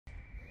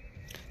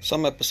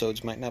Some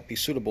episodes might not be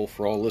suitable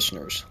for all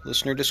listeners.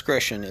 Listener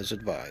discretion is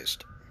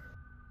advised.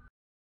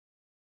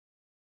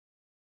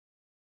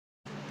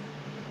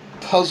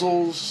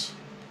 Puzzles.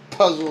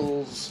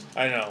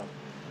 I know.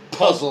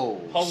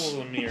 Puzzles. Puzzles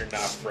and me are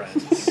not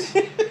friends.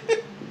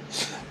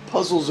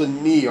 Puzzles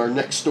and me are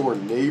next door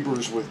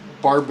neighbors with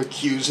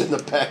barbecues in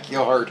the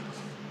backyard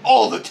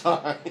all the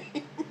time.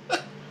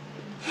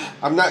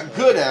 I'm not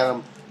good at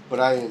them, but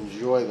I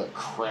enjoy the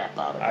crap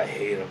out of them. I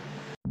hate them.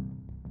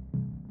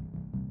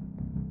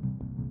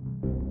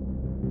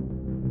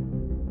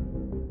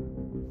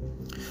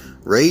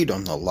 Raid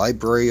on the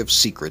Library of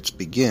Secrets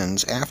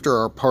begins after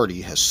our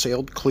party has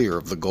sailed clear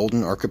of the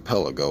Golden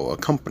Archipelago,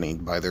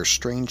 accompanied by their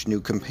strange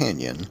new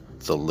companion,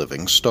 the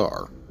Living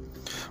Star.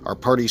 Our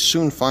party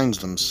soon finds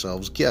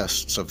themselves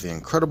guests of the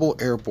incredible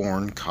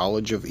airborne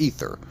College of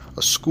Ether,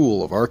 a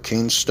school of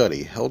arcane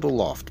study held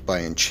aloft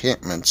by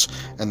enchantments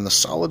and the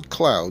solid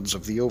clouds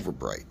of the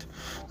Overbright.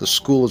 The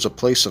school is a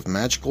place of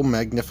magical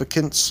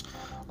magnificence,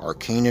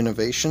 arcane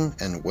innovation,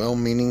 and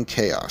well-meaning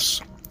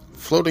chaos.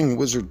 Floating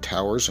wizard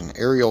towers and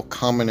aerial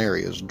common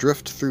areas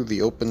drift through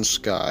the open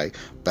sky,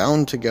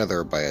 bound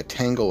together by a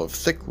tangle of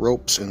thick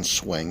ropes and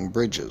swaying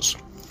bridges.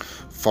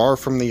 Far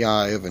from the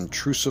eye of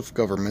intrusive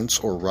governments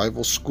or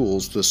rival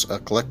schools, this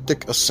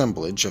eclectic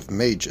assemblage of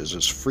mages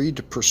is free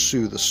to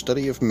pursue the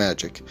study of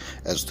magic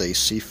as they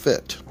see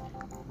fit.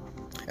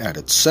 At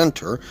its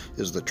center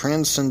is the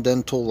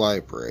Transcendental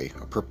Library,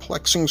 a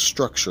perplexing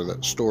structure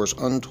that stores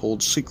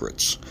untold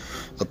secrets.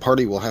 The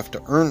party will have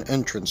to earn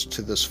entrance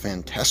to this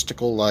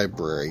fantastical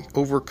library,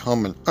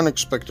 overcome an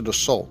unexpected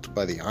assault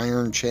by the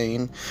Iron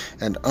Chain,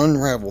 and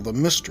unravel the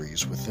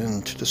mysteries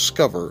within to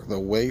discover the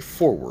way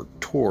forward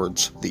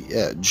towards the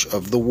edge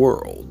of the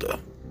world.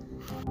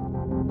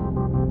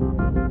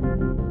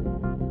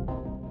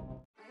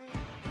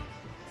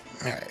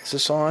 Alright, is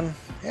this on?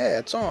 Yeah,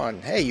 it's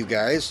on. Hey, you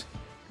guys.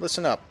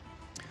 Listen up.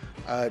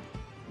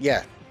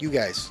 You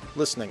guys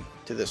listening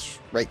to this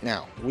right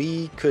now,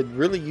 we could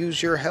really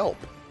use your help.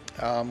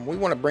 We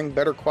want to bring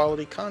better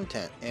quality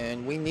content,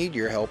 and we need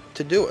your help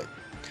to do it.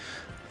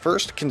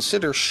 First,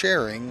 consider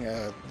sharing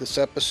this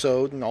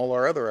episode and all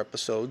our other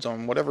episodes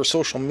on whatever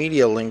social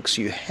media links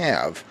you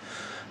have.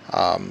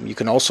 You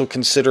can also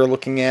consider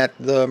looking at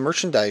the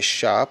merchandise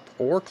shop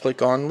or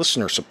click on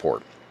listener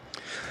support.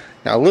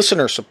 Now,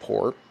 listener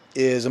support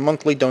is a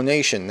monthly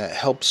donation that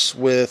helps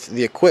with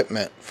the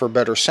equipment for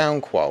better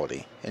sound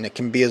quality, and it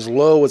can be as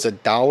low as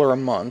 $1 a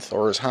month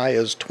or as high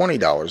as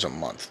 $20 a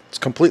month. It's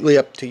completely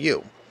up to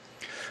you.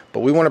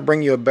 But we want to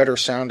bring you a better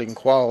sounding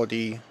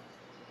quality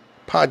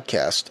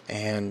podcast,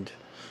 and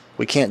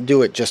we can't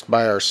do it just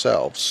by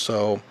ourselves.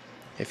 So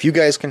if you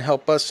guys can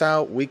help us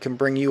out, we can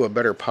bring you a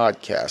better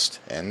podcast,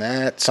 and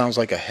that sounds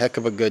like a heck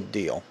of a good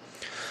deal.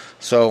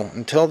 So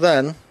until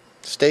then,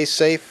 stay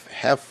safe,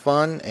 have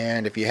fun,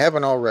 and if you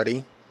haven't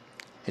already,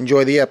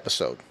 enjoy the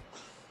episode.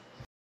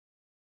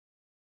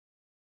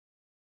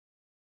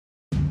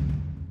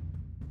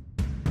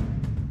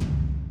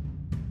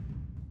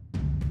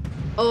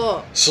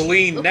 Oh.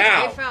 Celine Look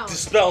now what I found.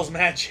 dispels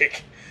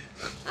magic.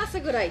 That's a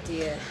good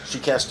idea. She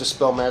cast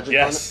Dispel Magic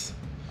Yes.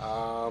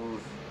 on it?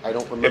 I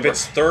don't remember. If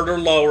it's third or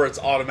lower, it's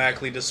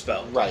automatically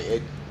dispelled.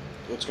 Right,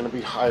 it's going to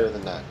be higher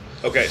than that.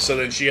 Okay, so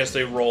then she has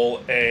to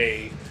roll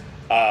a...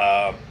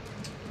 I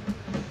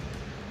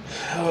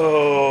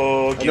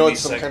know it's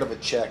some second. kind of a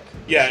check.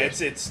 Yeah,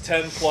 it's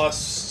 10 plus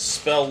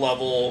spell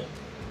level.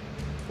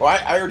 Well,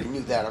 I already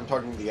knew that. I'm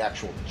talking the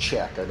actual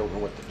check. I don't know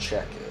what the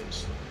check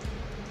is.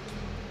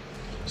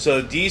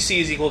 So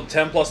DC is equal to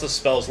 10 plus the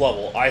spell's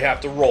level. I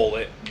have to roll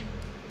it.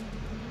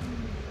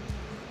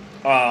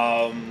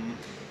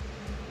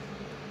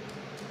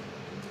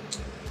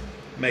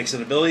 Makes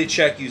an ability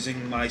check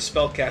using my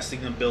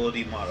spellcasting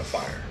ability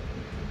modifier.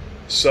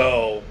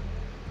 So...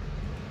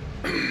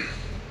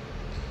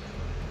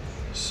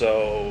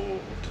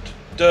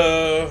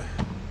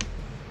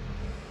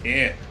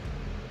 yeah.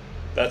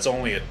 That's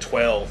only a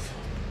 12.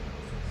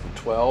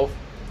 12.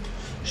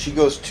 She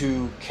goes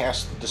to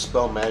cast the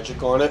Dispel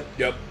Magic on it,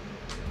 Yep.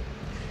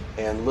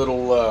 and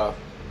little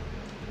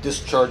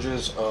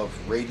discharges of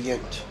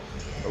radiant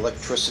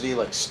electricity,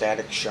 like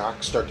static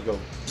shock, start to go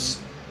bzz,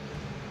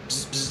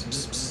 bzz, bzz,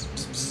 bzz, bzz,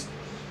 bzz,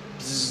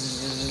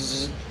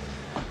 bzz, bzz.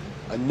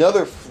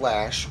 Another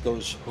flash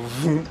goes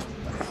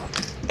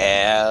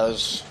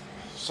as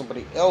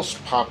somebody else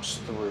pops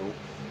through.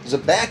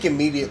 Zabak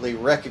immediately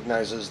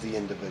recognizes the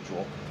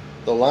individual.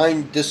 The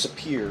line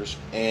disappears,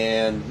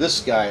 and this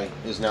guy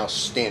is now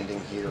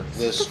standing here.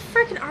 It's the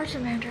freaking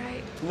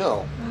Archimandrite.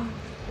 No, Oh.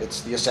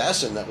 it's the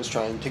assassin that was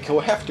trying to go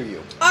after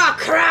you. Oh,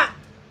 crap!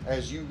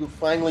 As you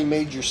finally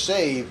made your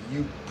save,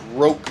 you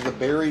broke the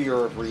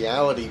barrier of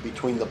reality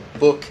between the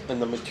book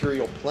and the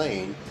material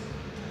plane,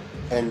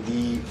 and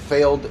the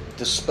failed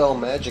Dispel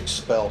Magic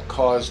spell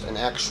caused an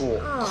actual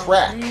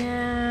crack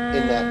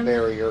in that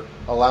barrier,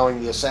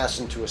 allowing the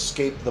assassin to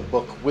escape the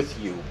book with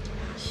you.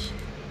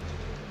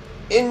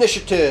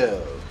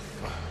 Initiative!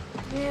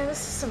 Yeah, this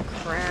is some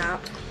crap.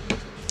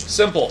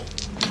 Simple.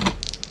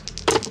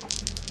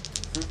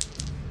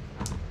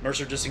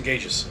 Mercer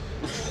disengages.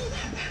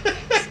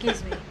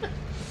 Excuse me.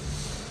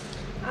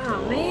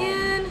 Oh,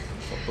 man.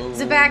 Boom.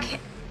 Zabak,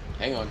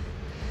 Hang on.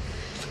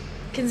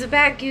 can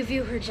Zabak give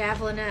you her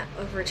javelin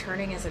of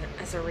returning as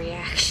a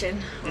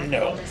reaction? Or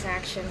No. bonus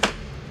action?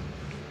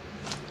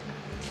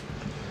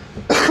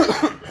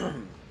 I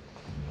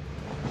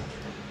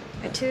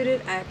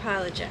tooted. I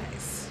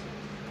apologize.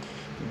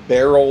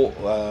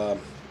 Beryl,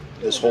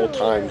 this whole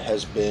time,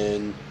 has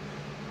been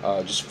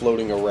just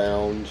floating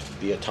around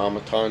the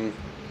automaton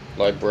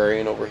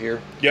librarian over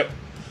here. Yep.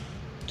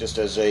 Just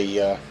as a...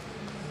 You're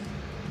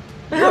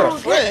Oh, a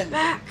friend! get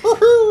back.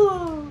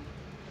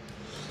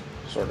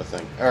 Sort of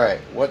thing. Alright,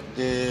 what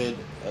did...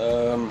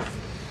 hang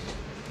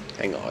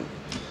on.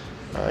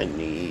 I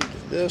need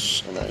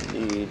this, and I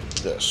need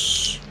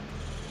this.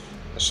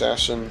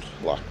 Assassin,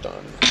 locked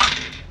on.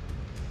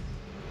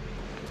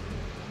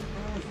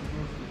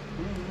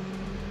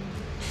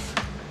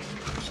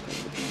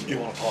 You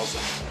want to pause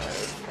that?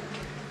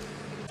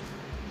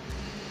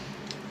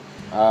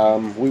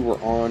 We were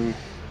on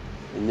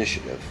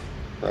initiative,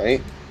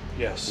 right?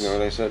 Yes. You know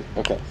what I said?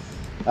 Okay.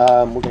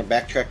 We're going to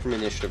backtrack from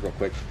initiative real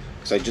quick,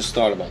 because I just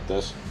thought about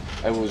this.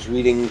 I was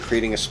reading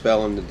creating a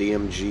spell in the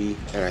DMG,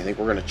 and I think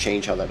we're going to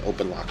change how that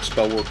open lock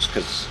spell works,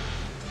 because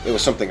it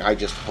was something I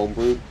just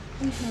homebrewed.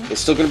 Mm-hmm.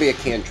 It's still going to be a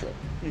cantrip,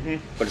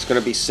 but it's going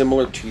to be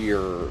similar to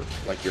your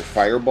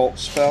firebolt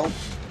spell,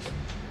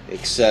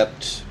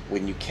 except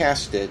when you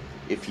cast it,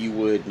 if you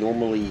would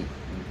normally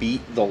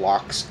beat the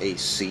lock's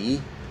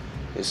AC,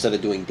 instead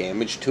of doing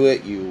damage to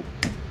it, you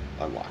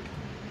unlock it.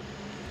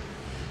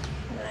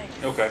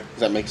 Nice. Okay. Does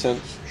that make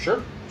sense?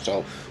 Sure.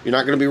 So you're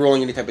not going to be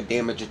rolling any type of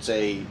damage. It's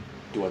a,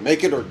 do I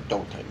make it or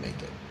don't I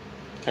make it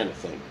kind of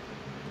thing.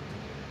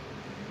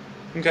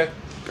 Okay.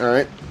 All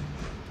right.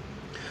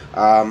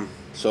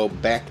 So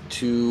back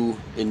to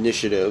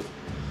initiative.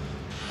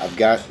 I've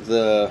got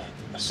the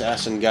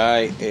assassin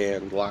guy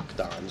and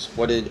locked-ons.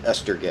 What did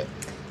Esther get?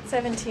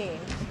 17.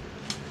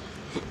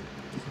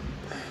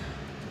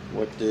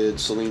 What did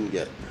Celine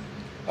get?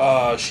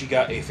 She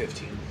got a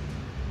 15.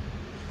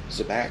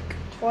 Zabak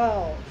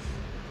 12.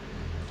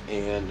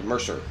 and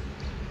Mercer.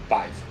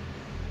 5.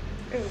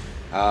 Ooh.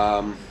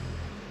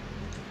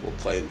 We'll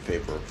play in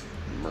favor of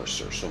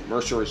Mercer. So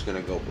Mercer is going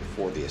to go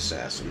before the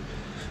assassin.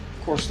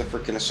 Of course, the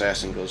freaking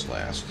assassin goes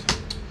last.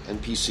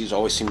 NPCs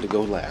always seem to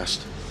go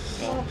last.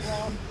 Oh,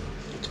 well.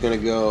 It's going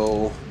to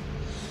go...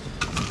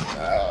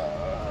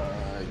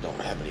 I don't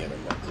have any other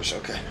markers.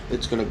 Okay.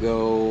 It's going to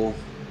go...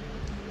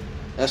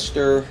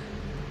 Esther.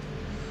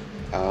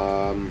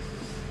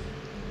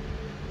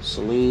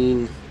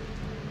 Celine.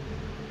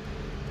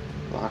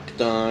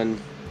 Locked on.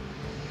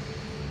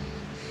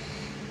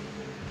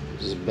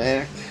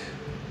 Zabak.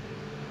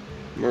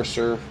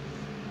 Mercer.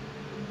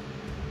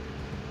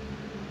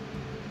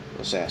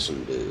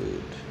 Assassin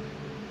dude.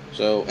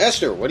 So,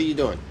 Esther, what are you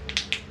doing?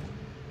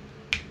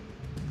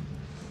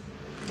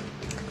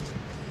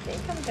 I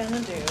think I'm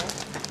gonna do.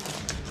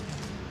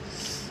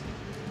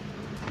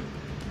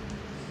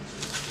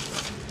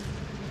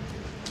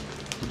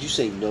 Did you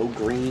say no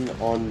green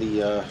on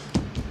the,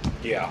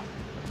 Yeah.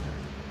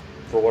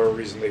 For whatever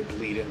reason, they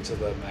bleed into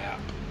the map.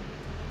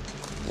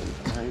 and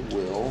I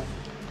will...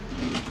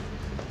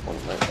 one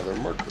of my other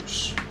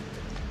markers.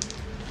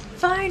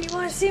 Fine, you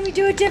want to see me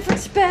do a different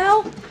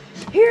spell?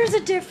 Here's a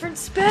different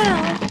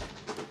spell.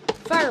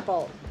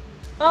 Firebolt.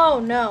 Oh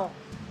no.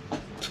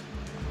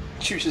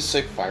 Did you just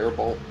say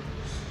firebolt?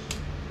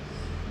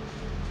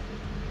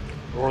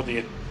 Or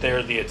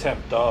they're the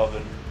attempt of,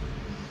 and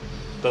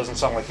doesn't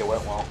sound like it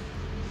went well.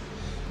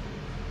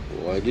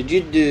 What did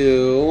you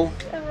do?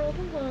 I rolled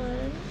a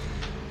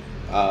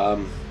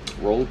 1.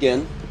 Roll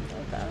again.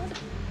 Oh god.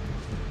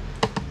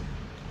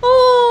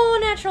 Oh,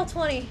 natural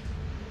 20.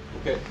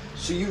 Okay.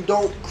 So you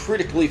don't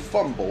critically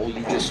fumble,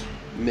 you just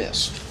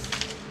missed.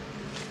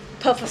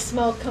 Puff of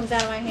smoke comes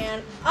out of my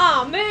hand.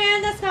 Oh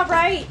man, that's not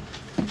right.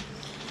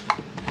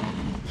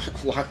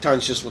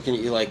 Lockdown's just looking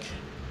at you like,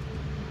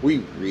 we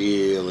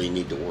really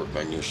need to work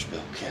on your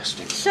spell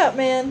casting. Shut up,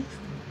 man.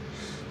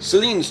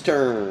 Celine's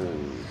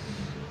turn.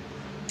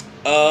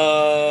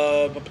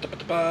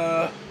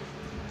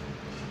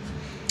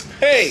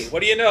 Hey,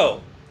 what do you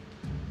know?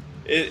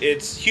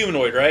 It's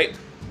humanoid, right?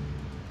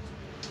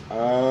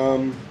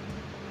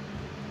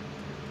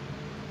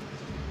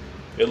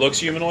 It looks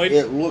humanoid?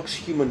 It looks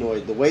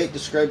humanoid. The way it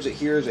describes it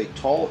here is a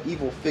tall,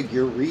 evil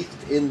figure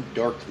wreathed in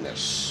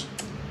darkness.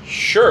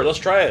 Sure, let's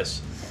try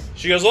this.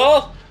 She goes,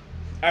 well,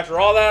 after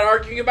all that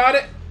arguing about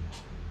it,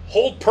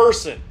 hold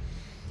person.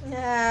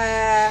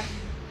 Yeah.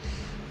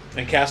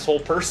 And cast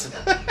hold person.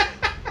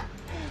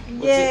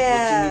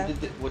 Yeah.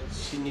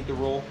 What's you need to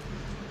roll?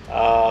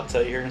 I'll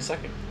tell you here in a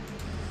second.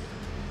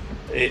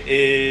 It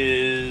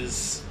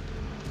is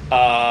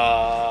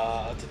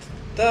a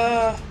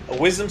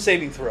wisdom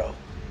saving throw.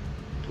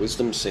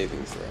 Wisdom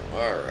saving throw.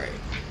 All right.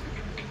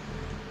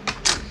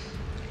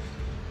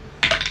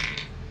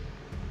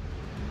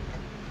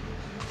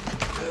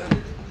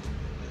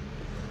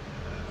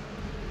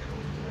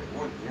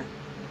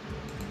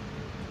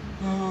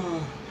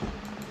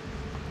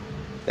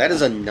 That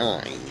is a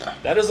 9.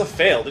 That is a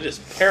fail. It is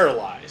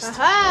paralyzed.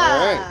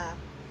 Aha!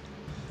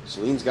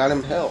 Celine's got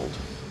him held.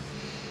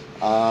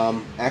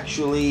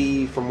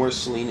 Actually, from where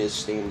Celine is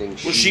standing,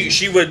 Well,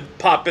 she would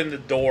pop in the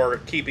door,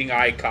 keeping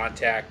eye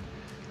contact.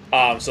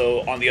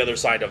 So on the other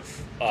side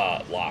of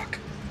Locke.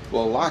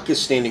 Well, Locke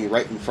is standing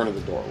right in front of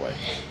the doorway.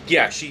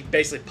 Yeah, she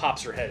basically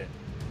pops her head in.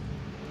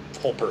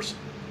 Whole person.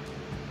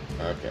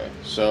 Okay,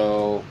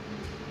 so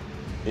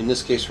in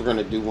this case, we're going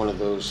to do one of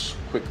those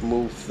quick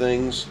move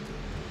things.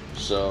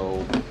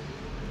 So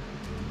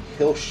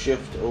he'll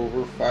shift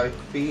over 5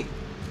 feet,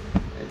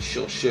 and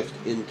she'll shift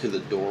into the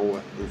doorway,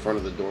 in front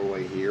of the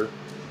doorway here.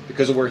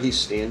 Because of where he's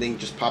standing,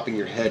 just popping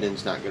your head in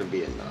is not going to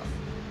be enough.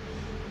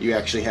 You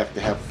actually have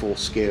to have full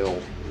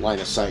scale line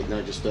of sight,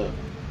 not just a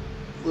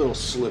little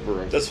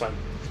sliver of. That's fine.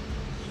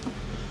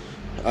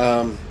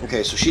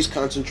 Okay, so she's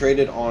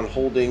concentrated on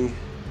holding.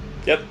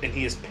 Yep, and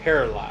he is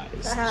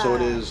paralyzed. So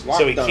it is locked.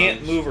 So he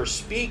can't move or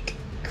speak.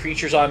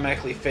 Creatures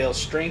automatically fail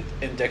strength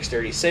and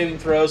dexterity saving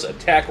throws.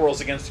 Attack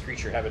rolls against the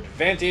creature have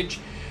advantage.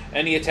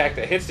 Any attack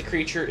that hits the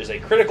creature is a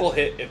critical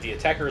hit if the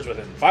attacker is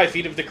within 5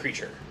 feet of the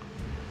creature.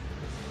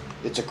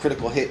 It's a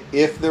critical hit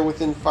if they're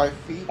within 5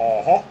 feet?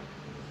 Uh-huh.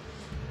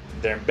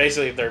 They're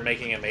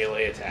making a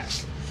melee attack.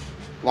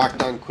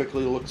 Lockdown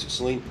quickly looks at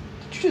Celine.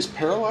 Did you just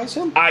paralyze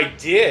him? I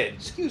did.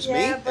 Excuse Yeah,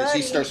 me. As he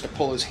buddy. starts to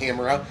pull his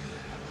hammer out.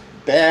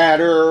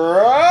 Batter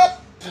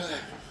up!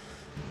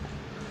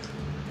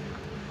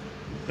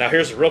 Now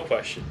here's the real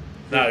question.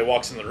 Now he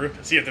walks in the room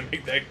and see if they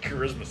make that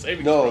charisma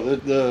saving No, throw.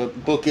 the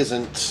book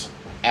isn't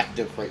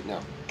active right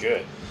now.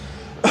 Good.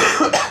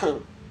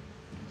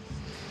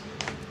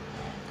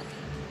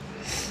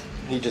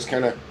 He just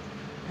kind of.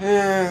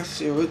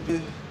 See what.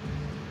 Do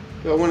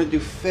I want to do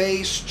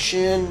face,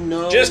 chin?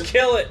 No. Just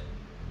kill it.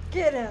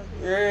 Get him.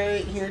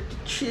 Right here at the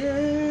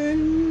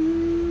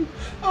chin.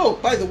 Oh,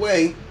 by the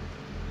way,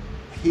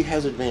 he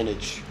has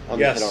advantage on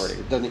Yes. the hit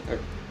already. Doesn't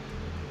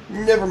he?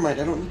 Never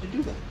mind. I don't need to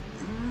do that.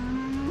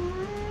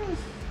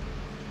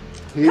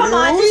 Come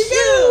on, Here just we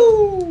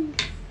go.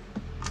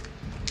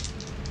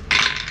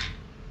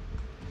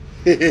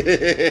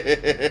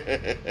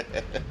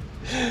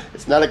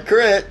 It's not a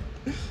crit,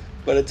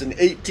 but it's an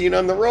 18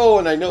 on the roll,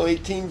 and I know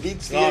 18 beats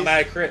It's the. an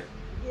automatic crit.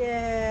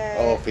 Yeah.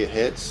 Oh, if it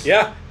hits.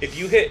 Yeah, if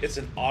you hit, it's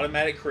an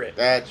automatic crit.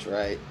 That's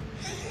right.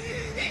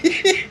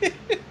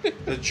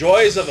 The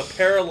joys of a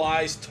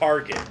paralyzed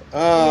target.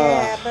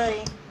 Yeah,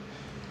 buddy.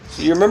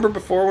 So you remember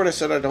before when I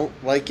said I don't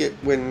like it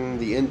when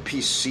the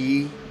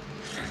NPC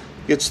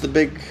gets the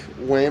big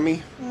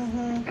whammy?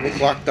 Mm-hmm. I think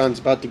Lockdown's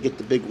about to get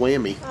the big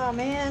whammy. Oh,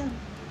 man.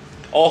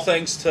 All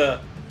thanks to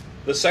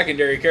the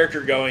secondary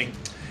character going,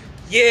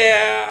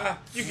 yeah,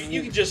 you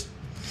can just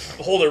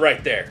hold it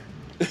right there.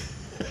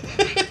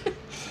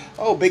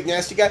 Oh, big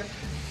nasty guy.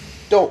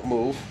 Don't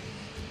move.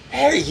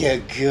 There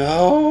you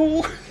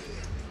go.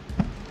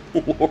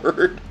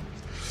 Lord.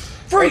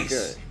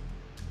 Freeze!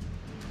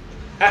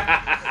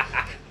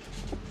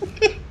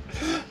 Okay.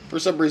 For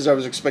some reason I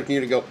was expecting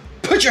you to go,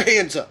 put your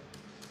hands up.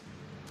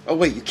 Oh,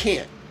 wait, you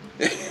can't.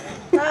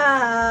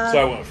 Ah. So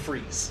I went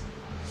freeze.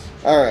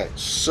 Alright,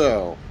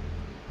 so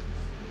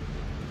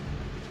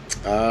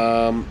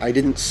I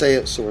didn't say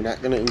it, so we're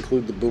not going to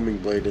include the booming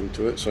blade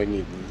into it. So I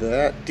need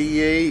that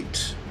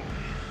D8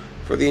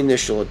 for the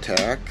initial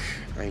attack.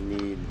 I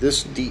need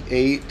this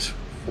D8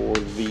 for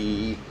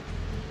the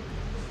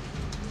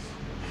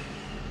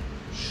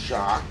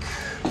shock.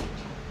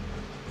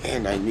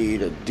 And I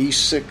need a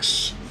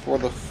D6 for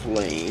the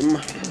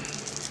flame.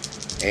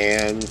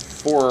 And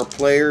for our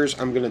players,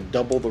 I'm going to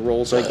double the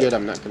rolls I get.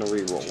 I'm not going to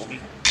re-roll them.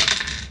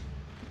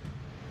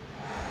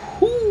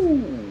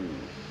 Whoo!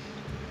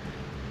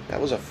 That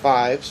was a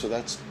 5, so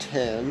that's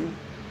 10.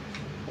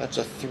 That's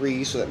a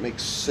 3, so that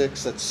makes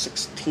 6. That's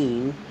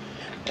 16.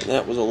 And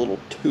that was a little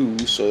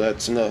 2, so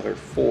that's another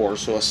 4.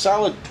 So a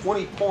solid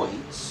 20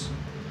 points.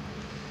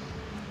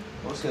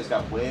 Well, this guy's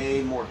got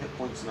way more hit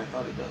points than I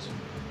thought he does.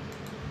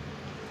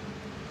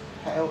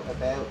 How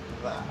about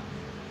that?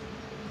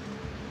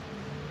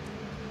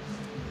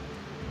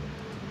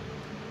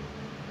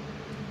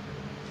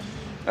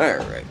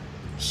 Alright,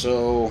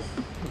 so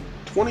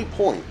 20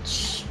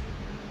 points.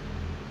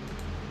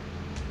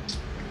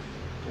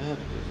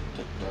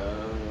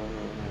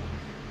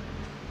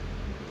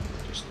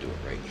 Just do it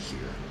right here.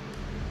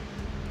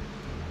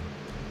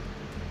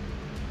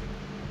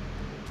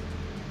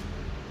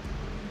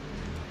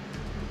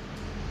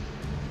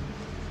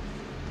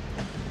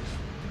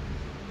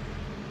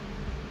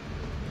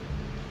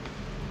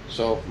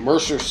 So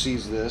Mercer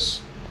sees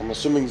this. I'm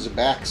assuming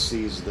Zabak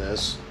sees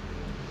this.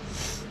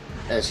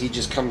 As he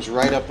just comes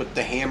right up with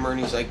the hammer and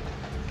he's like,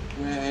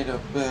 right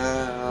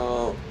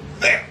about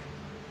there.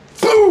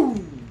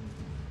 Boom!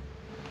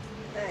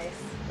 Nice.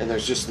 And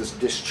there's just this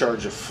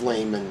discharge of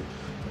flame and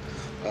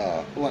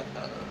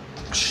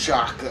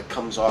shock that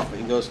comes off.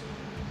 And he goes,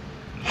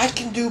 I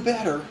can do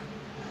better.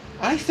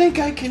 I think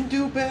I can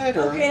do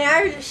better. Okay,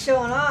 now you're just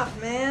showing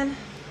off, man.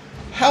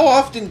 How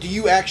often do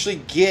you actually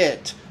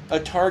get a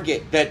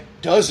target that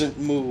doesn't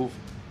move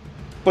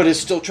but is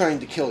still trying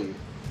to kill you?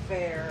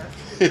 Fair.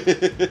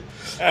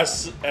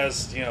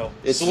 as you know,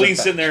 It's Celine's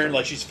the sitting there backstory. and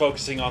like she's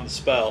focusing on the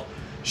spell.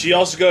 She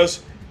also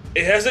goes,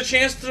 "It has a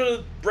chance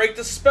to break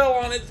the spell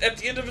on it at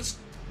the end of its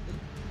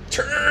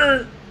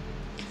turn."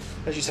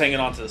 And she's hanging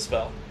on to the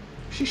spell.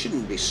 She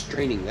shouldn't be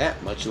straining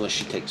that much unless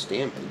she takes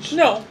damage.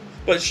 No,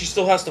 but she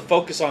still has to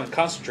focus on and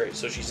concentrate.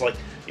 So she's like,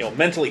 you know,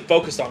 mentally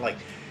focused on like,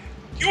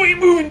 "You ain't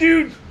moving,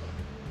 dude."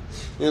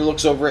 And then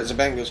looks over at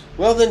Zabak and goes,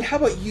 well, then how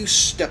about you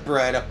step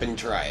right up and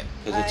try it?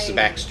 Because it's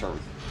Zabak's turn.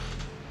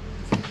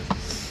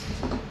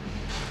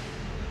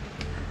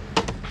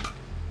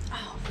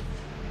 Oh,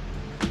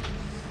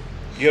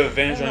 You have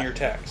advantage on your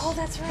attacks. oh,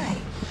 that's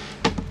right.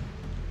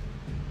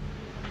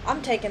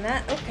 I'm taking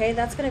that. Okay,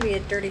 that's gonna be a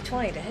dirty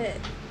 20 to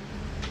hit.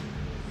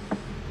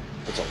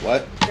 It's a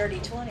what? Dirty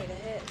 20 to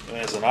hit. And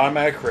it's an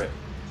automatic crit.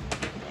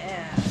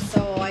 Yeah.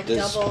 So I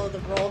Does- double the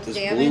rolled Is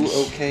damage.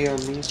 blue okay on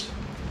these?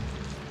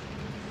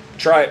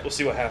 Try it. We'll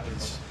see what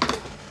happens.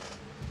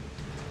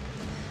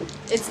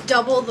 It's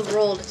double the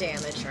rolled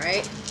damage,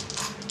 right?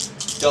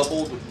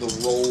 Doubled the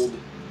rolled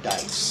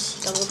dice.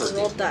 Double for the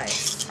rolled damage.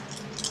 dice.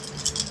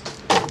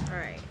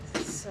 Alright,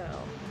 so.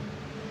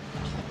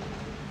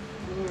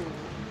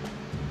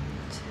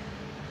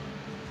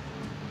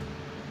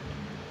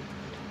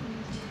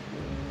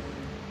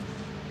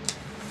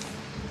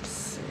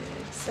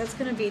 Six. That's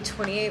gonna be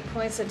 28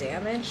 points of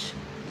damage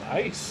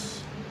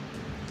Nice.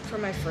 for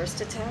my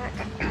first attack.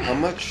 How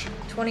much?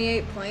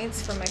 28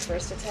 points for my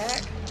first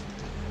attack.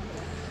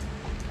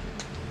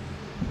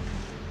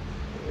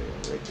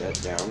 Write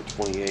that down.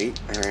 28.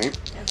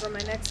 Alright. And for my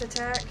next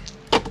attack,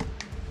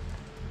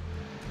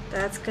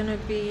 that's gonna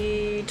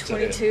be a hit.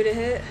 22 to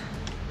hit.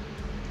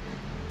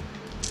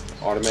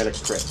 Automatic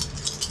crit.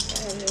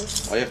 That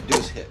is. All you have to do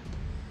is hit.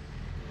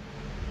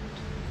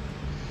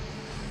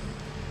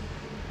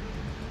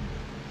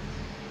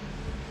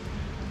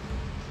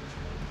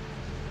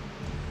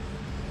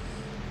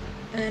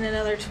 And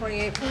another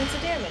 28 points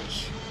of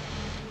damage.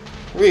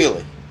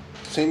 Really?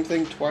 Same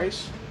thing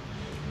twice?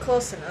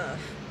 Close enough.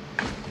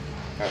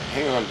 Alright,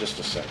 hang on just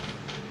a sec.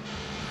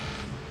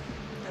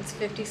 That's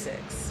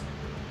 56.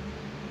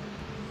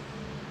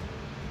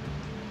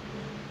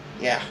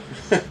 Yeah.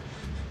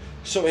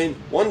 So in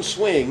one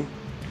swing,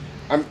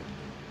 I'm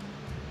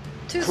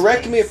Two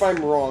correct me swings. if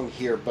I'm wrong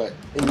here, but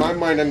in my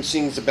mind I'm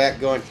seeing Zabak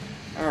going,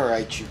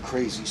 alright, you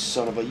crazy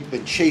son of a, you've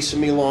been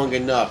chasing me long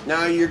enough.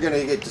 Now you're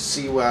gonna get to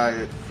see what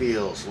it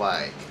feels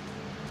like.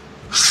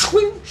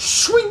 Swing,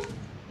 swing.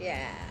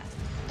 Yeah,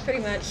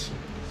 pretty much.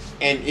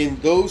 And in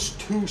those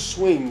two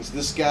swings,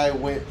 this guy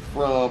went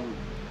from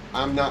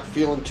I'm not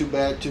feeling too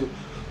bad to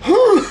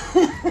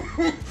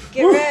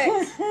Get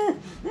wrecked.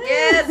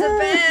 Get the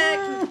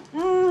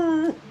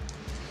back.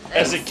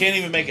 As it can't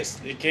even make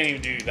us. It can't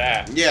even do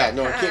that. Yeah,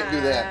 no, I can't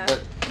do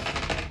that.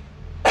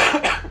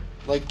 But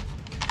like,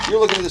 you're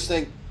looking at this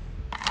thing.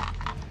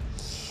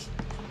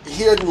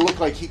 He doesn't look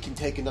like he can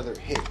take another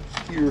hit.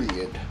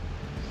 Period.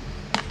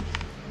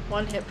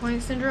 One hit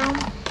point syndrome.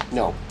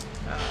 No.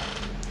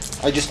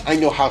 I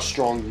know how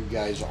strong you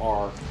guys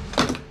are,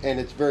 and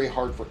it's very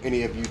hard for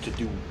any of you to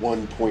do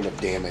 1 point of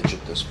damage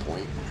at this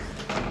point.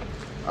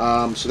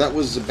 So that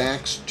was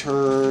Zabak's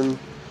turn.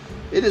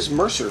 It is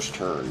Mercer's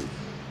turn.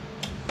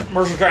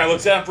 Mercer kind of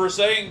looks at him for a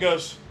second and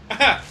goes,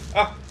 "Ah,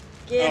 ah."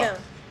 Get Oh.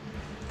 him.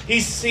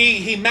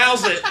 He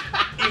mouths it,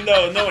 even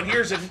though no one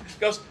hears it.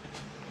 Goes,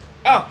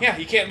 "Oh yeah,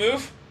 you can't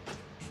move."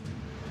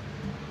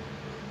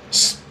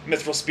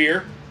 Mithril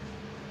spear,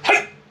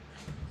 Hi!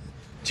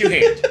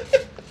 2-hand.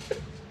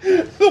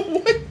 The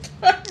one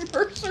time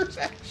Mercer's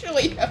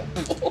actually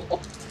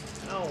helpful.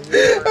 Oh,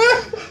 Lord.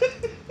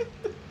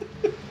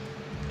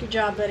 Good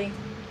job, buddy.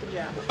 Good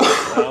job.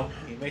 Well,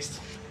 you may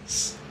still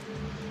miss.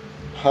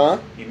 Huh?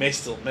 You may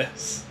still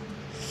miss.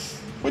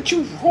 What'd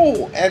you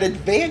roll at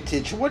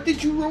advantage? What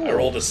did you roll? I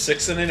rolled a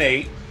 6 and an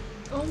 8.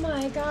 Oh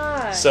my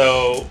god.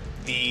 So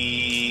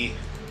the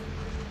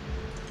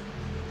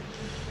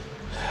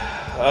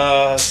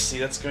let's see,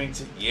 that's going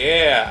to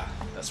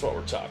that's what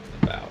we're talking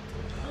about.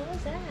 What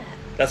was that?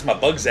 That's my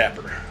bug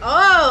zapper.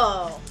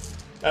 Oh.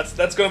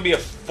 That's going to be a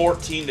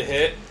 14 to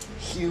hit.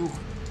 You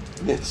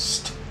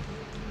missed.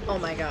 Oh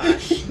my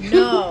gosh.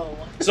 No.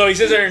 So he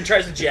sits there and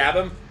tries to jab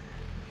him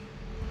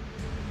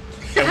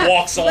and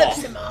walks Flips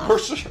off. him off.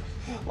 Mercer,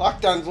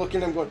 Lockdown's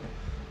looking at him going,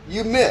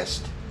 you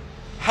missed.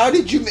 How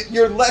did you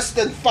You're less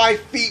than 5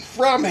 feet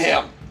from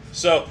him.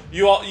 So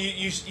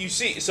you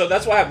see, so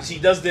that's what happens. He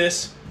does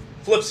this,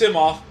 flips him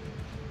off,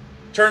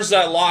 turns to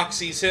that lock,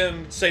 sees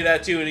him say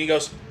that too, and he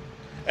goes,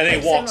 and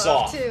then he walks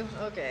off. Too.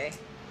 Okay.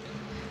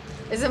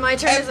 Is it my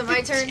turn? Is it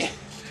my turn?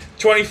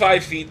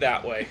 25 feet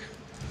that way.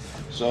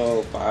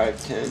 So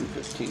 5, 10,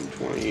 15,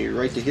 20,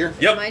 right to here.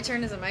 Yep. My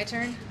turn. Is it my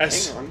turn?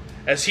 As, Hang on.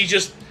 as he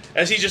just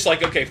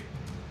like, okay,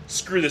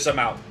 screw this, I'm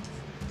out.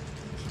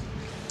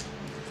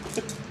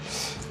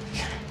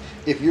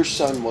 If your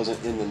son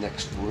wasn't in the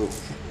next room.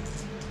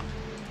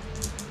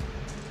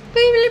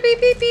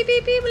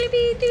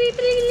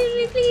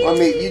 Well, I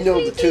mean, you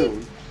know the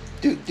tune.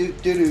 Do do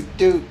do do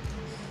do.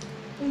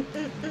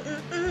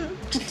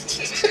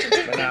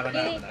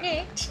 Banana.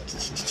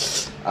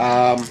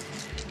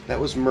 That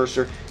was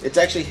Mercer. It's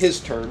actually his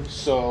turn,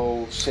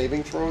 so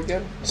saving throw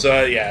again?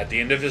 So, yeah, at the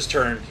end of his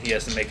turn, he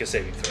has to make a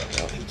saving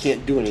throw. Well, he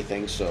can't do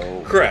anything,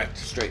 so... Correct.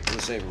 Straight to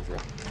the saving throw.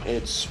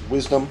 It's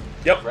wisdom.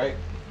 Yep. Right?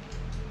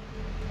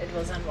 It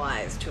was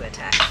unwise to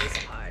attack this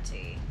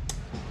party.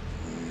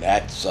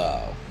 That's,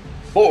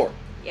 4.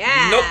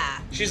 Yeah. Nope.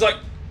 She's like,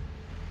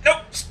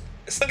 nope,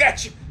 still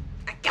got you.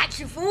 I got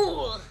you,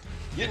 fool.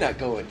 You're not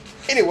going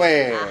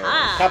anywhere.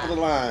 Aha. Top of the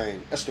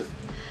line. Esther.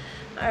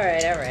 All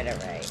right.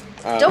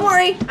 Don't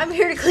worry, I'm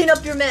here to clean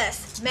up your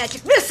mess.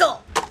 Magic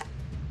missile.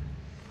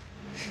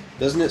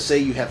 Doesn't it say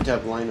you have to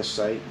have line of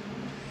sight?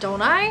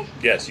 Don't I?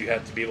 Yes, you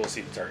have to be able to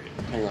see the target.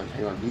 Hang on.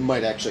 You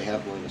might actually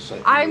have line of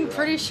sight. I'm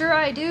pretty sure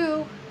I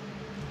do.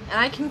 And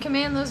I can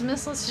command those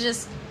missiles to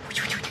just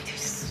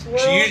swirl.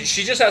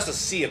 She just has to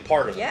see a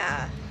part of it.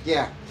 Yeah.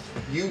 Yeah.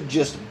 You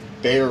just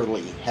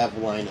barely have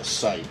line of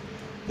sight.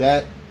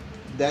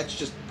 That's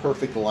just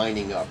perfect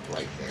lining up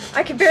right there.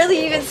 I can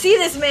barely even see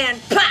this man.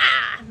 Pah!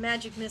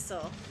 Magic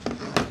missile.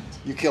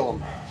 You kill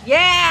him.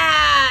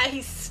 Yeah! He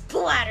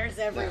splatters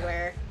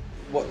everywhere.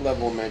 What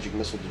level of magic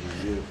missile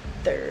did you do?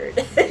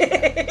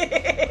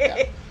 3rd.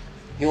 Yeah.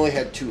 He only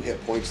had 2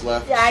 hit points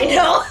left. Yeah, I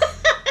know.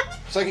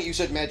 Second you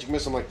said magic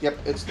missile, I'm like, yep,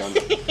 it's done.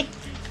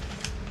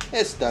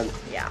 It's done.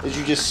 Yeah. As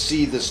you just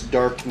see this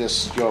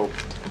darkness go.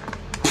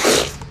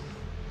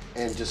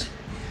 And just...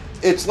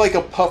 It's like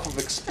a puff of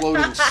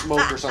exploding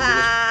smoke or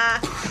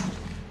something. Just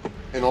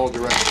in all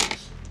directions.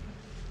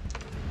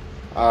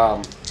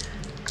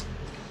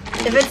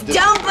 If it's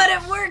dumb but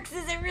it works,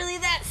 is it really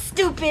that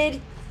stupid?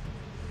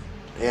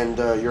 And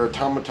your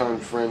automaton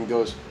friend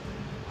goes,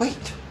 wait,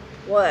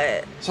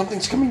 What?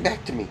 something's coming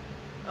back to me.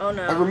 Oh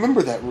no. I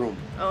remember that room.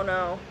 Oh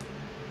no.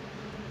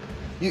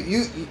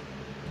 You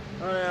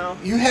Oh no.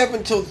 you have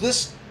until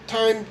this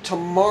time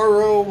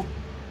tomorrow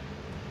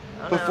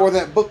Oh before no.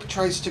 that book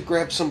tries to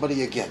grab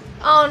somebody again.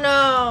 Oh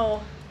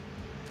no.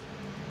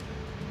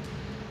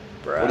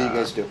 Bruh. What do you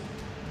guys do?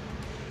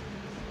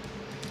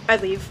 I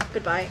leave.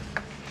 Goodbye.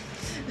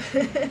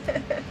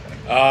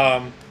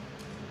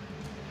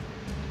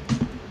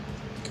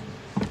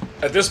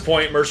 At this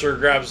point, Mercer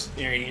grabs,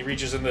 he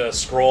reaches in the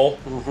scroll,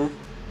 Mm-hmm.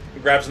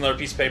 grabs another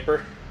piece of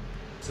paper,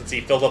 since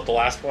he filled up the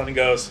last one, and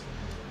goes,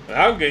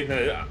 I'm going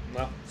to,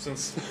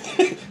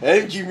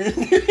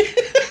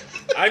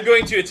 I'm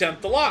going to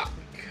attempt the lock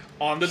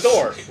on the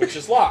door, which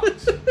is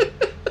locked.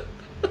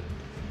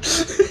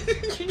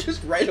 You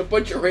just write a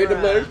bunch of random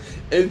Bruh. letters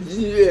and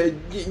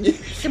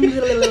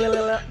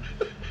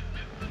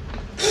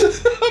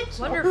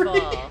Wonderful.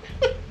 You.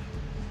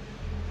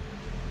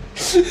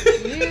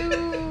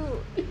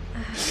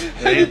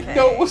 I didn't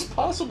know it was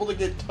possible to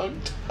get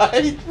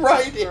tongue-tied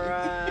writing.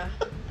 Bruh.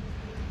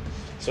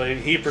 So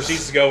he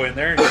proceeds to go in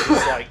there, and he's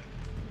just like,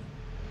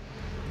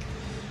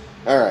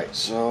 Alright,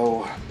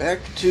 so back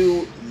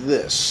to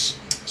this.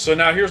 so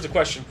now here's the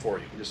question for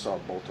you. You just saw a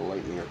bolt of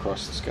lightning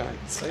across the sky.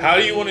 How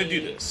do you want to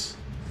do this?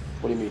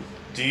 What do you mean?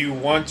 Do you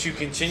want to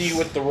continue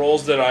with the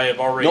rolls that I have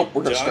already Nope,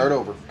 we're going to done? start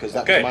over, because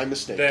that Okay, was my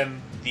mistake.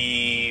 then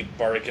the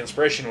Bardic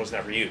Inspiration was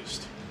never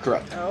used.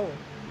 Correct. Oh,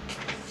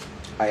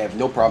 I have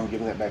no problem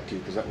giving that back to you,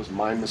 because that was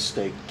my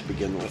mistake to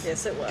begin with.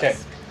 yes it was. Okay.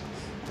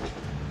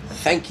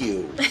 Thank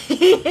you.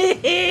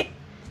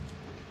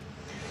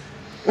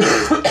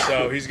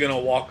 So he's going to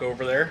walk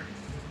over there.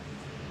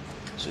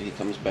 So he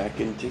comes back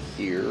into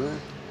here.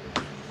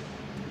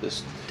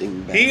 This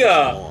dingbat He, is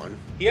on.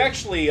 He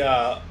actually,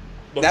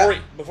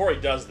 before he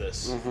does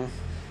this, Mm-hmm.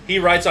 he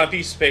writes on a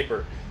piece of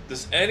paper,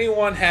 does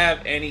anyone have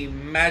any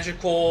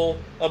magical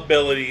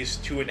abilities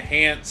to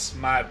enhance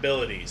my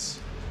abilities?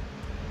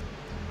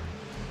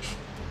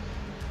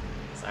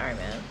 Sorry,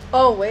 man.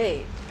 Oh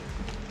wait.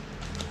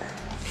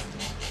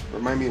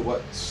 Remind me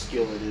what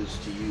skill it is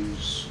to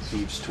use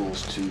thieves'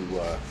 tools to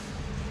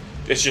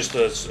It's just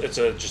just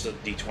a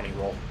D20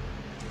 roll.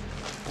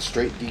 a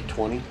straight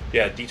D20.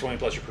 Yeah, D20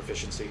 plus your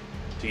proficiency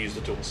to use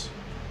the tools.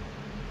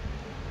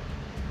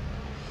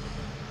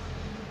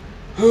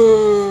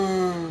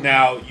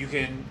 Now, you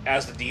can,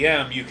 as the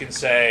DM, you can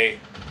say,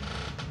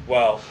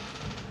 well,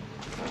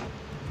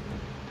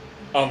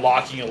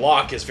 unlocking a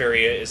lock is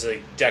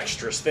a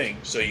dexterous thing,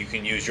 so you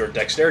can use your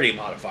dexterity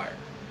modifier.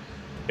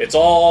 It's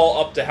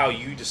all up to how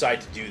you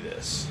decide to do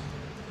this.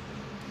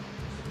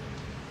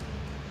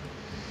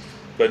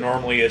 But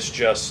normally it's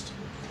just...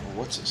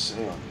 What's it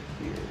say on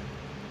here?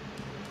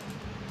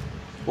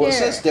 Well, it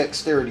Here. says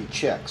dexterity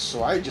checks,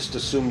 so I just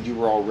assumed you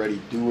were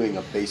already doing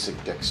a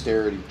basic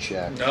dexterity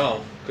check.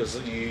 No, because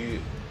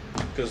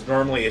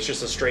normally it's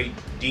just a straight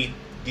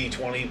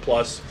D20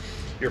 plus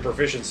your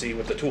proficiency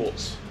with the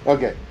tools.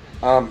 Okay.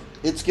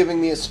 It's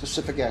giving me a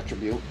specific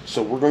attribute,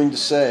 so we're going to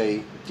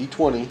say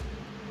D20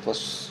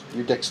 plus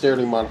your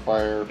dexterity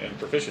modifier And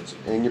proficiency.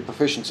 and your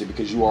proficiency,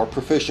 because you are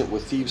proficient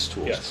with thieves'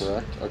 tools, Yes.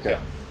 correct? Okay.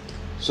 Yeah.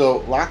 So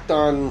Locked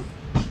On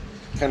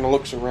kind of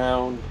looks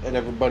around at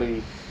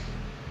everybody.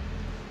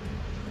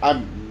 I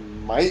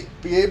might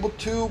be able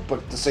to, but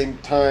at the same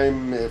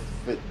time, if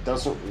it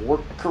doesn't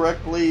work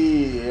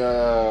correctly,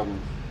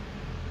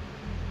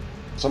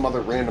 some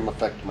other random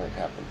effect might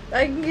happen.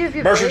 I can give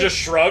you. Mercer break. just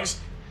shrugs.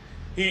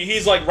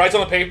 He's like, writes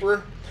on the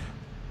paper,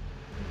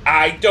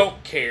 I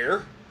don't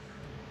care.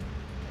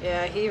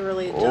 Yeah, he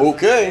really doesn't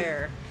Okay.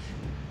 care.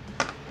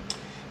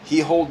 He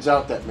holds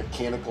out that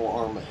mechanical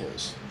arm of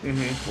his,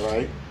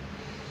 right?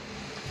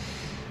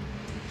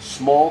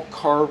 Small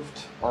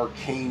carved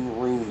arcane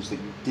runes that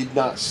you did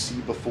not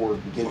see before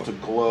begin to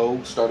glow,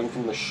 starting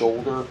from the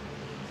shoulder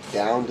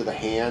down to the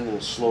hand,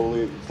 and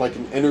slowly, it's like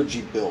an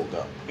energy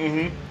buildup.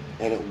 And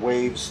it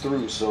waves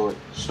through. So it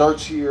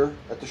starts here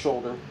at the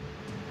shoulder,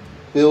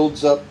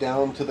 builds up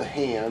down to the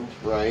hand,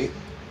 right?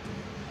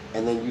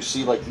 And then you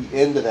see like the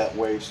end of that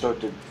wave start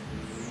to,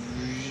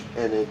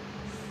 and it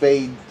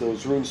fade.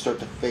 Those runes start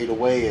to fade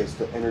away as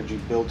the energy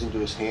builds into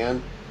his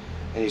hand,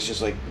 and he's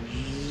just like,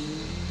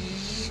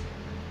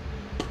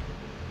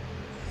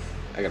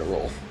 I gotta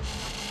roll.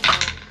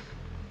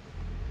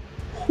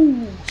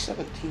 Whew,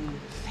 17.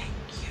 Thank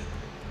you.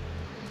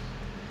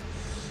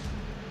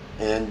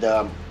 And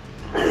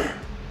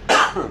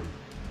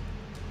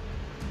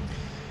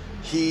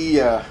he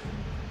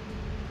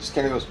just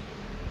kind of goes.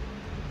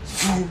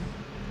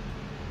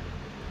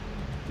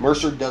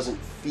 Mercer doesn't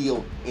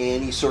feel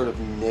any sort of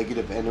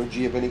negative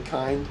energy of any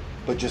kind,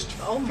 but just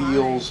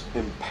feels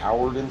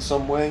empowered in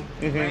some way.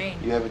 Right.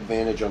 You have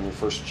advantage on your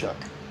first check.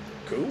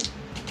 Cool.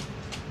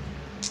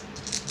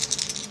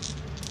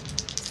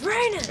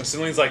 Raining. And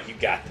Celine's like, you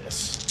got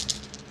this.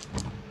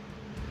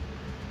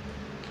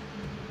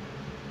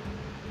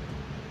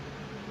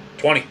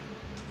 $20.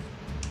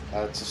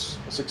 That's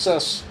a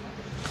success.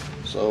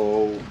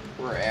 So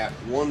we're at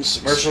 1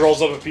 success. Mercer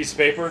rolls up a piece of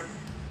paper.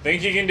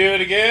 Think you can do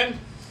it again?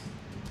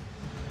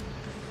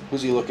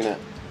 Who's he looking at?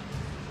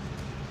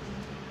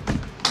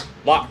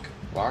 Locke.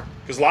 Locke?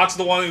 Because Locke's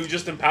the one who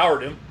just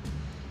empowered him.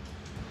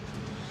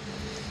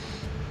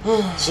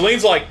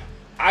 Celine's like,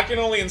 I can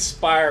only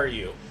inspire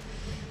you.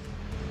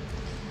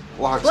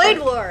 Locke's Blade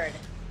like, Ward.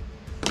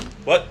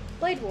 What?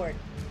 Blade Ward.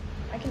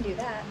 I can do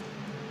that.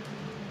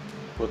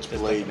 what's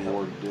Blade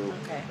Ward do?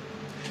 Okay.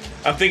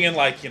 I'm thinking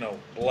like,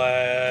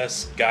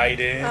 bless,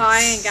 guidance. Oh, I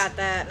ain't got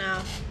that. No,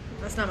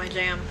 that's not my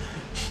jam.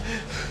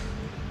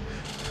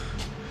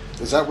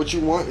 Is that what you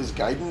want? Is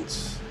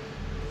guidance?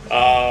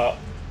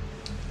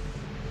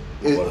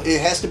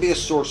 It has to be a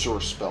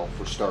sorcerer spell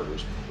for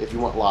starters. If you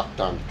want Locked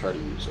On to try to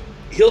use it.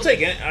 He'll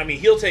take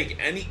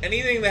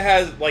anything that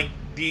has like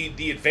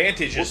the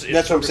advantage. Is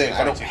That's what I'm saying.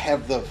 perfectly I don't fine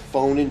have the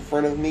phone in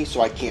front of me,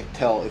 so I can't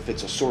tell if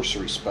it's a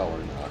sorcery spell or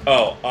not.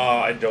 too.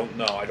 I don't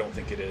know. I don't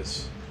think it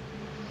is.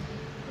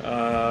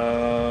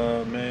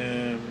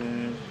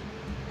 Man.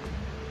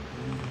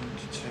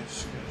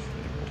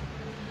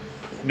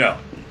 No.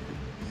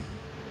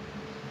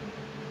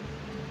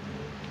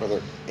 Are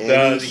there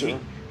any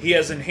He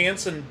has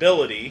enhanced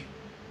ability,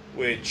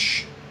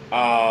 which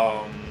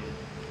what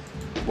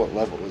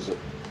level is it?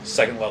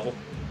 2nd level.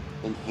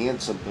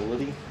 Enhance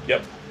ability?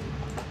 Yep.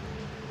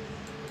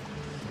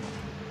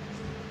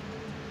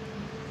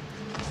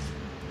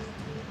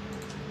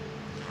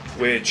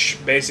 Which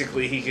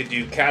basically he could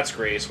do Cat's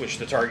Grace, which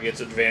the target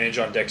gets advantage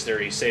on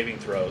dexterity saving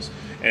throws,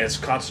 and it's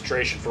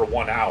concentration for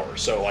 1 hour.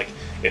 So, like,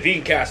 if he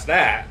can cast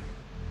that,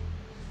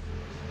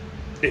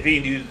 if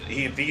he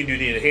can do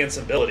the enhanced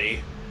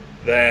ability,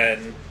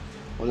 then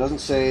Well, it doesn't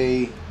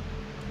say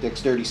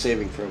dexterity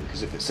saving throw,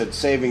 because if it said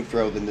saving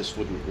throw, then this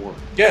wouldn't work.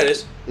 yeah, it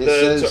is. It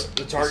says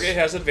The target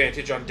has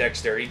advantage on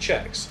dexterity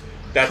checks.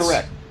 That's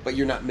correct, but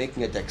you're not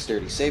making a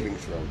dexterity saving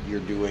throw.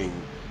 You're doing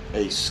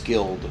a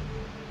skilled.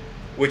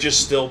 Which is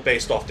still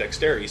based off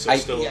dexterity, so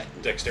it's still yeah.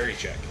 a dexterity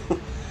check.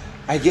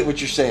 I get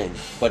what you're saying,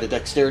 but a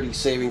dexterity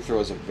saving throw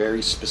is a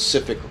very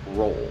specific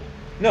roll.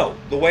 No,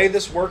 the way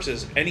this works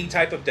is any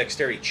type of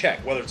dexterity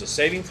check, whether it's a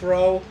saving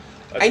throw.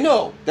 I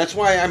know. That's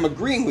why I'm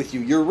agreeing with you.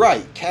 You're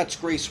right. Cat's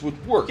Grace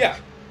would work. Yeah.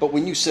 But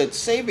when you said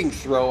saving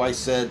throw, I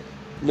said,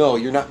 no,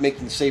 you're not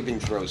making saving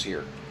throws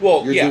here.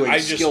 Well, you're yeah, doing I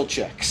skill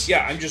checks.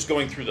 Yeah, I'm just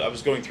going through I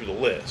was going through the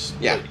list.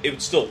 Yeah. But it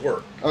would still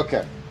work.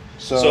 Okay.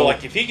 So,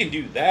 like, if he can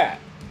do that,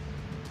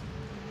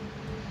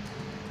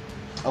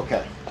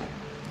 okay.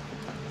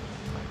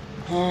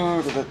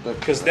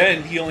 because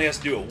then he only has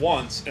to do it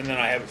once, and then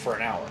I have it for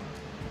an hour.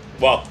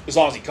 Well, as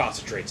long as he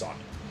concentrates on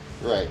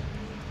it. Right.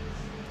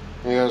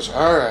 He goes,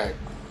 all right.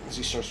 As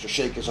he starts to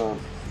shake his arm.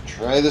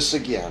 Try this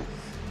again.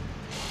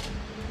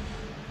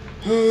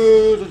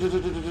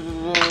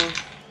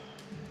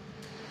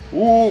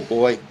 Ooh,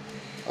 boy.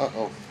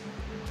 Uh-oh.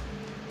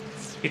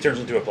 He turns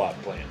into a plot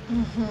plant.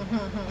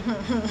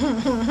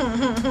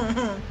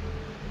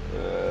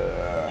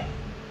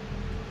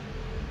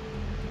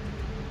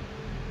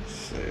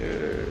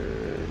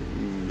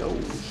 No,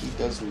 he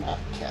does not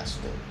cast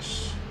it.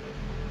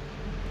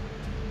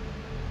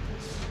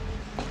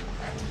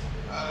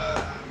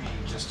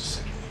 Just a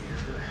second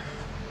here.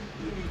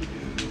 I need to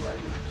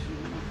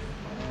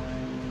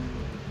find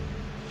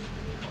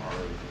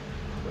our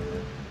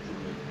cleric,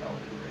 druid,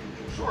 paladin,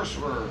 ranger,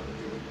 sorcerer.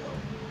 Here we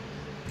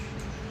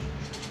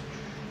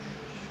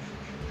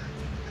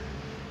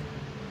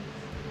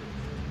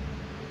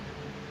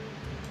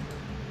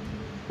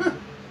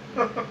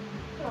go.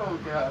 Oh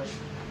gosh.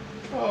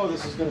 Oh,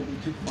 this is going to be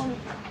too funny.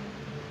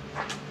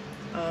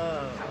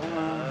 Oh.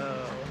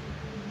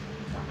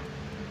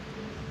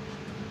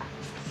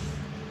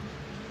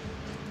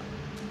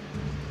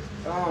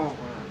 Oh,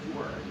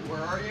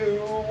 where are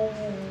you?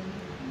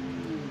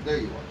 There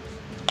you are.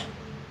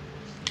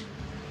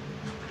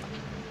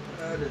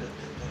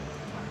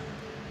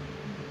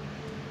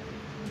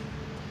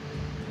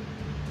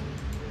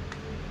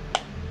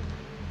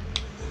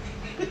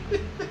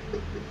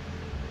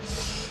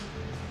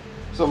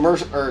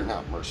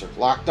 So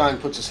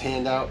Lockdown puts his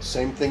hand out.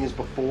 Same thing as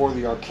before.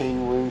 The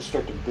arcane runes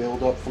start to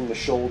build up from the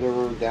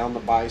shoulder, down the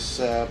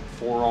bicep,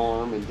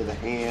 forearm, into the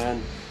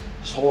hand.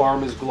 His whole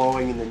arm is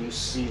glowing, and then you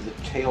see the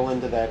tail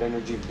end of that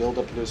energy build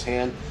up into his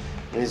hand.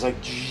 And he's like,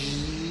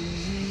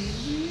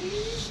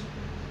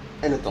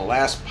 and at the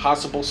last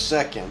possible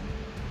second,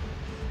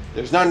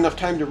 there's not enough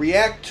time to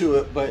react to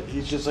it, but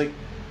he's just like,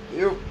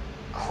 ew,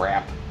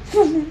 crap.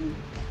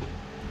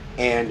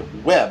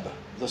 And Web,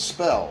 the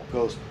spell,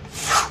 goes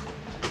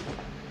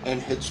and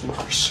hits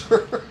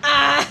Mercer.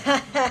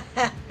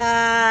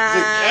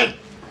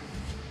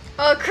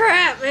 Oh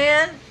crap,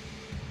 man!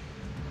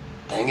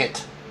 Dang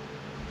it.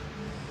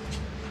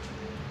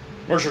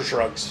 Mercer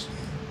shrugs.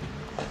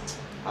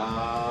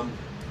 Now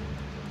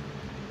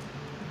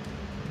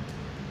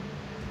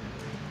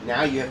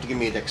you have to give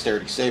me a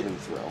dexterity saving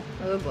throw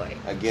Oh boy.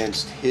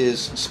 against his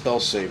spell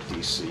save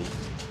DC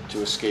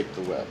to escape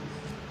the web.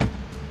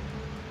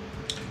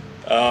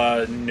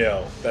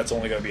 No. That's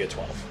only going to be a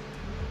 12.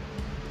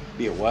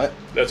 Be a what?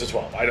 That's a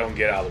 12. I don't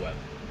get out of the web.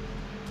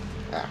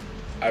 Ah,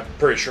 I'm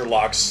pretty sure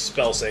Locke's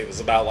spell save is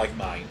about like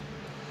mine.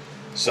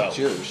 So, what's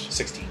yours?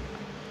 16.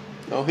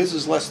 No, his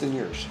is less than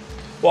yours.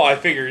 Well, I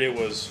figured it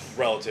was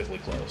relatively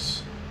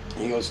close.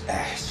 And he goes,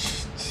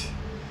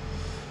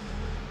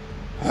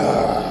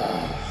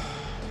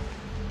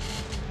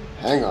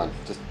 hang on,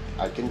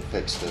 I can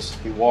fix this.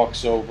 He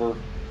walks over.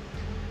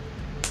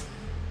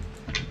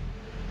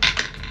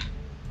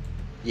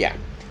 Yeah.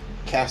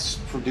 Casts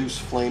produce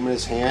flame in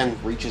his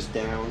hand, reaches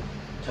down,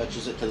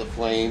 touches it to the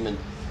flame, and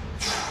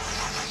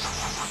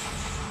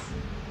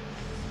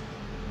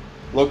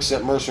looks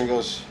at Mercer and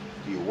goes,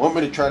 "Do you want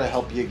me to try to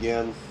help you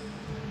again?"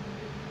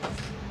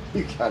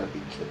 You gotta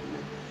be kidding me.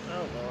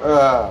 Oh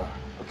lord.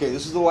 Okay,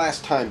 this is the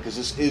last time because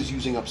this is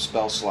using up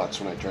spell slots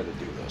when I try to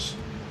do this.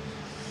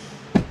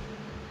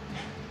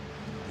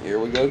 Here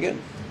we go again.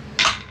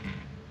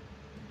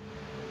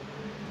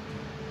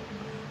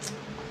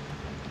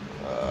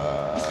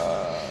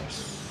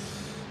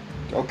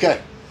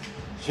 Okay,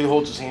 so he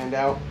holds his hand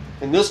out,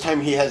 and this time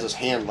he has his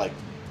hand like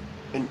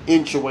an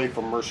inch away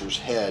from Mercer's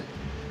head,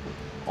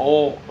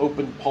 all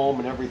open palm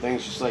and everything.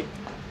 It's just like,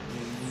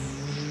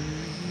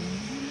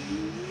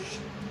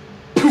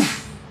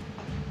 poof,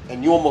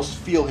 and you almost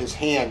feel his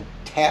hand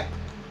tap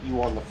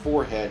you on the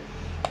forehead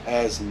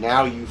as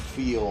now you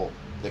feel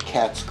the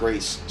Cat's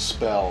Grace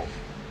spell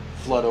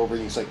flood over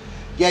you. It's like,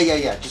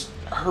 yeah, just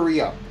hurry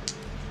up.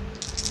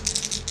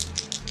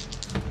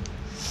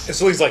 And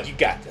so he's like, you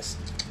got this.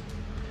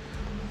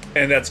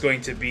 And that's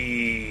going to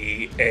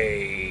be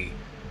a,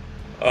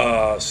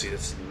 let's see,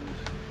 that's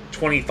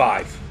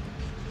 25.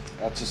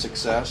 That's a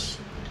success.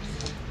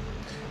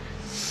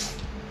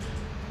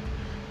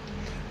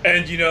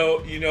 And you know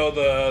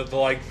the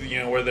like,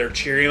 where they're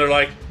cheering, they're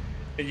like,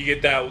 and you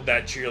get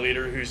that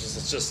cheerleader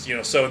who's just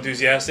so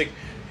enthusiastic.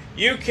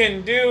 You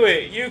can do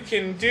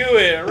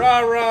it, rah,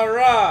 rah,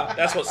 rah.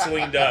 That's what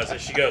Celine does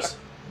as she goes.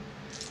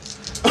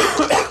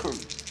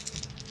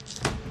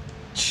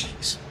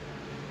 Jeez.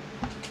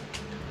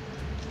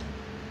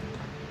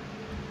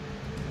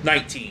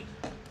 19.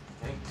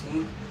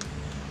 19.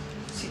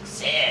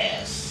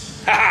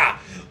 Success.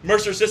 Ha!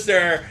 Mercer sits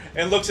there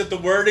and looks at the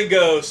word and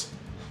goes,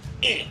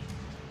 eh.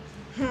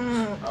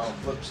 Oh,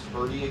 flips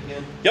 30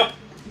 again. Yep,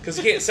 because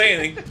he can't say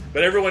anything,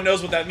 but everyone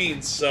knows what that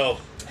means, so.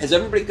 Has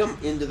everybody come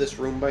into this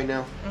room by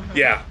now? Mm-hmm.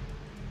 Yeah.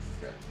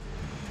 Okay.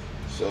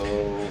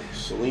 So,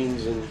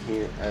 Celine's in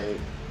here. Alright,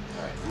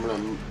 I'm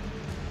gonna...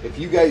 If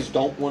you guys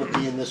don't want to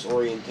be in this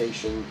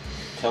orientation,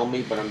 tell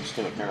me, but I'm just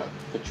gonna kind of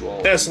put you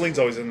all... Yeah, Celine's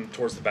always in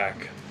towards the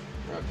back.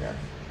 Okay.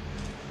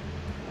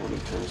 When he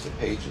turns the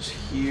pages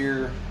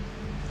here,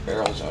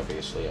 Barrel's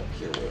obviously up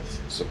here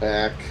with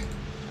Zabak.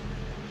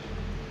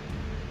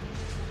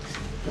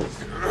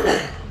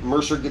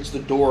 Mercer gets the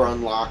door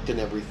unlocked and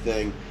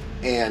everything,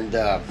 and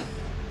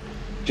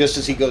just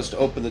as he goes to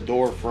open the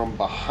door from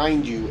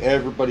behind you,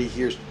 everybody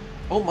hears,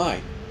 "Oh my,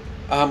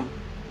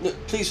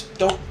 please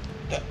don't,"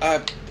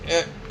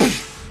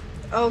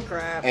 Oh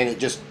crap. and it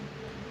just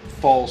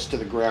falls to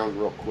the ground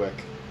real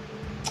quick.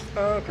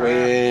 Oh crap.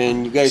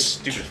 When you guys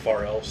Stupid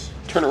far elves.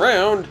 turn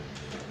around,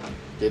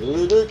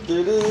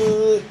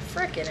 diddle-diddle-diddle.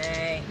 Frickin'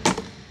 A.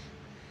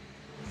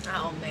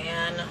 Oh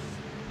man.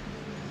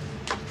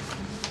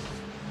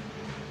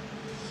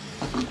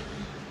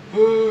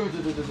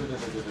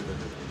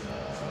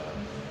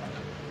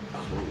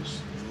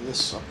 Close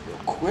this up real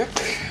quick.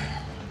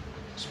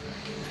 This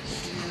back in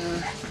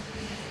here.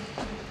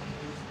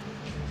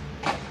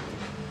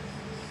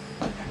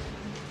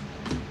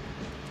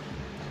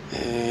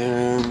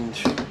 And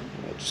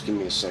just give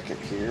me a second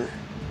here.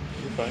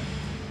 You're fine.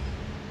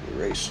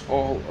 Erase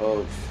all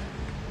of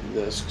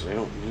this because I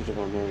don't need it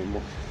on there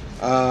anymore.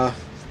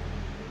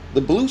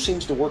 The blue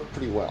seems to work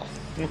pretty well.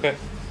 Okay.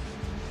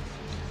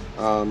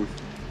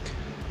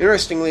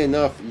 Interestingly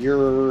enough,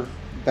 your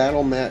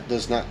battle mat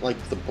does not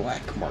like the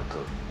black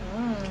marker.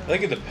 I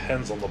think it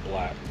depends on the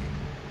black.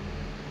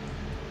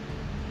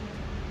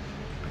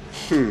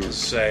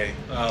 Say,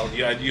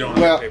 yeah, you don't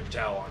have a paper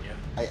towel on you.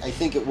 I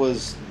think it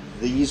was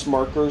these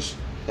markers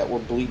that were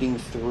bleeding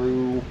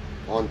through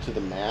onto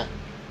the mat.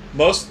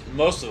 Most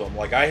of them,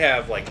 like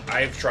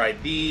I've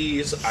tried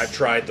these. I've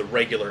tried the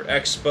regular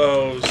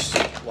Expos.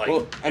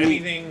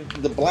 Anything.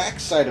 The black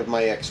side of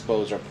my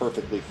Expos are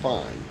perfectly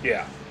fine.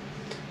 Yeah.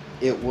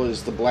 It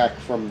was the black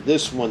from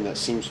this one that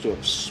seems to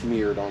have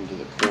smeared onto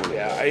the corner.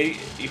 Yeah,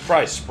 you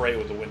probably spray it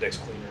with the Windex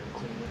cleaner and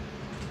clean it.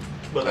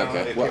 But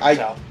okay. Well, I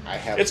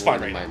have it's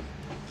fine right now.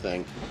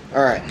 Thing.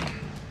 All right.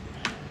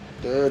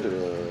 Change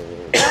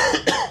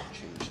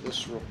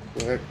this real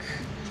quick.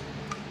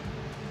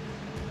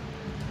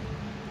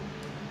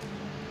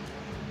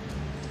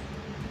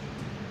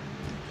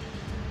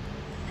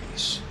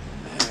 Erase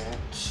that.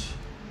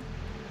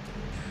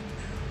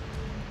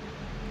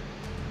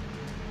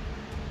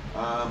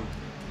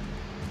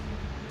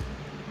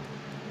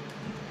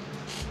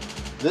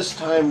 This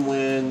time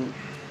when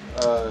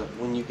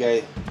you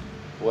guys,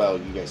 well,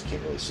 you guys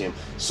can't really see them.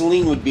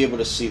 Celine would be able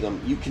to see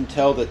them. You can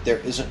tell that there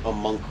isn't a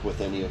monk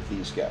with any of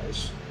these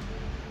guys.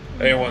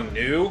 Anyone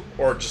new,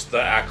 or just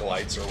the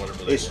acolytes, or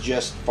whatever they It's were?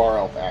 just far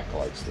elf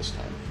acolytes this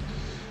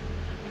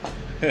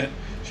time.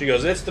 She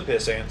goes, "It's the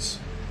piss ants."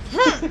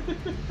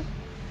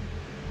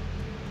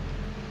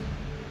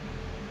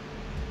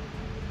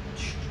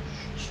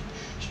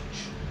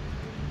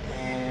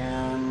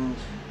 And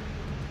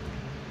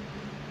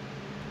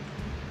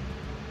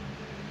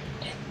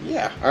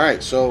yeah, all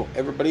right. So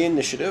everybody,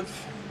 initiative.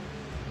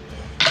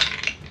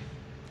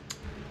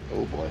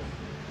 Oh boy.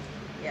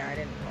 Yeah, I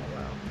didn't roll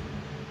well.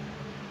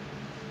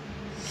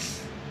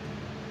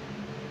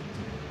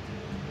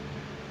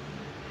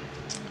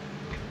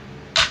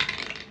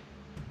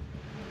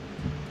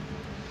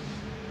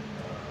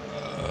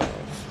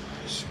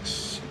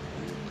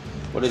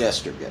 What did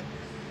Esther get?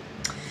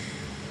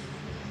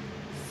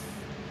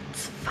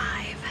 It's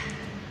 5.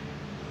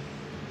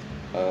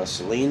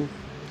 Celine?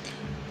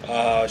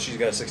 She's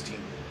got a 16.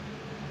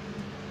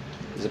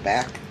 Is it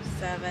back?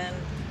 7.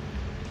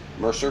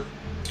 Mercer?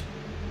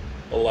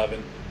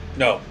 11.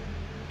 No.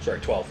 Sorry,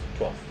 12.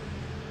 12.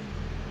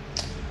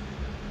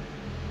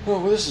 Oh,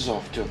 well, this is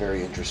off to a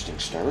very interesting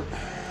start.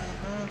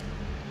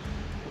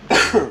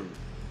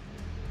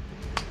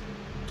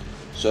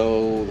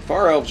 So, the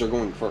Far Elves are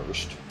going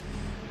first.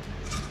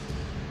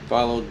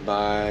 Followed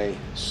by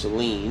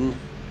Celine.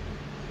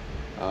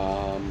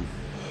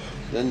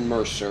 Then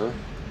Mercer.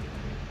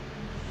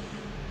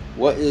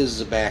 What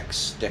is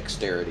Zabak's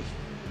dexterity?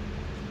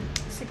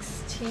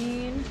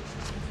 16.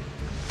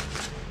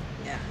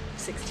 Yeah,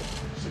 16.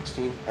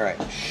 16?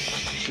 Alright.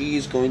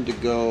 She's going to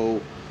go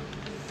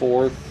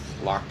 4th.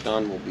 Locked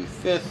on will be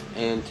 5th.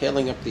 And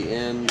tailing up the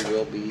end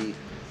will be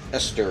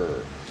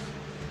Esther.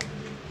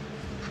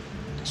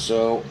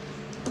 So,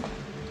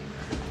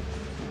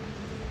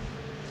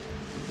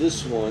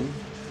 this one,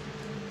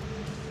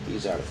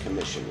 he's out of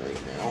commission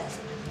right now.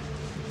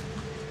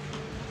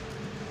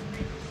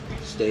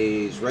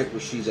 Stays right where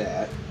she's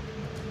at,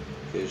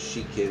 because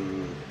she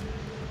can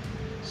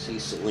see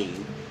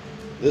Celine.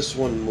 This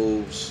one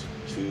moves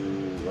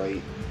to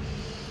right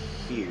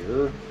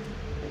here,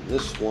 and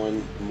this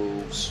one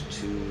moves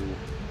to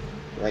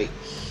right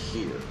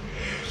here.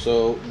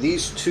 So,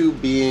 these two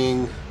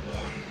being...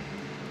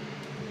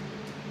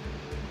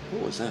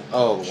 What was that?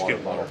 Oh, the water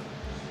bottle.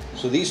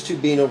 So these two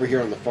being over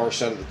here on the far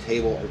side of the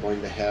table are going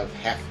to have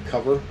half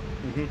cover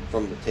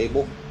from the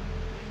table.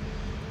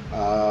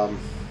 What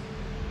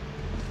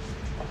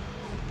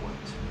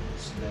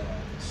is that?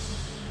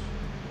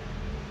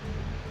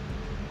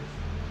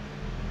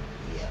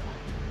 Yeah.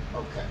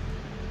 Okay.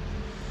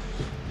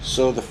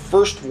 So the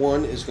first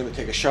one is going to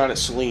take a shot at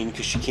Celine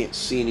because she can't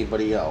see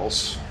anybody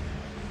else.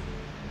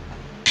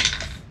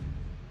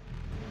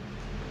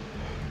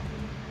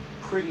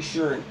 Pretty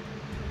sure an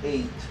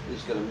 8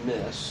 is going to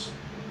miss.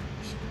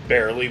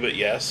 Barely, but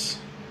yes.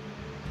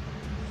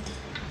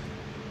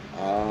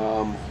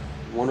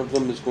 One of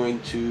them is going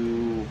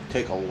to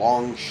take a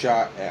long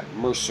shot at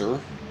Mercer.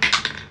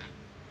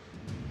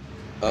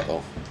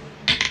 Uh-oh.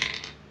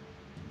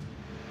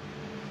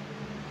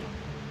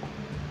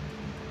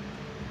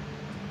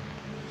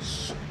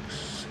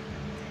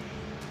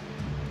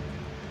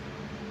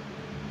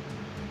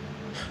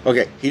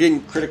 Okay, he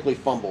didn't critically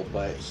fumble,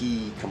 but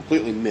he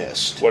completely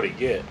missed. What'd he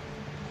get?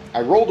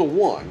 I rolled a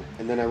 1,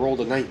 and then I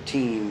rolled a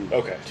 19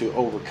 Okay. to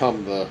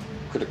overcome the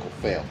critical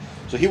fail.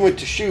 So he went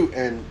to shoot,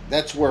 and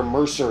that's where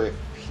Mercer,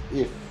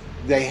 if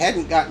they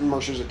hadn't gotten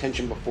Mercer's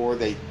attention before,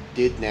 they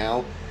did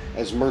now,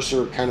 as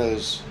Mercer kind of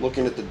is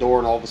looking at the door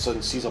and all of a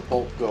sudden sees a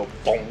bolt go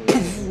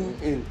boom,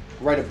 and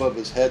right above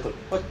his head. Like,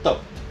 what the?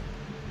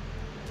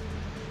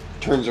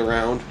 Turns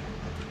around,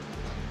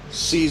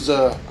 sees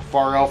a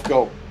far elf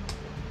go,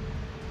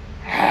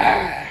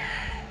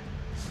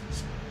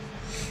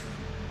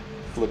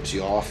 flips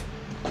you off.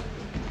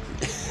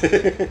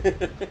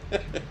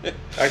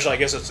 Actually, I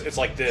guess it's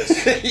like this.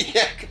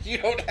 Yeah, 'cause you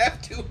don't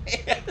have two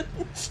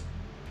hands.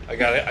 I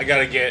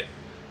gotta get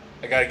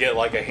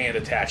like a hand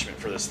attachment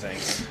for this thing.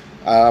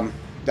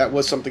 That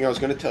was something I was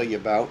going to tell you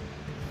about.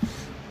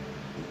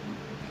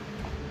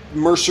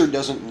 Mercer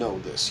doesn't know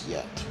this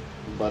yet,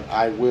 but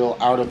I will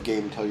out of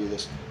game tell you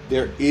this.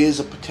 There is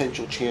a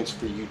potential chance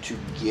for you to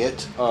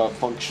get a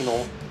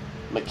functional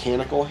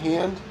mechanical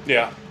hand.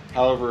 Yeah.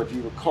 However, if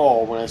you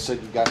recall, when I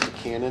said you got the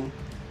cannon,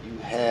 you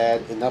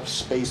had enough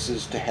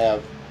spaces to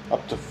have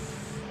up to,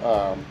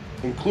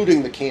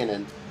 including the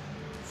cannon,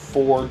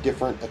 4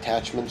 different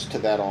attachments to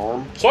that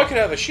arm. So I could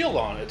have a shield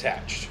on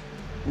attached.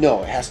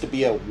 No, it has to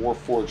be a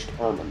Warforged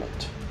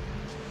armament.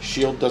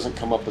 Shield doesn't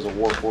come up as a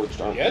Warforged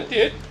armament. Yeah, it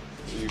did.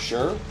 You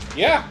sure?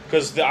 Yeah,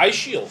 because the ice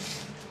shield.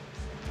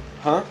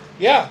 Huh?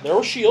 Yeah, there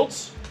were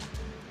shields.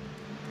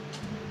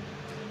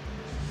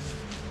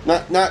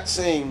 Not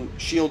saying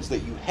shields that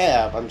you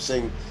have. I'm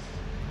saying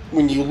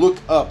when you look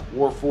up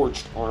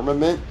Warforged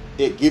armament,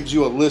 it gives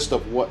you a list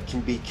of what can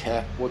be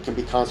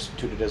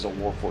constituted as a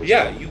Warforged. Yeah,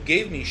 armament. you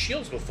gave me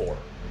shields before.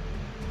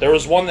 There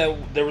was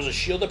a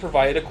shield that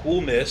provided a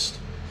cool mist.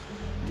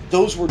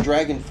 Those were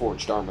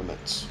Dragonforged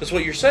armaments. That's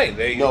what you're saying.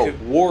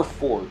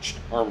 Warforged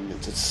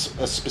armaments. It's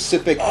a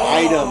specific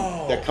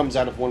item that comes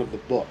out of one of the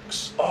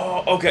books.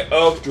 Oh, okay.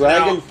 Oh,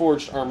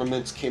 Dragonforged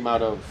armaments came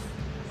out of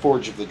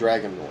Forge of the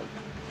Dragonlord.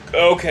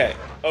 Okay.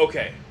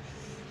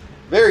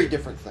 Very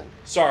different thing.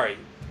 Sorry,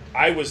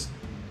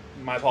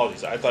 my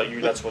apologies. I thought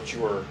that's what you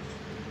were.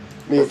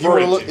 I mean,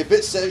 if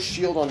it says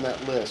shield on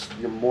that list,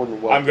 you're more than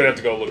welcome. I'm gonna have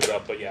to go look it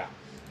up, but yeah.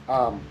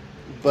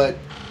 But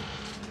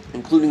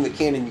including the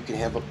cannon, you can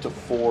have up to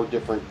 4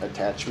 different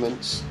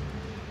attachments.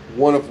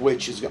 One of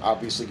which is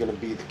obviously going to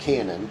be the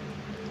cannon.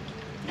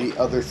 The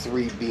other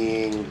 3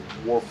 being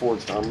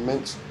Warforged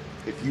armaments.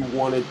 If you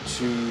wanted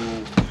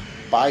to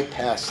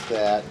bypass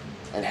that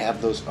and have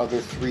those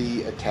other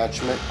 3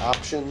 attachment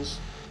options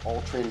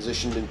all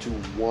transitioned into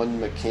one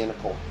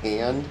mechanical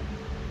hand,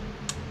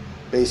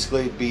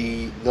 basically it'd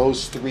be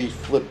those 3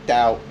 flipped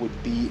out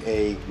would be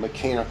a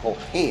mechanical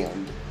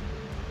hand,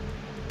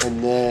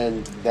 and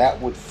then that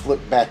would flip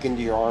back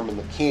into your arm and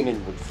the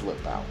cannon would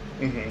flip out.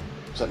 Mm-hmm.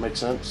 Does that make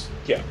sense?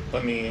 Yeah.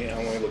 Let me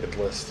look at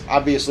the list.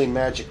 Obviously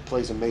magic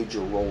plays a major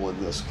role in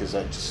this because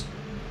that just...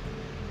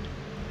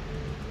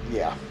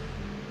 Yeah.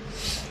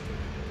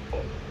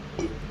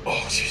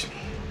 Oh, excuse me.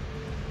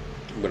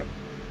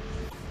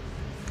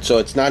 So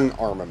it's not an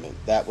armament.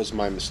 That was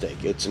my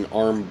mistake. It's an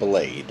arm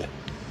blade.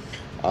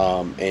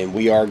 And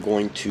we are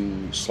going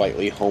to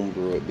slightly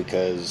homebrew it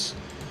because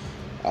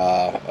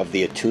of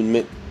the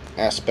attunement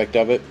aspect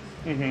of it.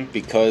 Mm-hmm.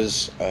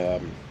 Because,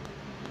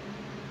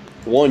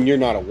 1, you're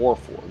not a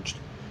Warforged.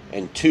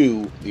 And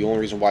 2, the only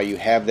reason why you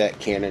have that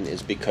cannon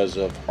is because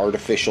of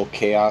artificial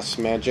chaos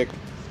magic.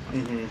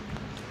 Mm-hmm.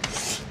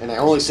 And I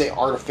only say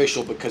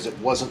artificial because it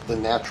wasn't the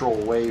natural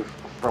way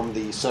from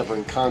the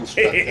Severing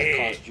Construct that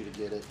caused you to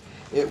get it.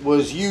 It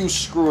was you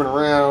screwing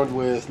around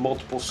with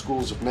multiple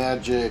schools of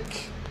magic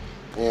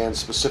and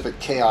specific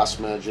chaos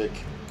magic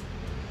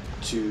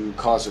to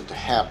cause it to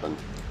happen.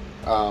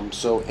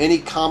 So any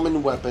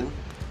common weapon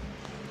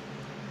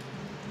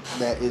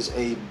that is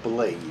a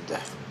blade.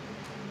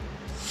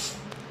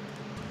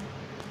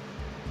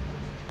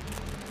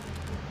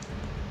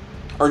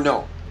 Or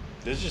no.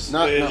 This just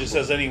Not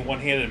says any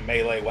one-handed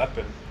melee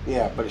weapon.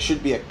 Yeah, but it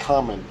should be a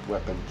common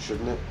weapon,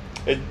 shouldn't it?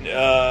 And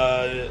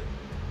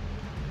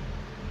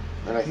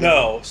I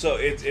think So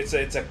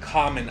it's a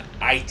common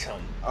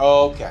item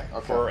okay.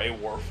 for a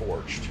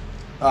Warforged.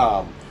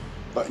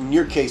 But in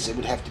your case, it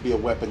would have to be a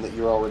weapon that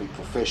you're already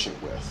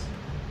proficient with.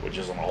 Which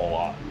isn't a whole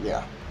lot.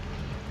 Yeah.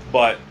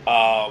 But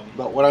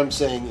But what I'm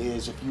saying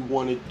is, if you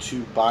wanted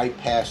to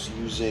bypass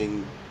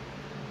using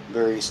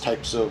various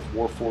types of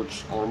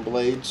Warforged arm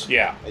blades,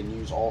 yeah, and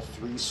use all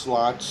 3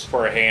 slots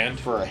for a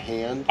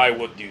hand, I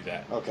would do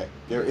that. Okay,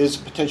 there is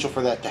potential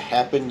for that to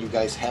happen. You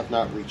guys have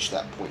not reached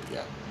that point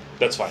yet.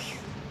 That's fine.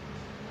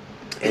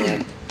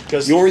 And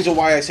because the only reason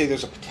why I say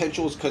there's a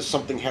potential is because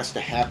something has to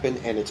happen,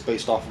 and it's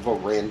based off of a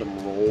random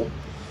roll.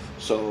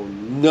 So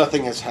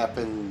nothing has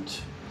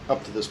happened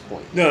up to this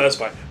point. No, that's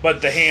fine.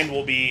 But the hand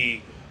will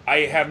be.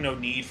 I have no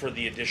need for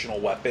the additional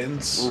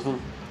weapons. Mm-hmm.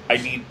 I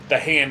need the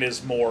hand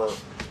is more.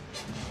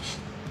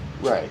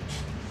 Right.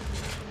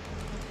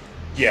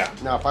 Yeah.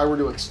 Now, if I were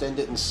to extend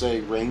it and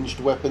say ranged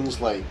weapons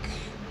like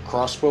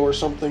crossbow or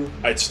something,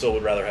 I still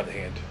would rather have the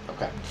hand.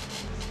 Okay.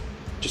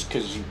 Just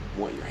because you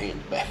want your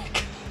hand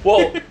back.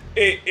 Well,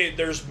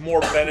 there's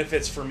more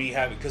benefits for me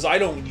having because I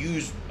don't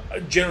use.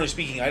 Generally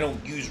speaking, I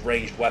don't use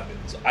ranged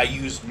weapons. I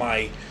use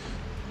my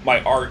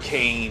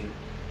arcane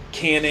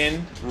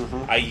cannon.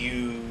 Mm-hmm.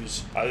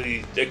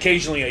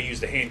 Occasionally I use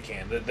the hand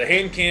cannon. The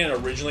hand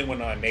cannon originally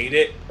when I made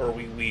it or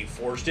we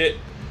forged it,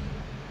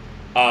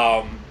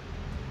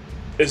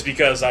 is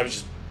because I was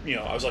just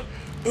I was like,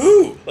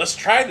 ooh, let's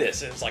try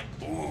this, and it's like,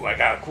 ooh, I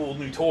got a cool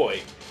new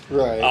toy.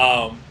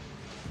 Right.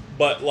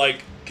 But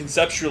like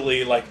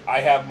conceptually, like I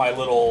have my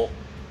little,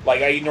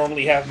 like I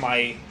normally have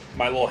my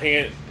my little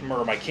hand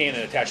or my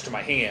cannon attached to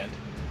my hand.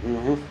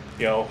 Mm-hmm.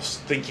 You know,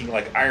 thinking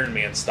like Iron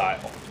Man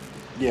style.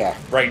 Yeah.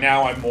 Right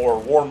now, I'm more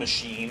War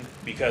Machine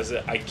because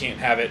I can't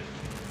have it.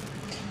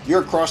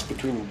 You're a cross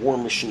between War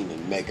Machine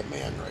and Mega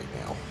Man right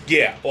now.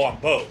 Yeah, well, on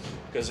both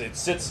because it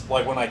sits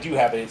like when I do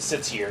have it, it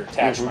sits here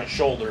attached to my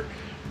shoulder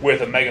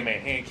with a Mega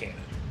Man hand cannon.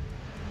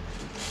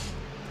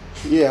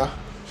 Yeah.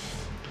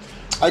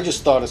 I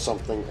just thought of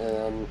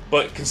something.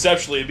 But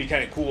conceptually, it'd be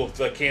kind of cool if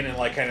the cannon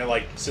kind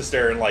of sits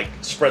there and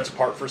spreads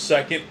apart for a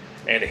second,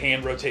 and the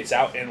hand rotates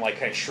out and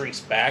kind of shrinks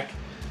back,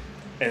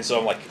 and so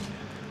I'm like,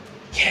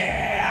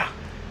 yeah,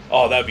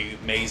 oh, that'd be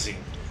amazing.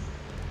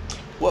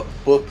 What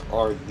book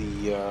are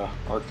the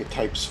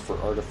archetypes for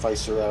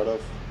Artificer out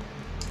of?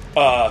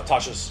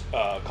 Tasha's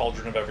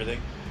Cauldron of Everything,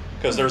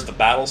 because there's the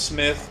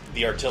Battlesmith,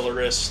 the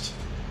Artillerist,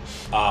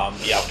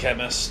 the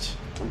Alchemist.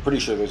 I'm pretty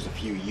sure there's a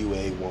few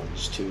UA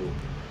ones too.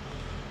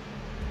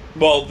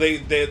 Well,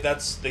 they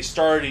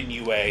started in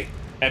UA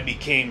and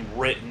became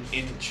written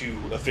into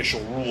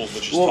official rules,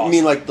 which is well, Toss. I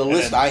mean, like the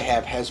list I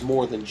have has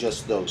more than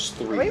just those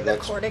three. Are we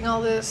recording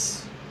all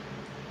this?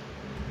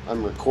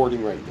 I'm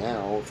recording right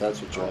now. If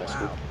that's what you're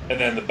asking. Wow. And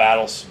then the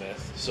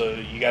Battlesmith. So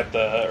you got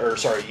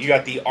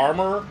the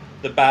Armor,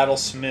 the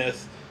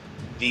Battlesmith,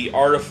 the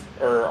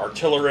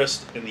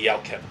Artillerist, and the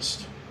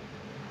Alchemist.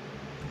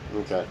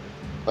 Okay.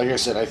 Like I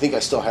said, I think I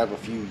still have a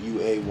few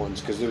UA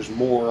ones because there's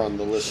more on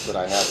the list that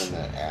I have in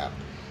that app.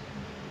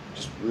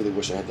 Just really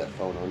wish I had that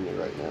phone on me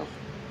right now.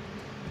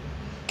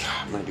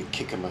 God, I'm gonna be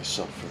kicking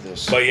myself for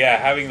this. But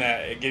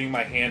yeah, getting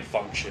my hand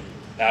function,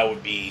 that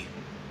would be.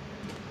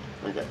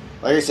 Okay.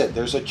 Like I said,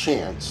 there's a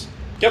chance.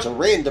 Yep. It's a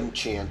random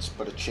chance,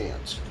 but a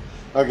chance.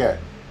 Okay.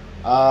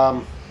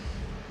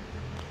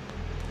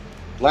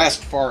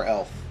 Last Far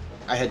Elf.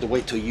 I had to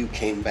wait till you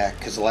came back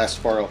because the last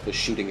Far Elf was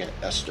shooting at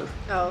Esther.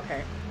 Oh,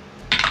 okay.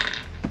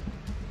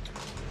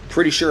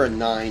 Pretty sure a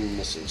 9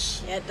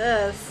 misses. Yeah, it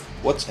does.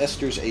 What's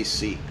Esther's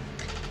AC?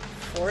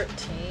 14.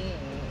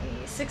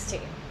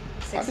 16.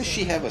 How does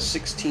she have a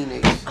 16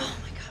 AC? Oh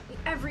my god,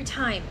 every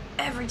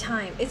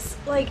time. It's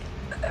like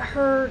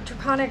her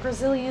draconic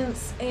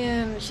resilience,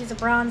 and she's a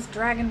bronze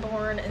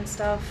dragonborn and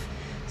stuff.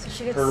 So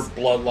she gets Her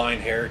bloodline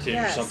heritage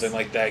Yes. or something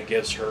like that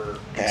gives her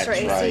extra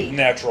AC. right.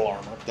 natural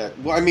armor.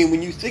 Well, I mean,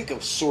 when you think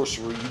of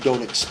sorcerer, you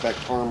don't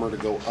expect armor to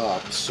go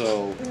up.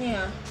 So,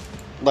 Yeah.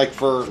 like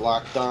for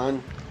Locked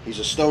On, he's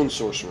a stone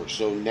sorcerer.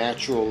 So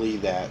naturally,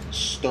 that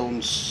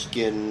stone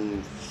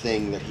skin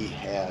thing that he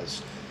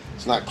has,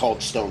 it's not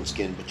called stone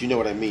skin, but you know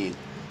what I mean,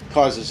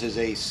 causes his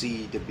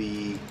AC to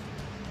be,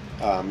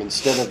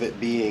 instead of it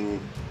being,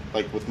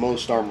 like with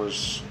most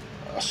armors,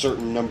 a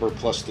certain number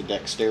plus the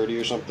dexterity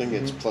or something,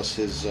 it's plus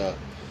his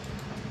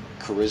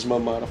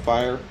charisma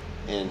modifier,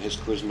 and his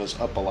charisma's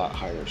up a lot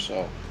higher,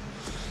 so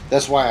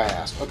that's why I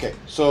asked. Okay,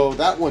 so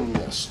that one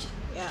missed.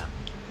 Yeah.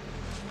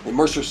 And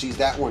Mercer sees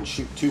that one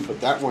shoot too,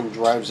 but that one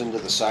drives into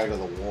the side of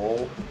the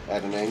wall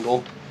at an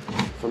angle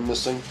from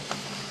missing.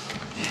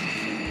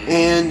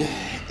 And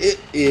it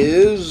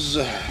is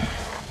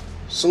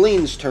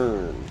Celine's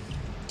turn.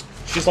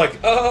 She's like,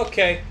 oh,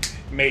 okay.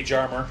 Mage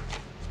armor.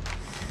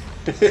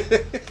 Is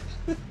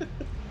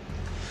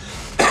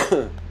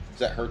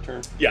that her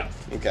turn? Yeah.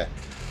 Okay.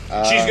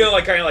 She's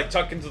gonna kind of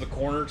tuck into the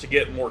corner to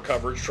get more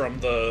coverage from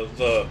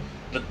the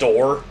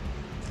door.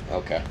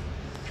 Okay.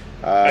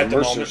 At the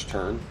Mercer's moment.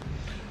 turn.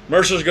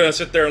 Mercer's gonna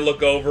sit there and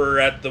look over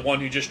at the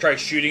one who just tried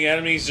shooting at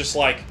him. He's just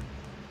like,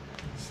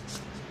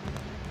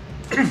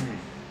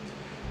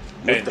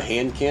 With the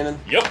hand cannon?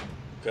 yep,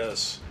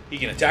 because he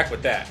can attack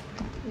with that,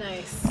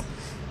 Nice.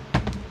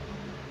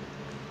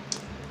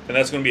 and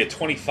that's gonna be a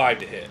 25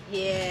 to hit.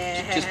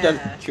 Yeah. Just out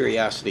of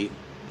curiosity,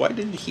 why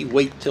did he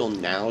wait till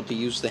now to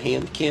use the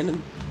hand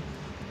cannon?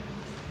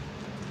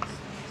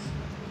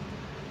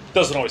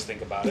 Doesn't always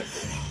think about it.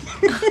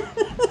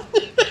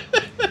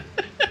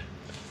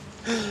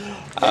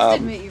 Just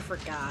admit you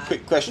forgot.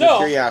 Quick question No. of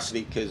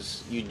curiosity,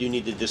 because you do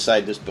need to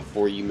decide this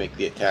before you make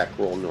the attack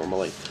roll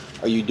normally.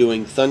 Are you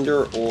doing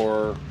thunder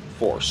or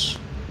force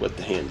with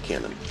the hand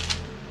cannon?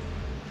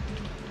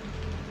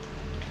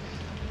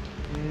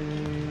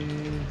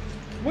 I'm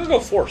gonna go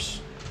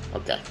force.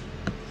 Okay.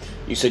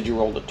 You said you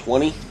rolled a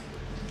 20?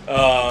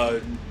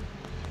 No,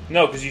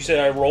 because you said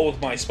I roll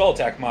with my spell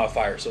attack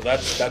modifier, so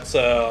that's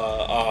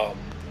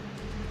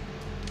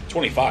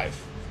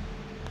 25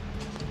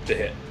 to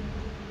hit.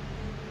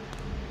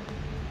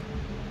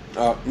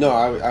 No,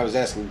 I was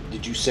asking,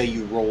 did you say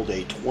you rolled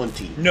a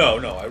 20? No,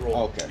 I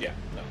rolled. Okay. Yeah,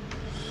 no.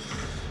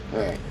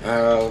 Alright,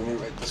 let me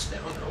write this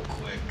down real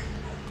quick.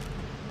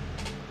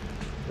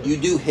 You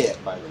do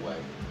hit, by the way.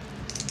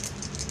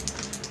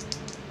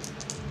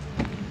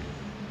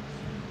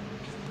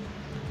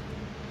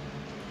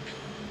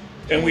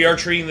 And we are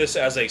treating this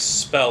as a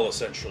spell,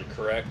 essentially,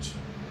 correct?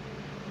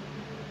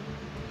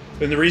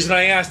 And the reason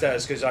I asked that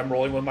is because I'm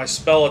rolling with my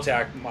spell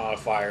attack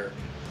modifier.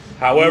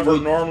 However,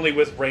 normally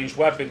with ranged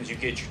weapons, you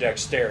get your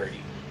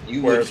dexterity.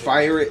 You Whereas would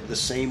fire it the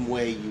same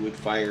way you would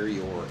fire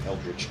your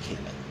Eldritch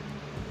Cannon.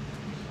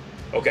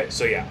 Okay,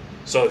 so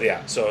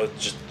it's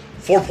just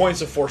 4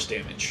 points of force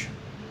damage.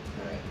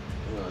 Alright,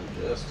 hold on.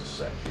 Just a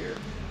sec here.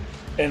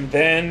 And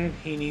then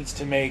he needs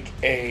to make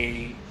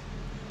a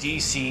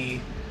DC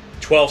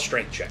 12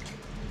 strength check.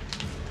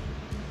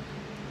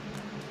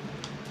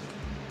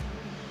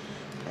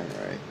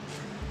 Alright.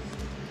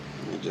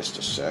 Give me just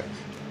a sec.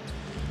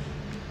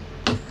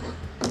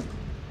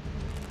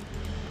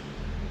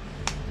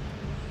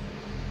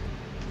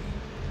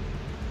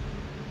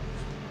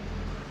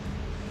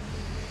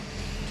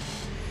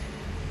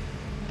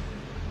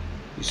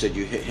 You said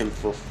you hit him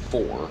for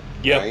 4,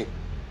 Yep. right?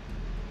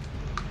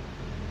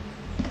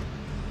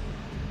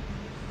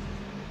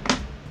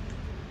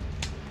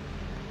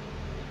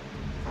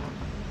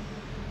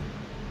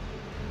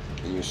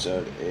 And you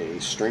said a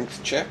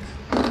strength check?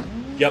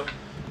 Yep.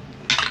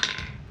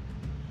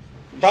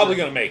 Probably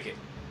going to make it.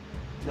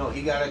 No,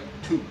 he got a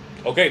 2.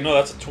 Okay, no,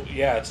 that's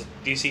it's a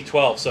DC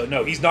 12. So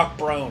no, he's knocked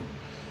prone.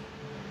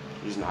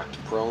 He's knocked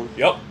prone.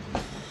 Yep.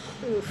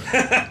 Oof.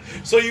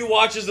 So you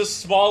watch as this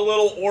small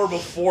little orb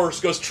of force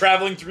goes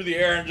traveling through the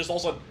air and just all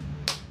of a sudden,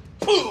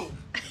 boom,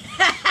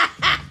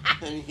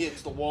 And he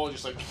hits the wall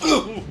just like,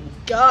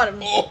 Got him.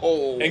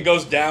 oh! and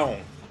goes down.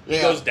 He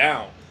Yeah. goes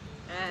down.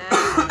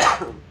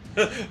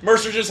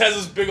 Mercer just has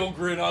this big old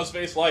grin on his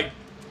face, like,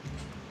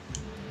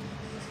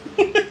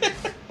 Good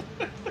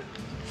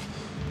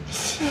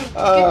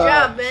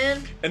job,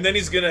 man. and then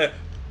he's gonna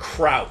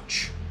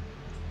crouch.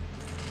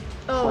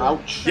 Oh.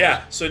 Crouch.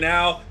 Yeah. So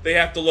now they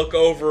have to look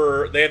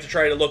over. They have to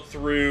try to look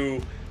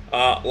through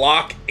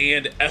Locke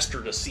and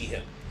Esther to see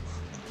him,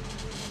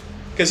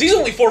 because he's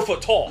only 4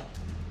 foot tall.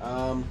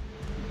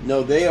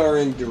 No, they are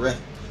in direct.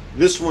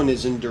 This one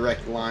is in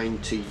direct line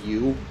to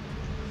you.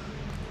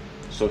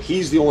 So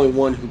he's the only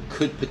one who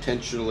could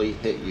potentially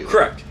hit you.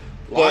 Correct.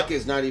 Locke But-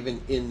 is not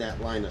even in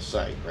that line of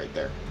sight right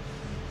there.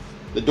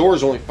 The door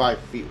is only 5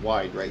 feet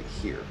wide right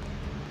here.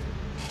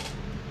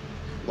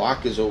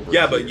 Locke is over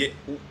Yeah, here.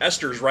 but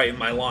Esther's right in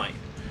my line.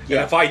 Yeah.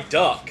 And if I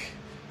duck,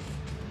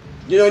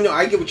 No,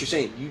 I get what you're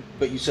saying.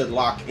 But you said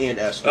Locke and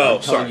Esther. Oh,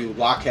 I'm telling sorry. you,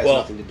 Locke has well,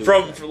 nothing to do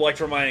with that.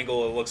 from my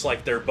angle, it looks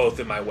like they're both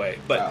in my way.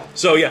 But Oh.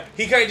 so yeah,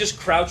 he kind of just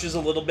crouches a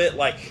little bit,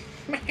 like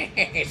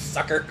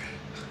sucker.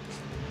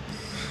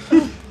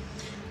 All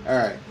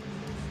right.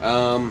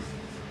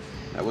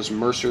 That was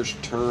Mercer's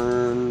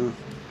turn.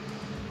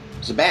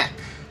 Zabak.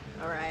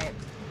 All right.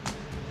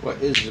 What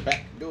is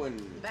Zabak doing?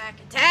 Back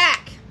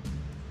attack.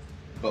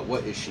 But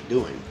what is she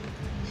doing?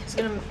 He's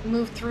gonna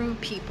move through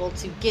people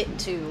to get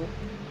to.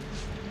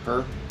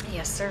 Her?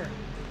 Yes, sir.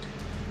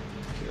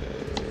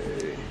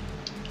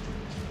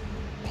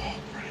 Okay.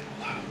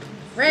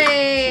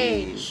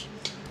 Rage.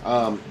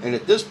 And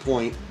at this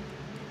point,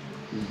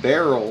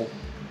 Beryl,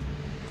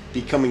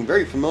 becoming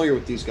very familiar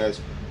with these guys,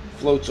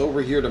 floats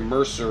over here to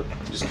Mercer,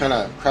 just kind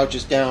of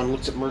crouches down,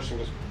 looks at Mercer,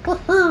 and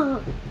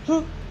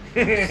goes,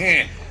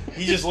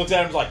 He just looks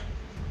at him like,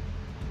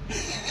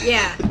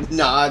 Yeah.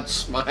 nod,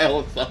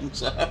 smile,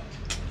 thumbs up.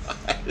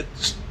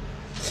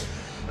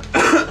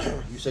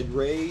 You said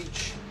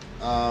rage.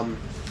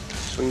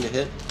 Swing to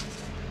hit.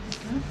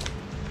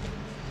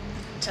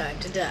 Time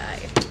to die.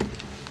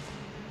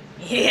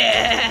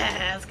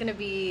 Yeah, it's gonna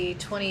be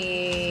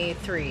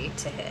 23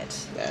 to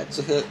hit. That's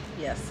a hit.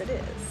 Yes, it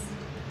is.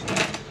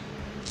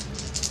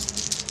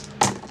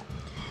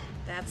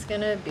 That's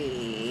gonna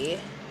be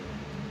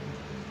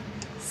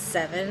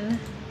 7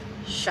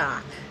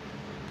 shock.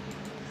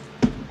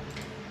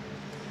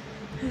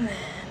 And then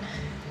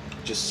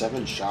Just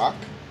 7 shock.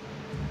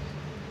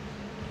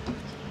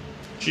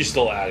 she's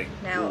still adding.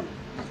 now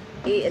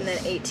 8 and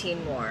then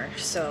 18 more,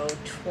 so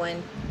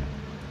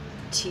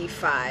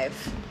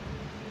 25.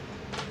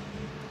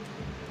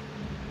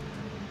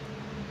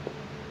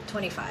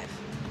 25.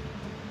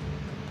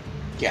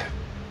 Yeah.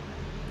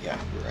 Yeah,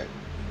 you're right.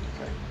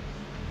 Okay.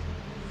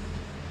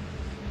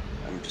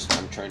 I'm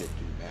trying to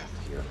do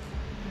math here.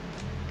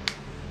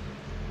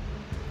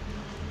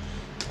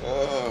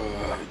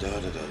 Da, da, da,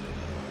 da, da.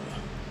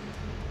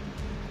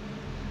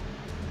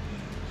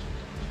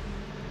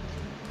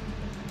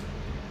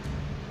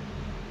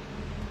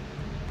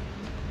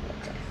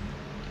 Okay.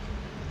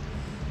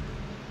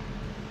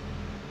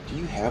 Do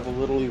you have a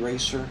little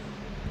eraser?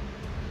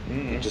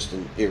 Mm-mm. Just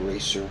an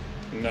eraser?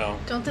 No.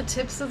 Don't the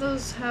tips of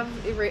those have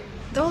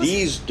those?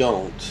 These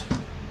don't.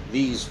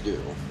 These do.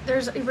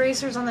 There's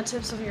erasers on the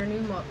tips of your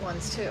new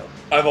ones too.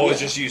 I've always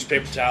Yeah. just used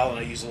paper towel and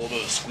I use a little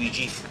bit of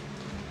squeegee.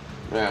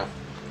 Yeah.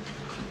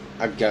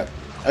 I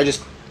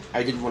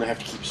didn't want to have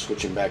to keep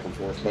switching back and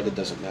forth, but it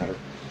doesn't matter.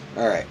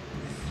 Alright.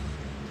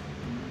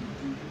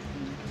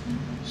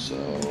 So.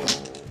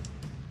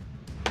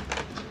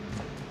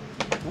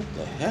 What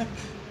the heck?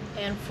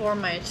 And for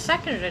my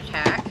second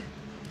attack,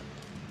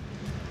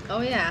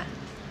 oh yeah,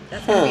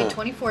 that's gonna Huh. be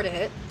 24 to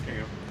hit. There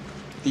you go.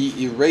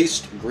 The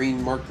erased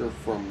green marker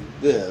from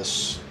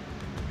this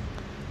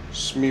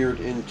smeared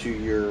into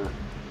your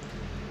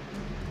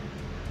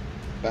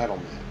battle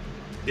map.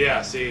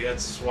 Yeah, see,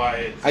 that's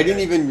why. I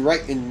didn't even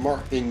write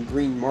in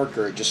green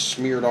marker, it just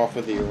smeared off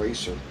of the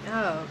eraser.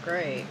 Oh,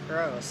 great,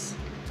 gross.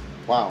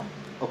 Wow.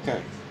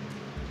 Okay.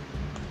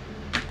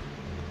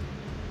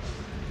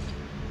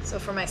 So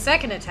for my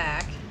second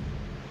attack,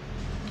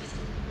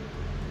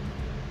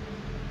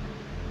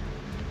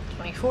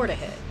 24 to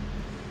hit.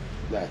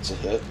 That's a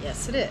hit.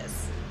 Yes, it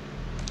is.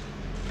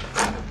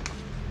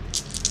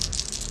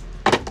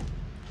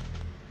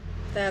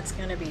 That's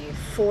going to be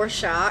 4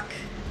 shock.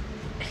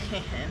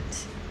 And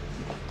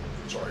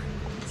Sorry.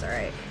 it's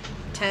alright.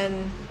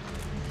 10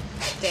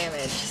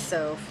 damage,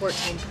 so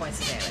 14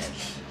 points of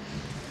damage.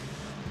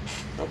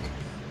 Okay.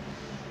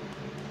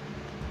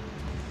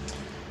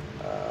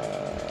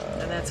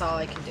 And that's all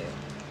I can do.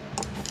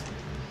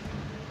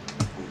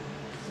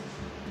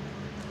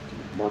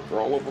 Marker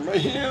all over my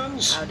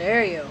hands. How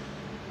dare you?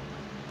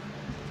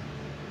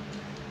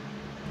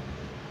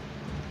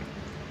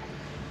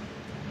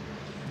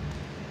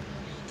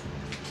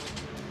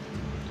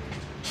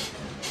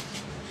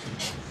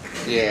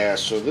 Yeah,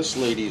 so this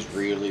lady's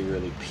really,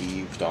 really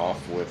peeved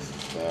off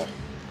with her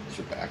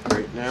back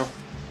right now.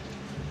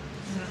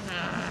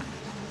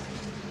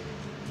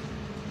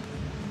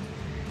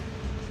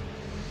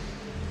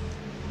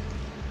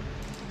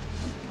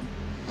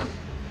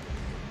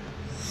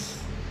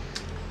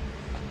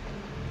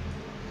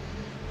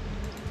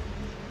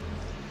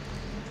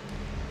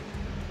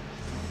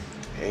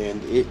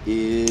 And it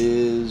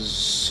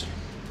is...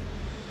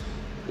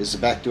 Is the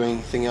back doing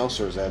anything else,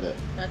 or is that it?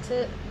 That's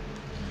it.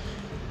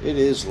 It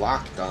is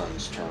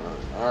Lockdown's turn.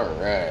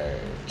 Alright,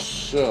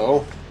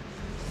 so...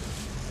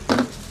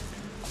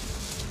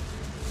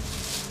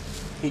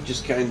 He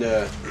just kind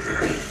of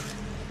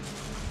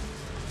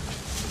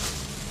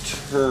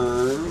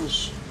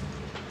turns,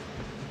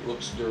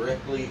 looks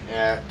directly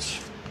at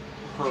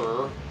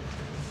her,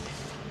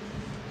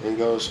 and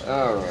goes,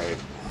 alright.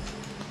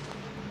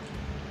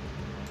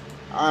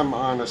 I'm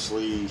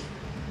honestly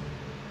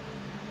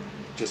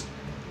just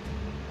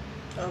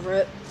Over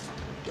it.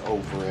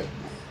 over it.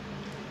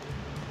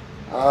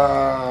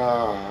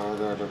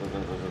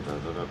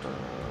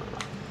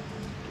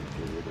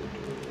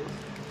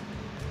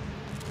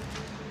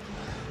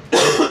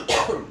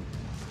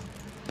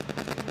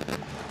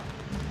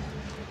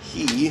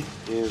 He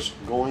is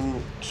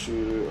going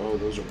to... Oh,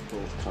 those are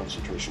both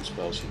concentration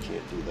spells. He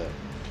can't do that.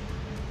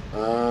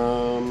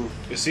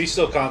 Is he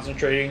still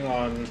concentrating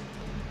on?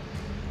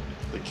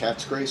 The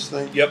Cat's Grace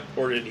thing? Yep.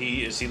 Or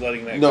is he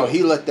letting that No, go?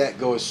 he let that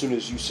go as soon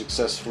as you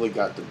successfully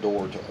got the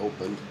door to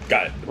open.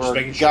 Got it. Just Or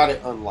making sure. got it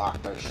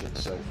unlocked, I should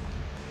say.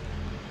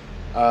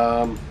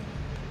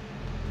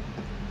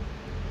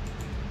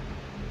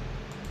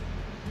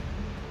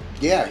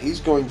 Yeah,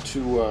 he's going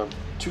to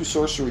 2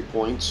 sorcery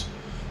points,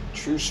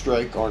 True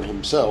Strike on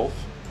himself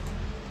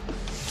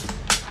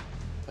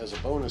as a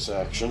bonus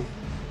action,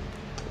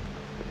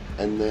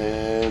 and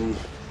then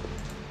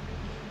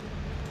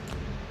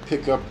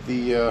pick up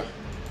the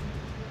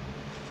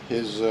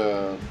his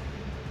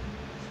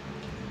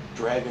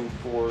Dragon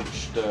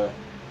Forged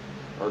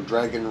or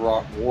Dragon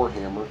Wrought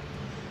Warhammer,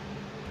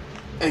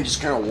 and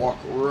just kind of walk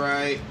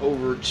right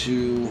over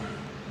to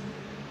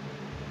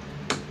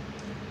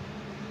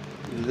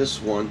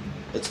this one.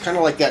 It's kind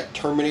of like that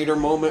Terminator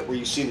moment where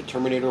you see the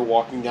Terminator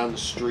walking down the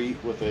street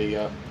with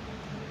a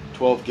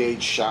 12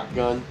 gauge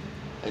shotgun,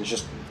 and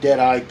just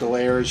dead-eyed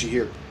glare as you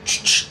hear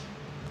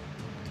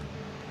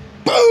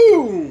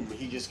boom.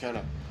 He just kind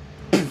of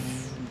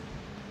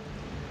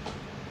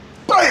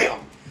bam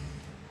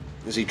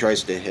as he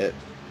tries to hit.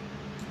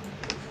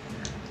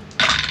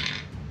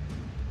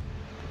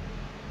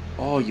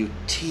 Oh, you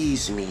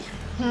tease me.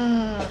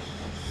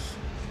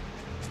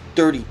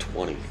 Dirty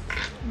 20.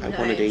 I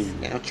wanted a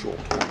natural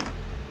 20.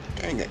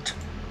 Dang it.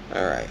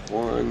 Alright,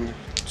 1,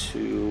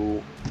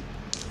 2,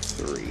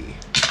 3.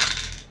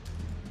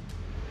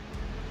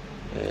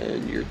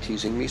 And you're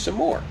teasing me some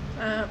more.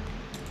 10,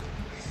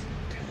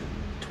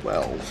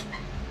 12.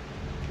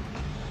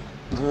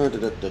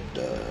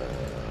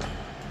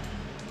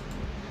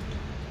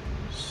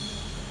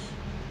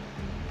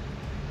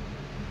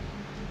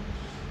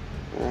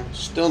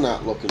 Still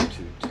not looking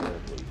too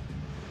terribly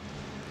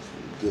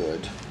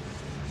good.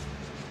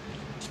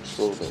 Just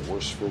a little bit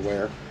worse for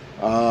wear.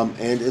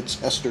 And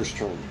it's Esther's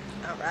turn.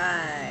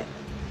 Alright.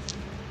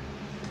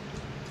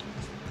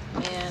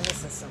 Man,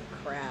 this is some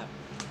crap.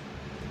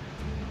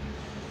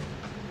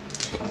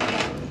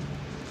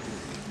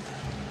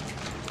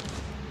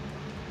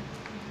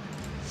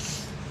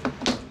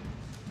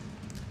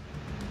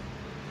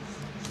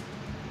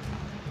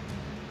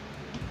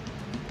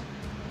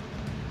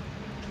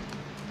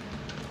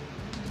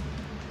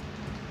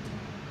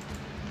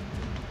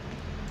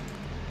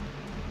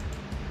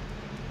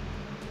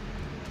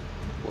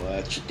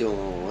 What you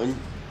doing?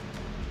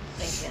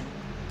 Thinking.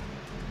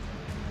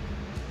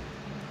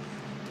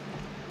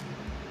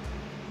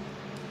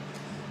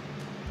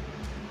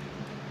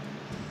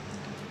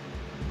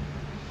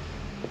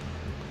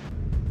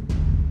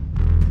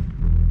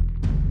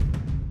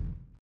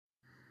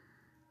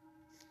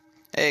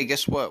 Hey,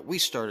 guess what? We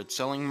started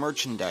selling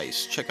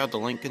merchandise. Check out the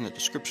link in the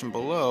description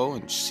below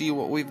and see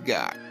what we've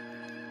got.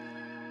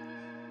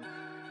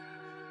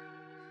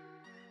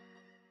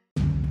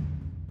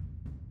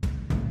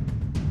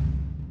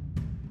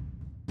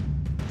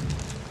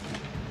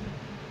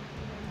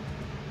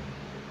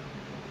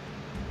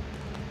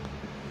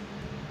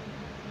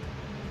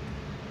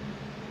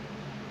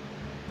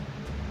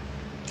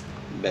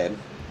 Babe.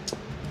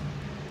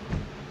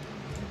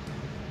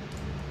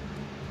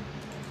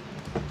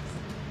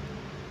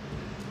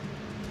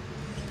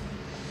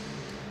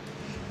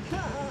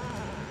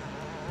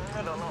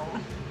 I don't know.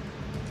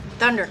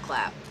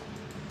 Thunderclap.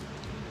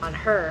 On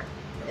her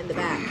in the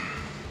back.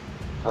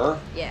 Her?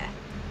 Yeah.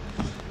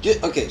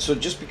 Okay, so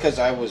just because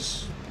I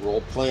was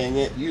role-playing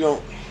it, you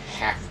don't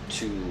have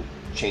to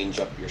change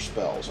up your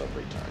spells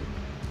every time.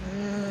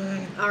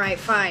 Alright,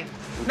 fine.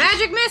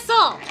 Magic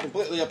missile!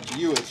 Completely up to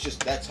you, it's just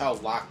that's how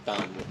Locked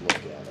On would look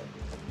at it.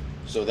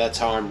 So that's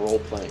how I'm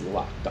role-playing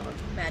Locked On.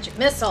 Magic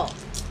missile.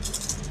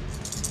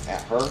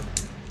 At her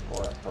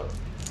or at her?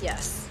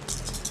 Yes.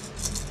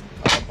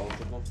 Both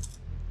of them?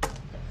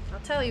 I'll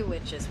tell you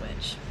which is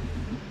which.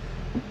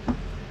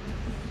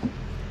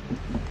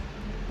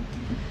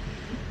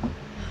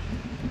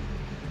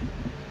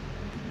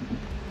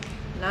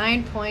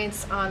 Nine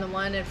points on the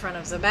one in front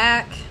of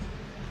Zabak.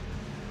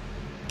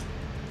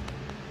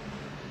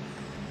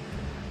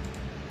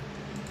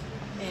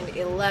 And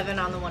 11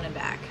 on the one in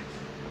back.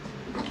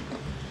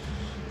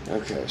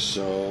 Okay,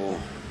 so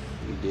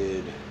you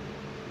did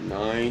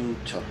 9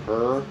 to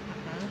her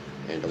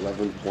and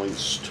 11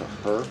 points to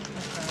her.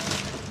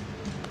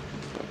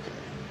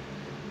 Okay,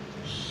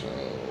 so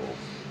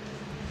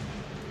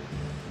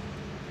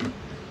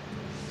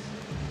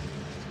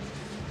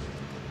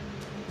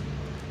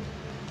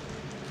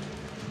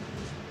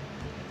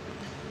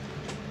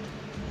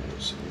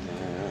there's that.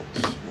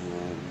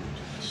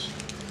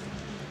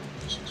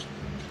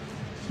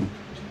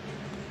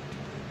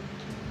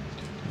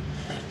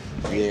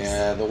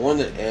 Yeah, the one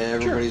that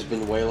everybody's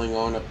been wailing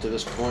on up to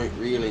this point,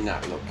 really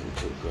not looking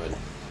too good.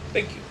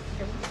 Thank you.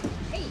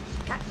 Hey,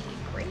 got any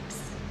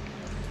grapes?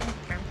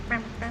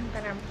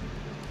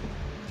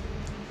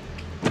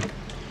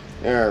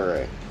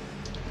 Alright.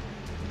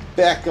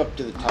 Back up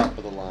to the top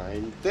of the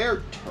line.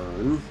 Their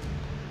turn.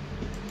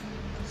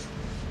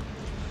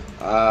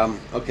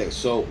 Okay,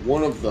 so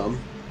one of them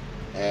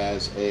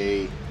as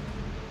a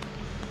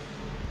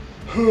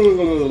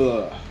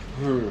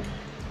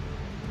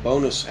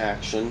bonus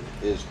action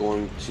is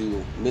going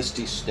to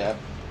Misty Step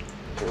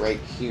to right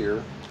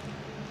here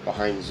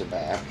behind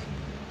Zabak.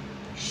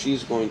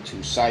 She's going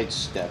to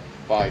sidestep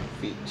 5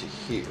 feet to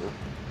here.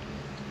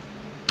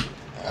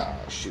 Ah,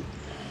 shoot.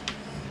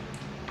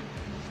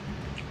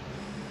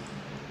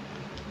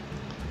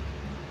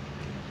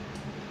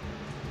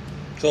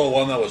 So the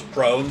one that was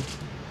prone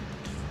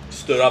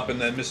stood up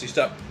and then Misty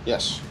Step.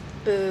 Yes.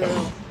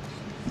 Boo.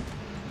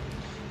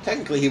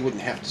 Technically, he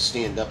wouldn't have to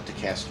stand up to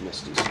cast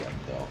Misty Step,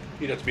 though.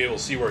 You'd have to be able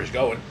to see where he's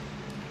going.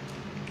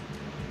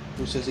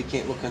 Who says he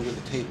can't look under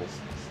the table?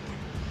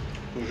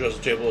 Which does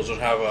the table doesn't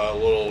have a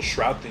little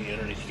shroud thing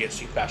underneath. You can't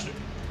see past it.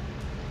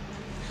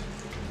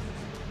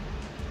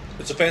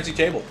 It's a fancy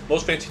table.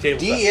 Most fancy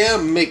tables.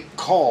 DM make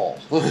call.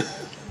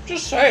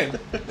 Just saying.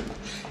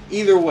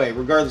 Either way,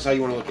 regardless how you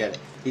want to look at it,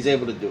 he's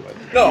able to do it.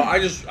 No, I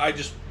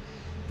just.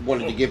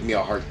 Wanted to give me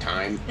a hard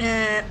time.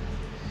 It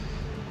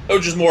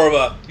was just more of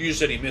a. You just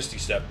said he Misty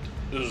stepped.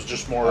 It was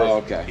just more.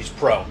 Okay. He's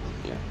prone.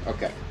 Yeah.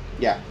 Okay.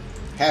 Yeah.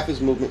 Half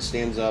his movement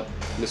stands up.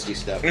 Misty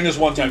Step. And this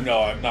one time,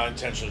 no, I'm not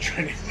intentionally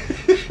trying to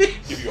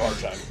give you a hard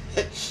time.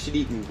 That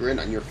shit-eating grin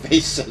on your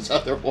face says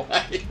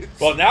otherwise.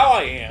 Well, now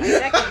I am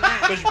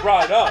because you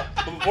brought it up.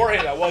 But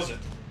beforehand, I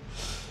wasn't.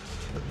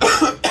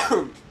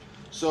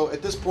 So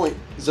at this point,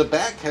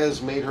 Zabak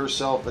has made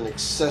herself an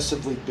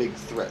excessively big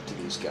threat to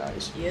these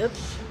guys. Yep.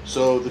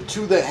 So the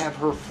two that have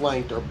her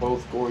flanked are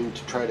both going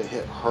to try to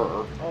hit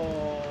her.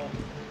 Oh.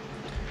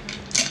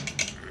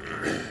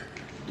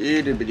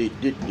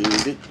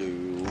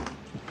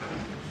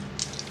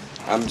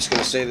 I'm just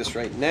going to say this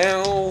right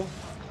now.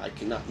 I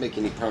cannot make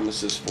any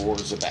promises for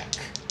Zabak.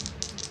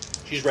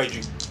 She's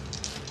raging.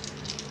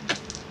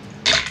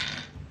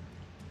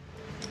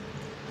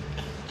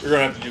 You're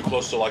going to have to do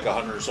close to like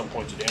 100 or some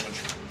points of damage.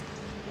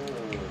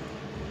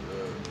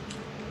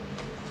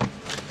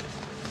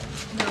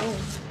 No.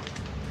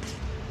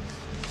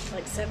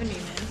 Like 70,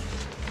 man.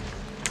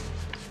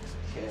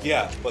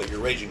 Yeah, but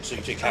you're raging, so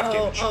you take half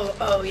damage.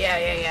 Oh,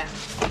 yeah.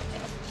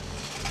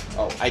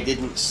 Oh, I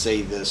didn't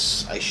say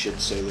this. I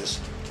should say this.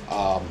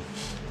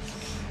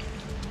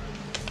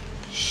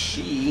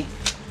 She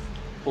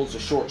pulls a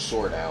short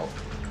sword out,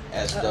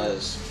 as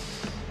does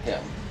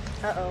him.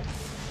 Uh-oh.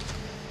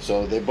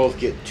 So they both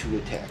get 2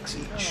 attacks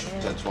each. Oh,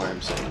 man. That's why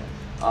I'm saying.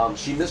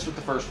 She missed with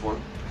the first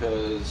one,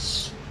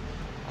 because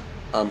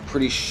I'm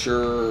pretty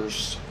sure 8, 9,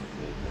 10,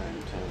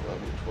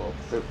 11, 12,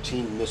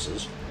 13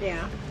 misses.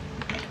 Yeah.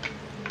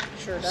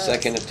 Sure does.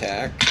 Second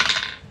attack.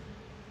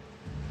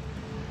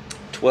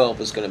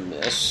 12 is going to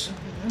miss.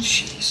 Mm-hmm.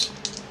 Jeez.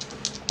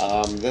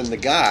 Then the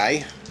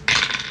guy.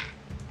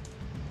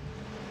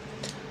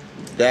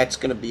 That's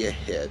going to be a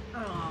hit.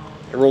 Oh.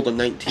 I rolled a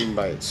 19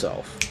 by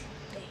itself.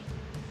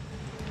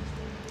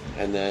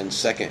 And then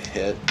second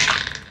hit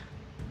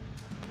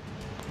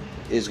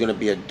is going to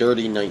be a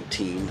dirty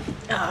 19.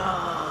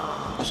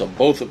 Oh. So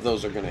both of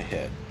those are going to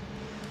hit.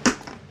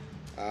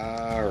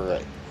 All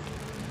right.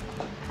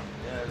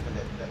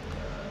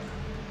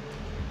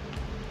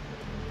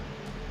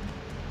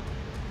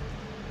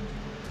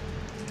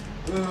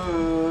 Okay,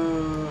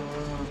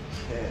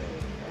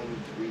 I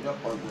need to read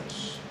up on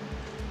this.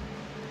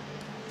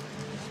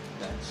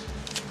 That's...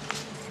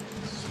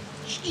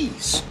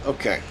 Jeez.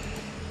 Okay.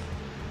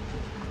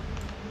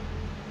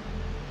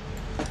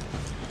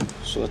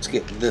 So let's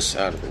get this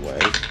out of the way.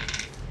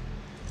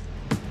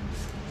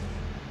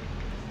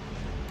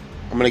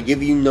 I'm going to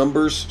give you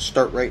numbers.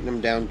 Start writing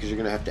them down because you're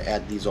going to have to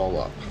add these all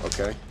up,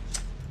 okay?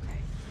 Okay.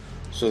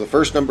 So the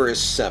first number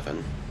is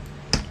 7.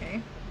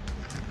 Okay.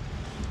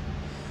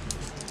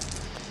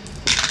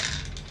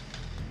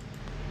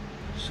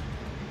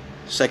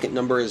 Second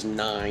number is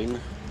 9.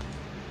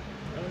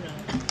 Oh no.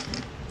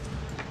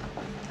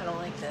 I don't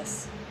like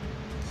this.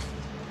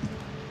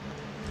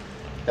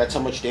 That's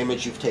how much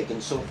damage you've taken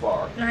so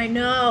far. I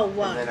know.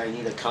 And then I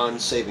need a con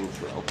saving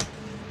throw.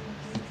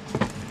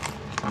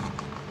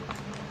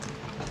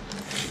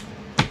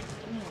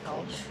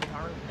 Oh,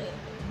 darn it.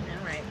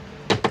 Alright.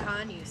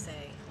 Con, you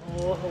say.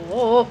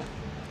 Oh.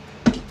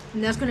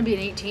 And that's going to be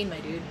an 18, my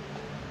dude.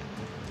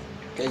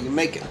 Okay, you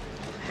make it.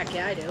 Heck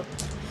yeah, I do.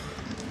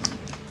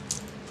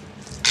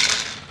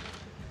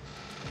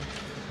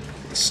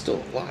 It's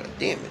still a lot of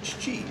damage.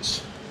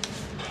 Jeez.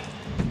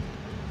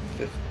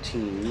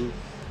 15,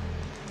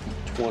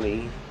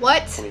 20,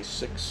 What?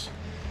 26,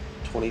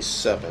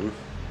 27.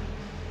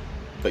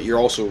 But you're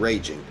also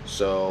raging.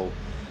 So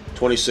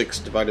 26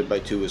 divided by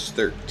 2 is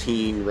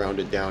 13.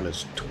 Rounded down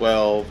is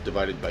 12.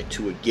 Divided by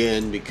 2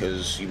 again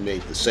because you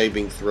made the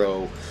saving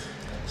throw.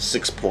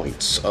 6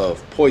 points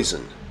of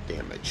poison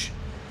damage.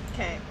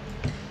 Okay.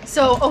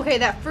 So, okay,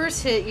 that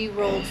first hit you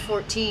rolled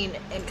 14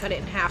 and cut it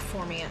in half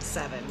for me at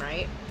 7,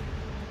 right?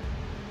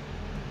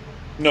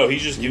 No,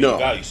 he's just giving you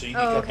value, so you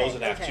can cut those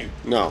in half okay. too.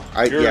 No,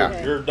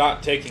 You're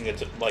not taking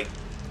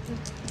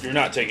you're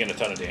not taking a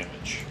ton of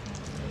damage.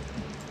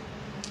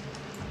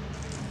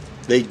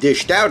 They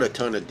dished out a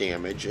ton of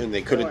damage, and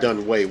they could have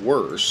done way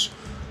worse,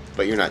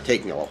 but you're not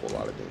taking a whole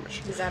lot of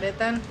damage. Is that it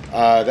then?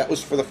 That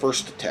was for the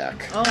first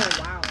attack. Oh,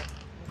 wow.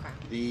 Okay.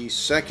 The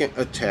second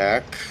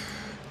attack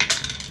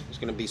is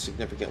going to be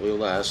significantly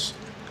less.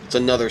 It's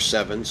another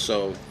 7,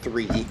 so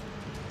 3.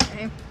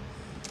 Okay.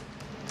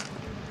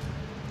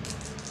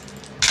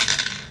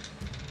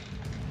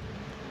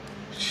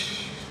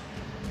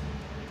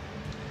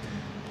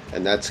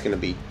 And that's going to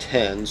be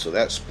 10, so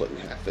that split in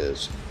half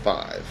is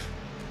 5.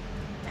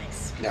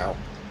 Nice. Now,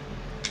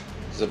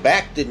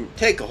 Zabak didn't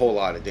take a whole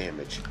lot of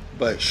damage,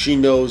 but she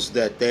knows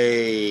that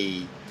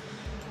they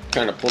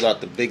kind of pulled out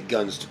the big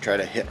guns to try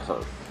to hit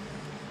her.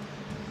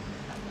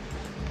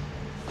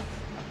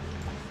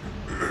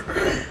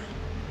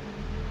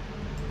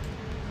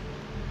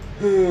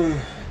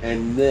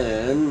 And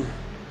then...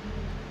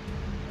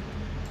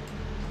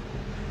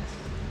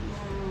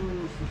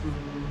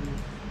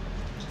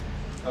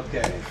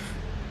 Okay.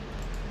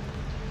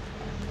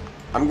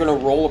 I'm going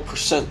to roll a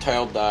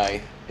percentile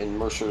die in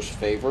Mercer's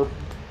favor.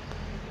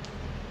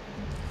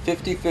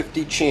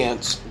 50-50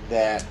 chance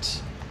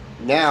that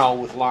now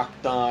with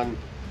Lockdown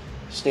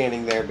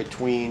standing there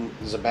between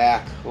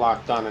Zabak,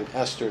 Lockdown, and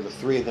Esther, the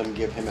three of them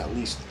give him at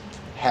least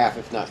half,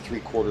 if not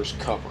 3/4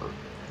 cover.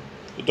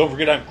 But don't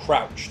forget I'm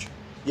crouched.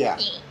 Yeah.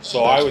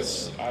 So I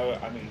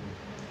mean...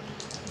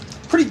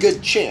 Pretty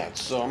good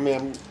chance. So, I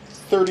mean,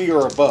 30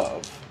 or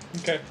above.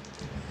 Okay.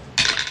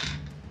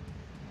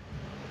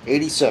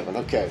 87.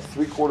 Okay.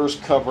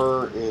 3/4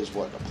 cover is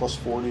what? A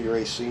 +4 to your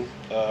AC?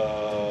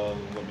 Let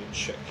me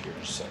check here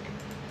in a second.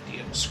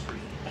 DM screen.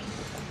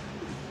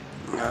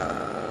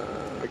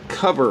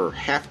 Cover.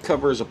 Half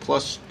cover is a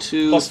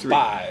 +2.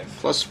 +5.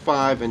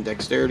 +5 and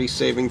dexterity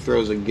saving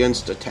throws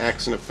against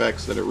attacks and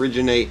effects that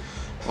originate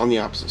on the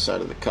opposite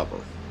side of the cover.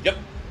 Yep.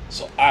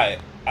 So I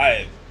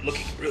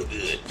looking real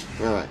good.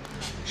 Alright.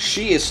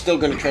 She is still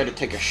going to try to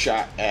take a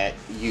shot at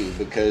you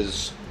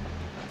because,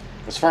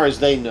 as far as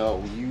they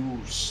know, you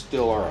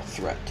still are a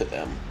threat to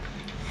them.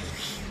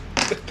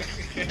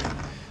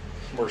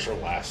 Mercer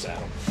laughs at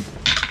him.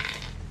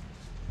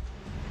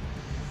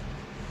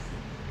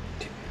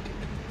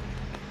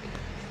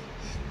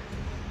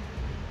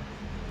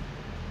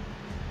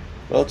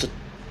 Well, it's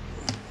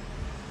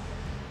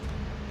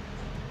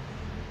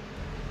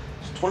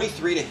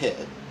 23 to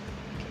hit.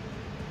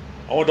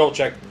 I want to double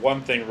check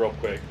one thing real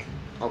quick.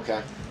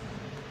 Okay.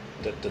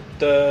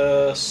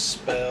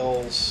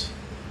 Spells.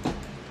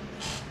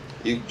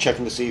 You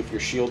checking to see if your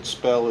shield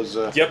spell is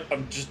Yep,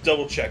 I'm just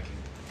double checking.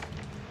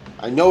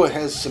 I know it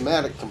has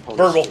somatic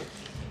components. Verbal. to it.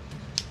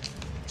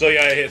 So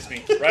yeah, it hits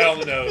me right on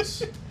the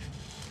nose.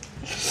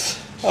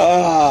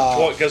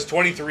 Ah. Because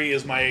 23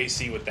 is my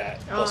AC with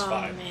that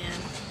 +5. Man.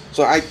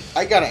 So I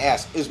gotta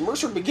ask, is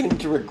Mercer beginning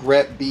to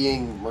regret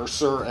being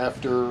Mercer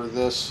after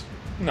this?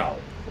 No.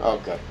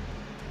 Okay.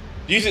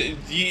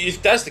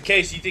 If that's the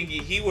case, you think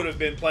he would have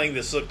been playing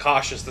this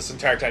cautious this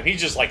entire time?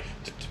 He's just like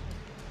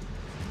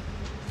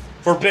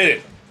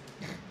forbidden.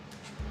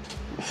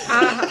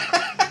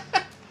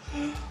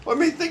 Well, I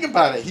mean, think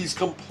about it. He's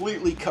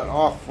completely cut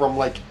off from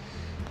like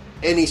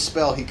any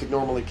spell he could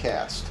normally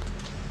cast.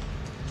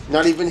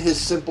 Not even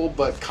his simple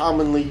but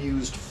commonly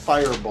used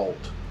firebolt.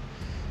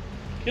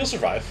 He'll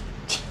survive.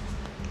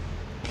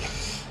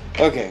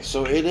 Okay,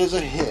 so it is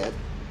a hit.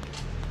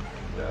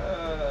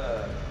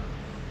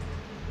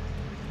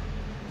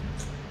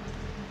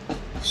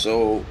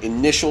 So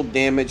initial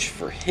damage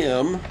for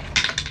him.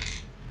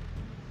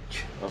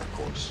 Of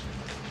course.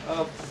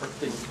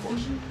 Of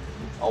course.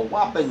 A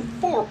whopping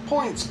 4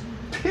 points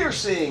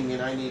piercing,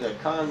 and I need a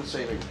con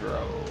saving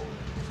throw.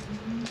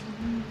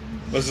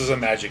 This isn't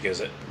magic,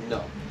 is it?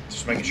 No.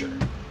 Just making sure.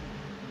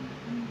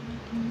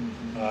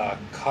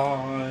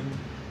 Con.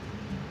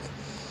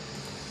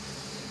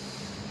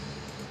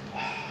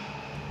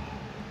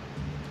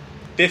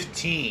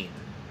 $15.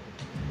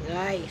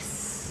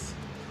 Nice.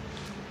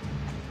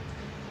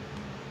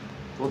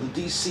 Well, the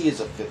DC is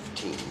a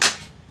 15.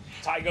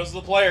 Tie goes to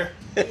the player.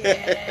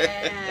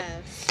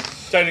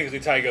 Yes. Technically,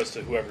 tie goes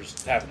to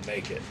whoever's having to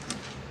make it.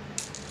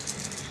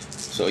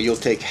 So you'll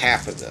take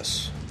half of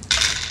this.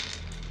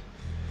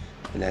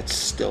 And that's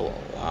still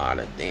a lot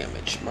of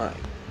damage. My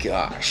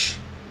gosh.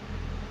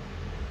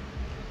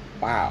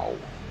 Wow.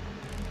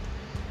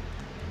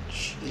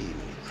 Gee,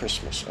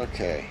 Christmas.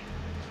 Okay.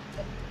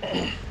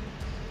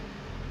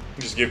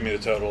 Just give me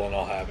the total and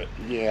I'll have it.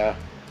 Yeah.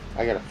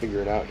 I gotta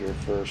figure it out here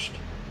first.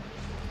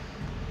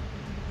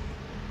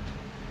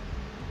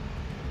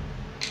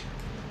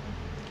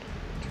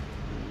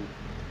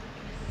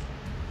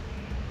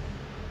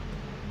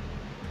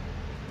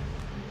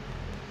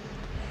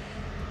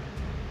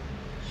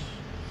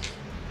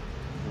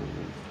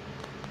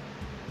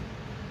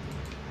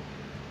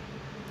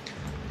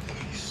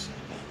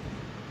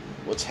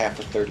 What's half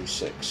of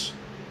 36?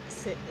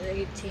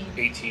 18.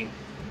 18.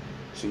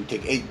 So you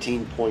take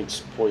 18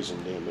 points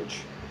poison damage.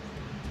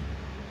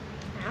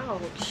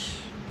 Ouch.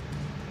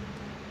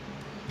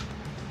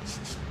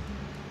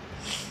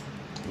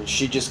 And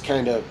she just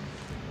kind of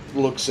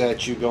looks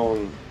at you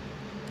going...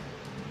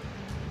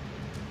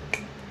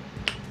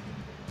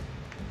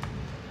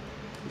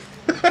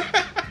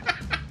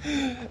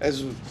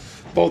 As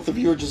both of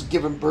you are just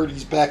giving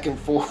birdies back and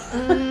forth.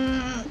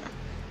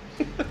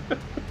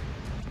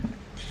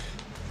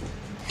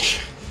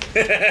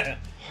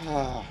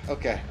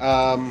 Okay.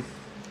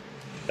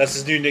 That's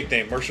his new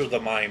nickname, Mercer the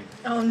Mime.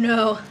 Oh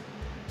no.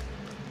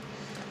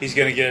 He's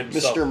gonna get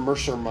himself. Mr.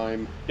 Mercer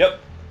Mime. Yep.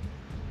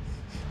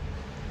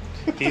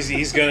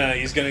 He's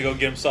gonna go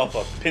get himself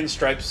a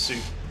pinstripe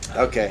suit.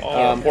 Okay. It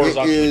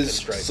horizontally is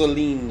pinstriped.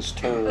 Celine's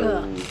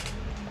turn.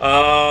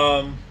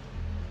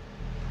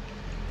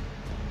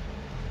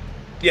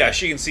 Yeah,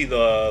 she can see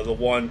the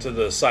one to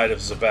the side of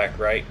Zabek,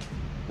 right?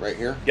 Right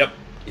here? Yep.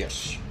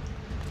 Yes.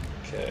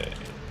 Okay.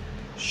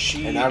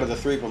 And out of the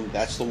three of them,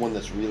 that's the one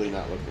that's really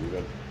not looking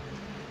good.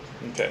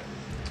 Okay.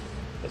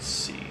 Let's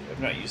see. I've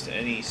not used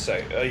any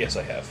site. Yes,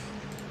 I have.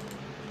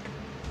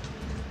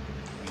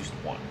 Used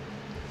one.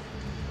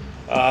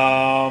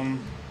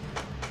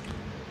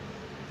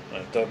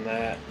 I've done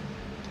that.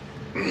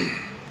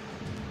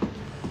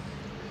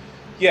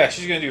 Yeah,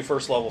 she's gonna do a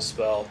first level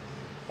spell.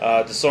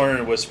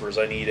 Disoriented Whispers.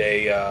 I need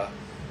a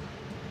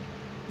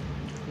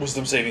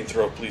wisdom saving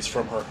throw, please,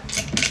 from her.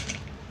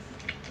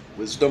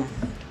 Wisdom.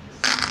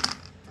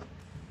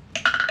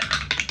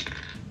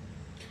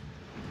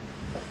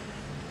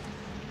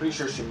 Pretty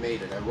sure she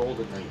made it. I rolled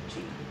a 19.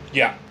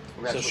 Yeah.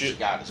 And that's what she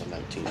got is a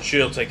 19.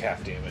 She'll take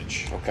half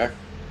damage. Okay.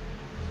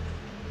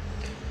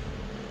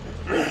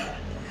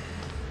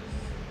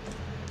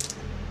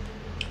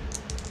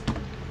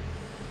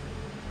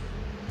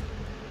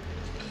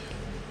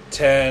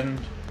 Ten,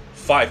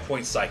 5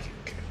 points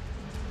psychic.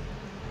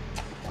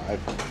 5.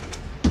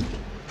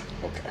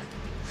 Okay.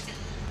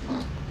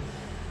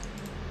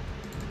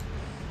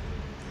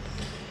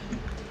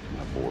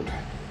 My board.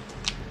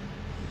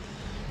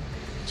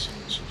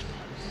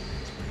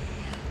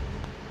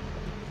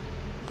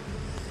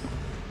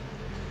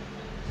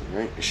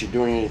 Alright, is she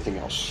doing anything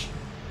else?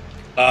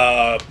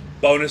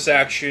 Bonus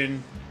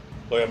action.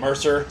 Look at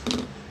Mercer.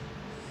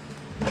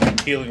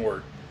 Healing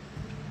word.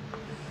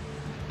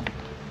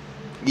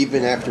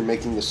 Even after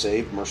making the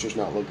save, Mercer's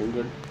not looking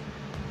good?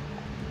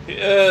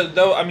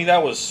 Though, I mean,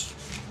 that was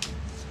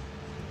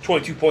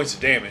 22 points of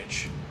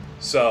damage.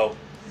 So,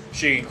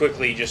 she can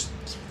quickly just...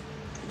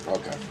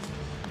 Okay.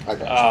 I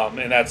got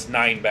you. And that's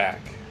 9 back.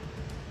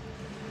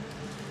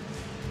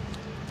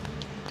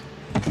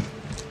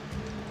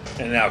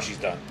 And now she's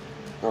done.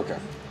 Okay.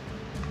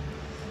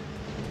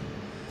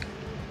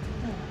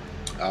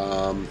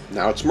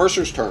 Now it's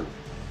Mercer's turn.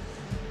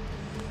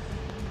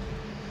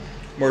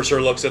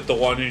 Mercer looks at the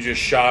one who just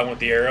shot him with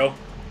the arrow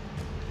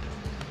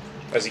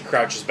as he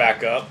crouches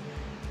back up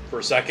for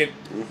a second.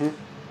 Mm-hmm.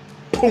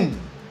 Boom!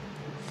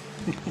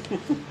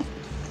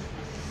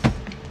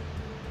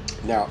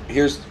 Now,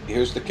 here's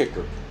the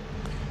kicker.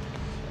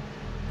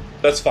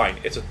 That's fine.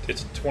 It's a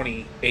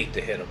 28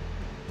 to hit him.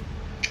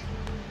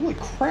 Holy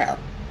crap.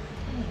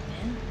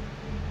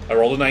 I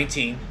rolled a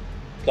 19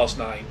 plus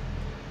 9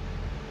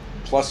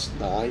 Plus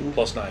 9?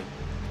 plus 9.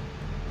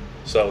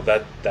 So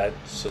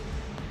that's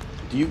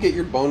Do you get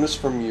your bonus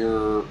from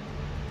your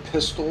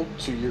pistol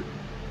to your...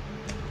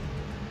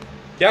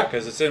 yeah,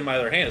 because it's in my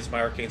other hand. It's my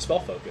arcane spell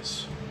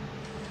focus.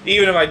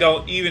 Even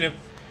if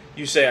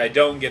you say I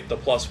don't get the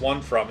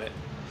 +1 from it.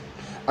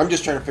 I'm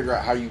just trying to figure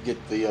out how you get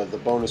the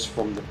bonus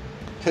from the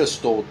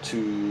pistol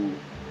to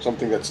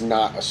something that's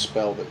not a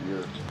spell that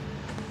you're.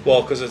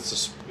 Well, because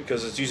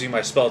it's using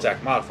my spell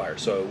attack modifier,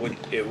 so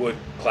it would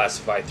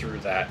classify through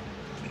that.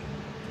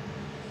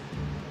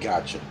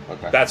 Gotcha.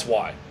 Okay. That's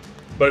why.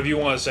 But if you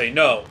want to say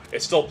no,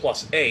 it's still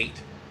 +8,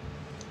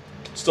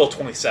 still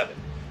 27.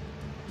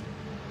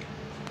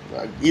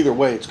 Either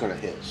way, it's going to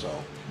hit. So.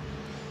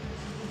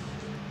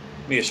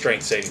 Need a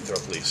strength saving throw,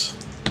 please.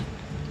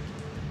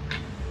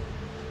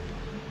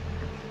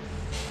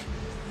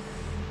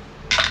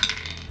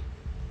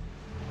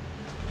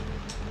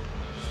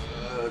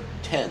 Uh,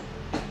 10.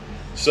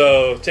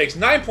 So takes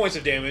 9 points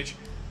of damage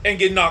and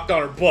get knocked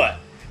on her butt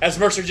as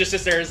Mercer just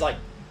sits there and is like,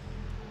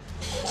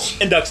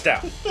 and ducks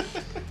down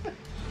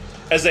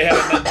as they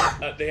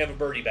have a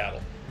birdie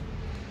battle.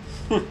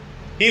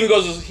 He even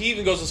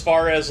goes as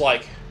far as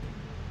like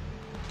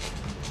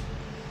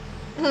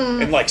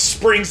and like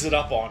springs it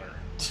up on her.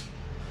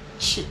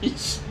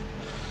 Jeez.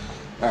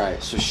 All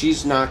right, so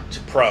she's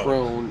knocked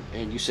prone,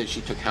 and you said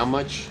she took how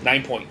much?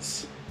 9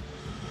 points.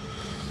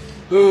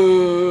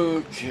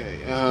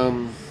 Okay.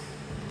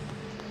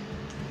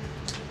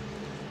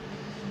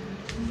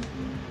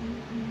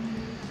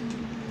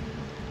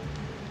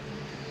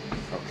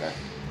 Okay.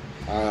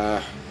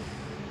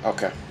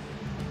 Okay.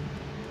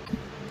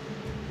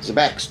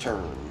 Zabak's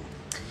turn.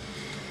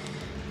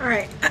 All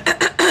right.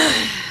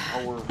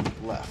 Hour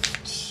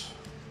left.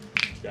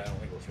 Yeah, I don't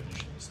think we're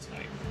finishing this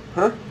tonight.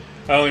 Huh?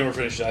 I don't think we're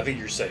finishing. I think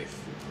you're safe.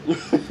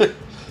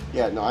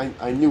 Yeah, no,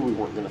 I knew we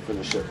weren't going to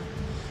finish it.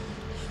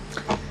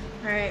 All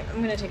right,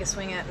 I'm gonna take a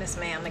swing at Miss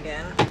Ma'am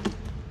again.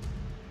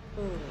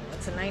 Ooh,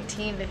 it's a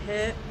 19 to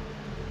hit.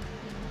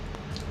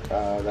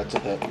 That's a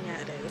hit. Yeah,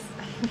 it is.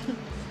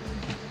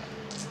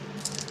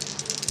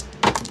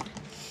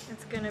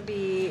 It's gonna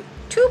be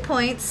 2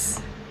 points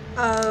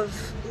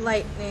of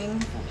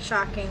lightning,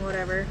 shocking,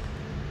 whatever.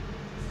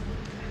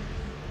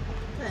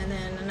 And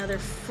then another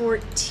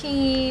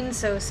 14,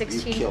 so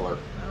 16. You kill her.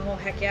 Oh,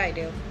 heck yeah, I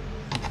do.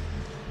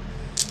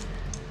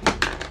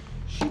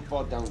 She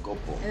fall down, go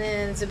pull. And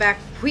then Zabak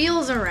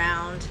wheels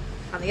around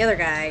on the other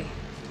guy.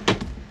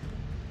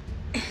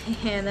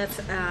 And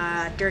that's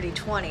dirty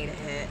 20 to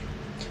hit.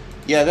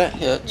 Yeah, that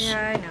hits.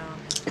 Yeah, I know.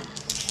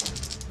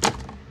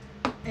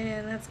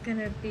 And that's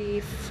gonna be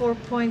 4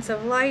 points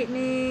of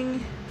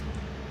lightning,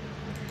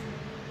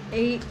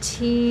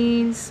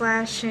 18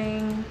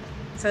 slashing,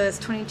 so that's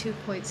 22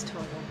 points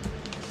total.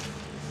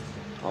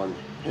 On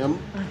him?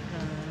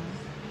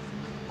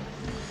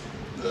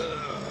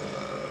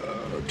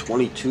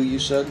 22, you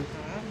said?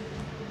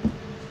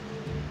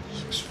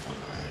 6, 5.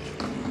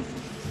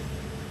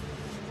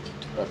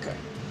 Okay.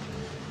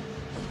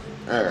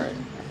 Alright.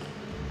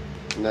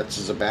 And that's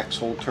Zabak's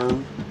whole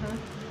turn?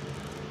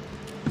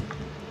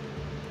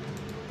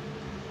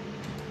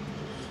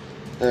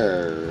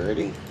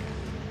 Alrighty.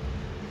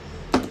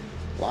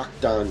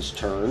 Lockdown's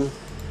turn.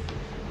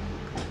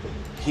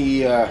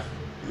 He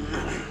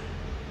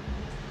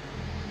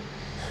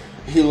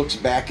looks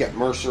back at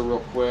Mercer real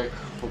quick,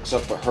 looks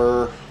up at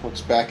her, looks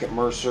back at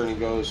Mercer, and he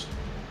goes,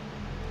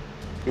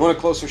 "You want a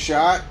closer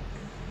shot?"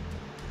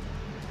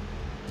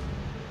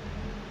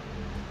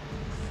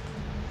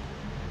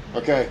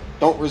 Okay,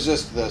 don't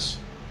resist this.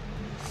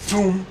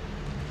 Boom.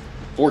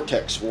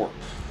 Vortex warp.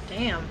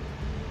 Damn.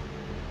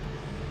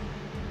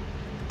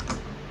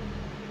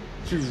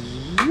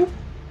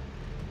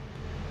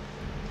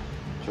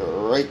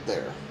 So right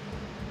there.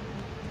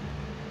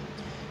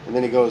 And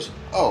then he goes,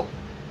 "Oh.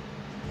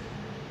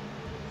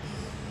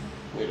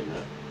 Wait a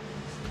minute.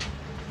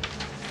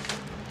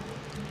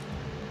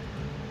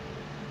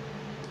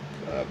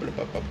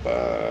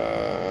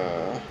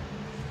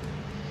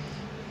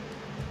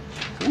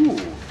 Ooh,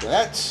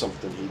 that's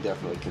something he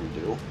definitely can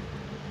do.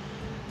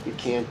 He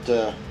can't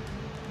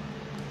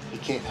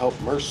help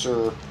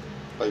Mercer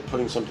by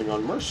putting something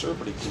on Mercer,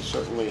 but he can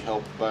certainly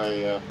help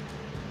by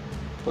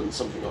putting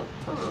something on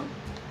her.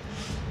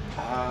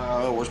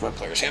 Where's my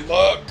player's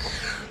handbook?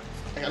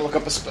 I gotta look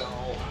up a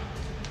spell.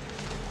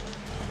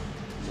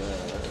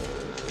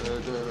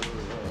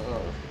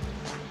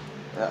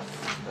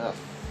 F.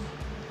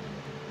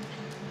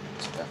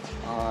 It's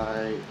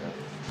F-I,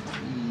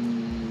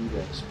 F-E,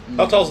 that's E.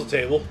 How tall's the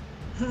table?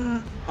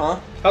 Huh?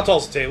 How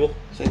tall's the table?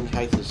 Same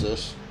height as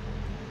this.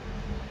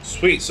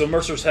 Sweet, so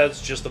Mercer's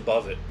head's just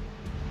above it.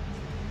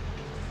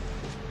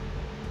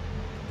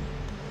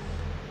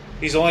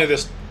 He's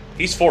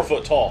 4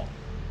 foot tall.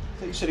 I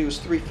thought you said he was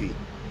 3 feet.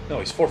 No,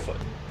 he's 4 foot.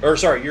 Or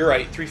sorry, you're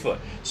right, 3 foot.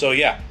 So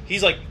yeah,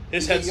 he's like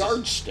his He's head's a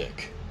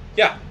yardstick.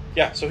 Yeah.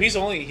 So he's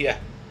only Yeah.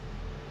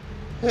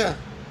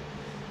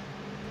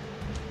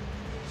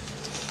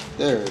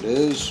 There it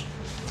is.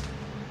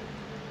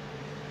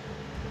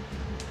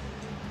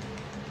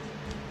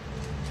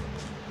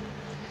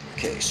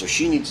 Okay, so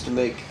she needs to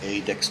make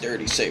a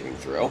dexterity saving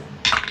throw.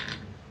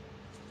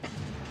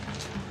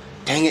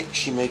 Dang it,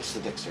 she makes the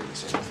dexterity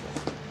saving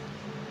throw.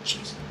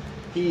 Jeez.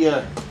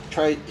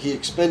 He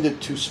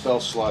expended 2 spell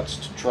slots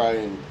to try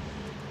and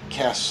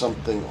cast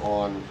something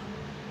on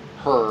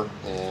her,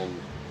 and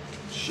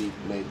she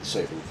made the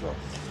saving throw.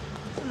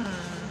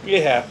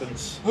 It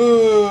happens.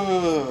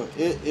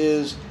 It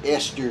is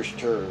Esther's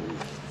turn.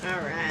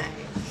 Alright.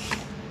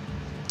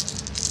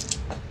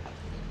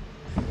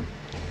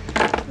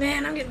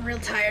 Man, I'm getting real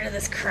tired of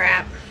this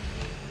crap.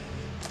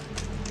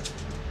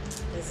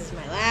 This is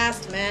my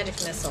last magic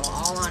missile,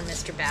 all on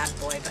Mr. Bad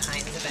Boy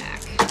behind the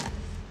back.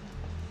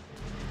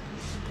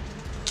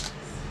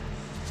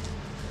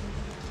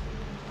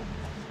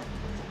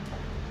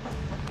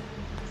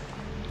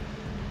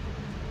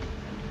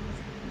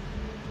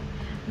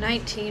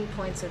 $19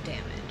 points of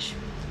damage.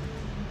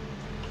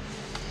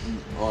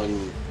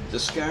 On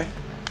this guy?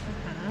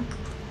 Uh-huh.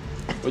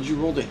 What'd you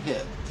roll to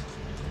hit?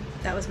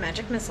 That was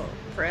magic missile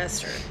for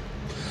Esther.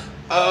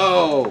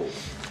 Oh!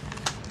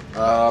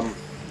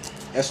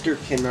 Esther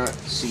cannot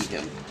see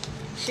him.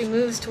 She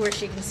moves to where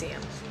she can see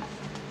him.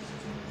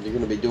 You're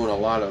going to be doing a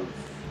lot of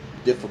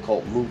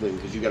difficult moving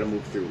because you got to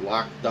move through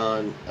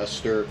Lockdown,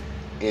 Esther,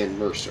 and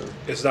Mercer.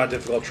 It's not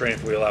difficult terrain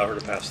if we allow her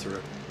to pass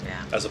through.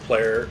 Yeah. As a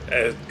player,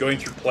 going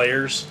through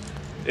players,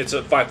 it's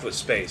a 5-foot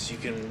space. You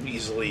can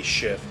easily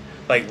shift.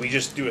 Like, we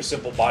just do a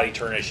simple body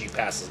turn as she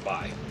passes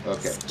by.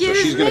 Okay, Excuse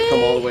so she's going to come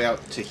me? all the way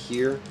out to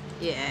here.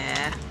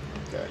 Yeah.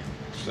 Okay,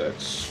 so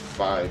that's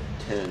 5,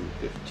 10,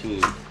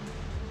 15,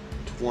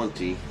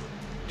 20.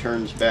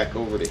 Turns back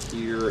over to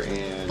here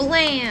and...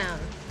 Blam!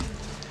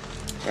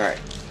 Alright,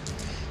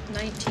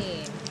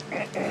 19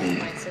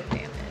 points of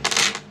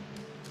damage.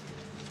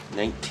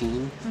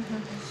 19.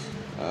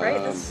 Right?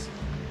 That's,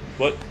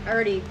 What? I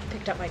already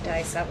picked up my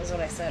dice. That was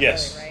what I said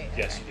Yes. earlier, right?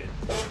 Yes, Okay.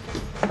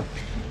 you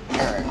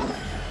did. Alright,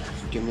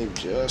 give me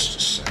just a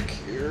sec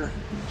here.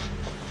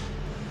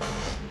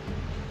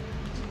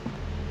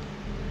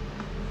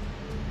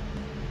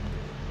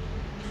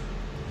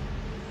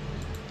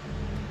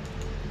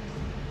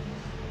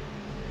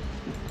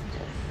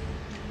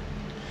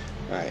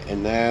 Alright,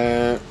 and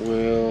that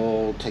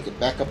will take it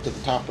back up to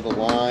the top of the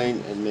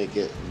line and make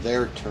it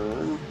their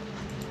turn.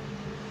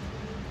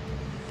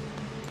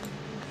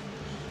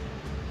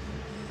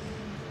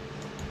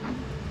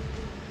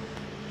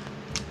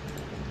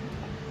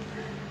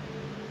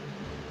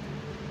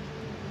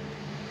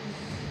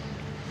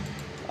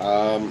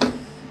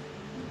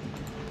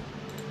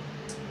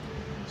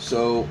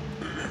 So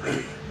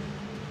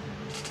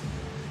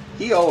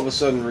he all of a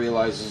sudden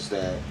realizes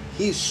that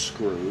he's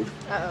screwed.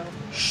 Uh-oh.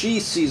 She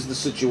sees the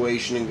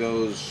situation and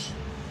goes,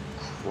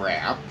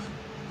 crap.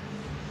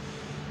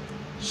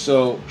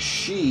 So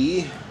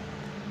she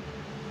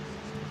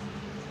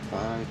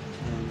 5, 10,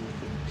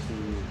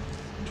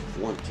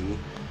 15, 20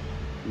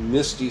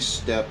 Misty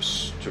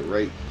steps to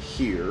right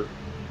here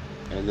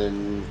and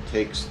then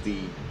takes the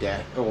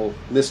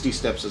Misty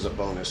steps as a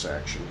bonus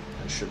action.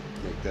 I should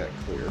make that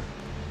clear.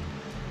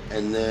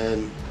 And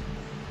then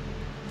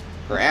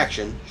her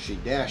action, she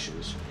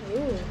dashes. Ooh.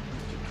 20,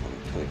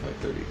 25,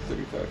 30,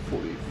 35,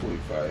 40,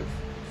 45,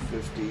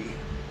 50, 55,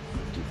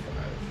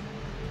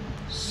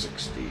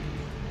 60,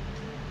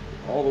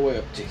 all the way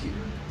up to here.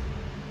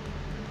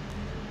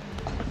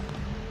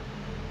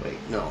 Wait,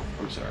 no,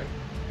 I'm sorry.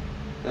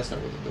 That's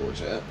not where the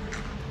door's at.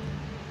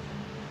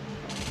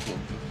 10, 15,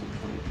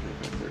 20,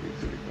 25, 30,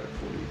 35,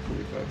 40,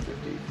 45,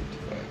 50,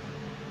 55,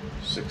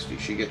 60.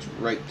 She gets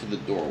right to the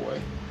doorway.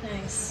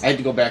 Nice. I had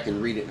to go back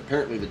and read it, and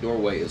apparently the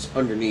doorway is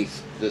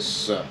underneath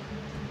this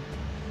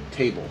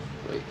table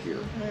right here.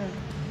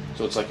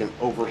 So it's like an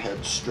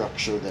overhead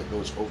structure that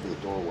goes over the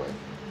doorway.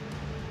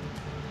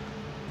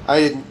 I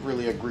didn't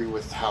really agree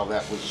with how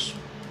that was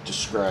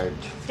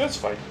described That's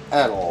fine.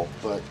 at all,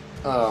 but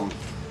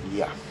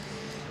yeah.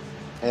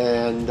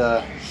 And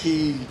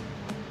he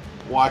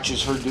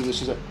watches her do this.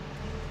 He's like,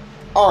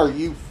 "Are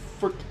you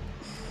frick?"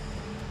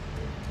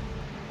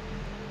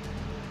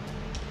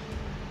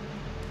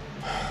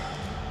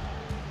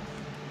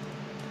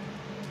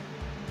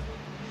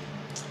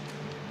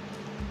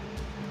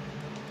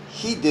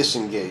 He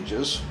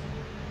disengages.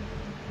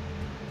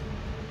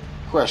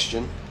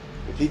 Question: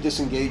 if he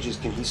disengages,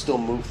 can he still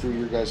move through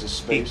your guys' He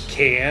space?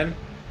 can,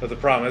 but the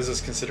problem is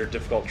it's considered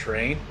difficult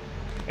terrain,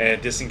 and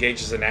it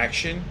disengages an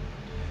action.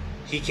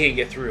 He can't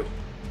get through.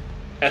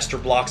 Esther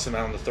blocks him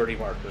out on the 30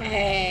 marker.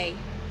 Hey.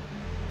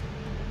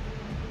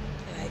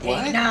 I think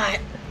What? not.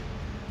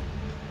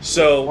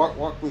 So,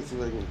 Walk me through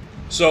that again.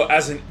 so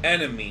as an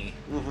enemy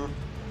Mm-hmm.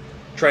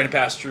 trying to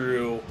pass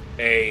through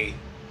a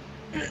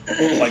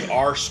like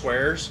our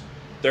squares,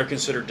 they're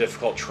considered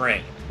difficult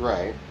terrain.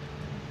 Right.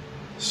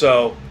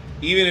 So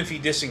even if he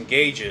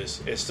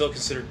disengages, it's still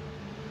considered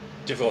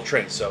difficult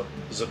terrain. So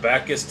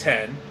Zabak is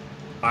 10,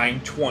 I'm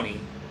 20,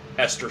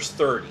 Esther's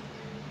 30.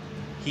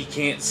 He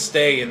can't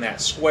stay in that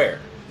square.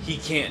 He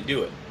can't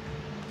do it.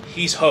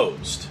 He's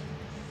hosed.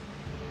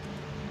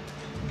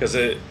 Because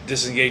it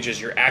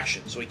disengages your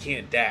action, so he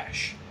can't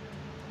dash.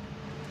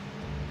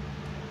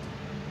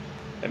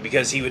 And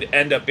because he would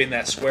end up in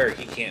that square,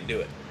 he can't do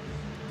it.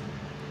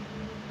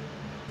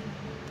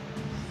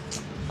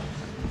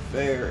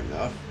 Fair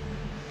enough.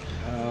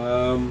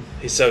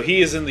 So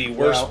he is in the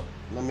worst. Well,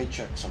 let me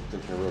check something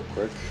here real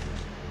quick.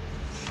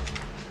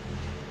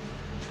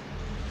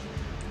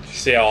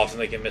 See how often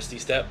they can Misty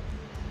Step?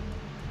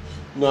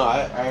 No,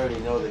 I already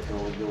know they can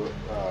only do it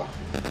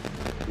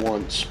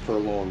once per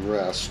long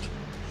rest.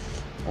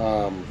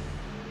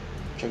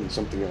 Checking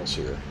something else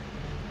here.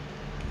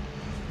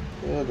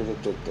 Well,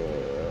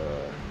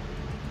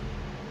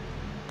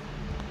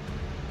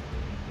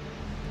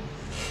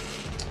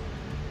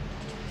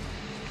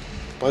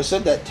 I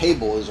said that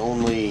table is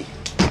only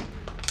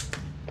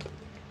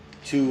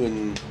 2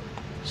 and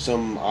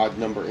some odd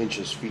number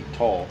feet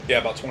tall. Yeah,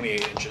 about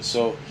 28 inches.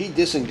 So he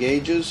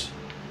disengages,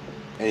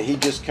 and he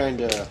just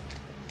kind of.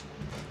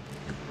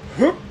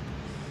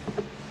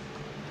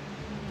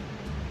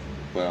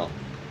 Well,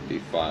 be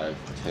 5,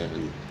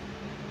 10,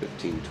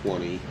 15,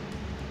 20.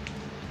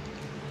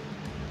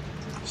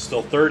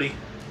 Still 30.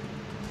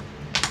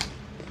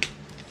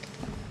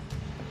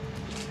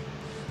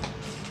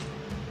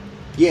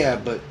 Yeah,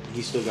 but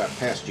he still got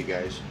past you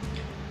guys.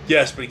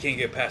 Yes, but he can't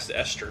get past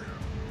Esther.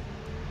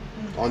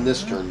 On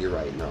this turn, you're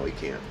right. No, he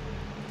can't.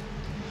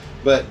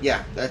 But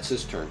yeah, that's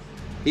his turn.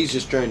 He's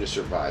just trying to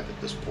survive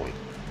at this point.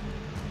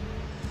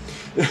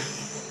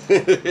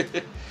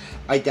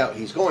 I doubt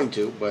he's going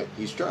to, but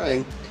he's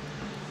trying.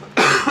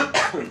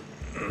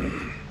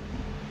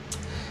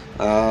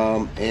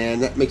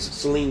 And that makes it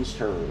Celine's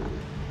turn.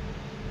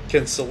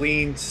 Can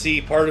Celine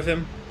see part of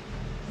him?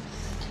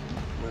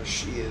 Where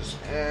she is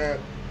at...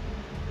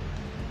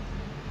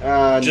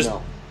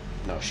 no.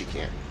 No, she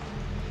can't.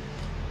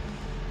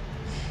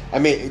 I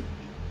mean...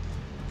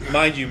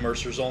 Mind you,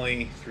 Mercer's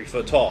only 3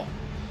 foot tall.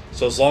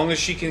 So as long as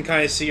she can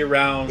kind of see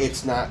around...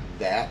 It's not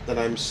that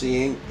I'm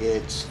seeing.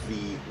 It's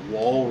the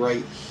wall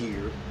right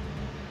here.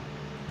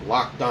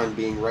 Locked on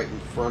being right in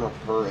front of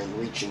her and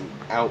reaching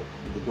out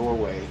the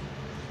doorway.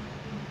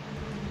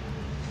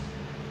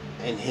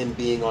 And him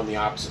being on the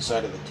opposite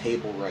side of the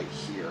table right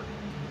here.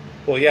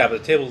 Well, yeah, but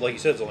the table, like you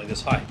said, is only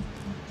this high.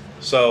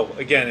 So,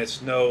 again,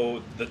 it's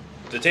no...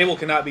 The table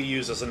cannot be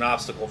used as an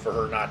obstacle for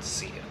her not to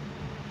see him.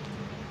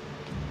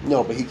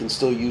 No, but he can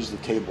still use the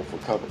table for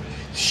cover.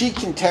 She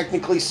can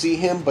technically see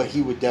him, but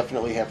he would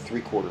definitely have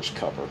 3/4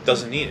 cover.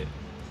 Doesn't need it.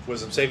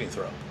 Wisdom saving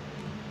throw.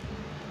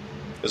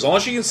 As long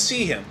as she can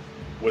see him,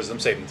 wisdom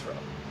saving throw.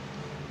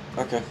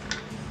 Okay.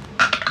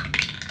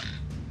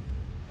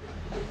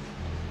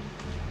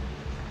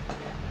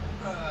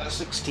 Uh,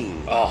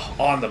 16. Oh,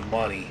 on the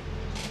money.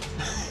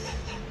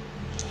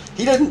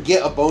 He doesn't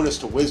get a bonus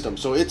to wisdom,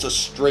 so it's a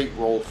straight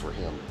roll for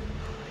him.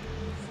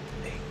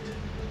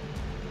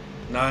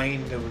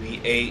 9 to the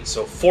 8,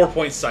 so 4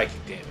 points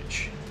psychic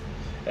damage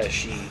as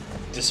she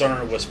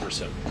Dishonor whispers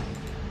him.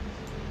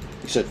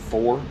 You said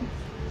 4?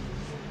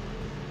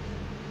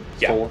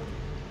 Yeah. 4.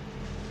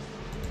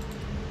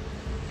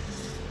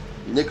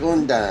 Nickel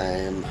and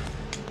dime.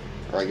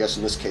 Or I guess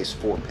in this case,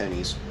 4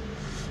 pennies.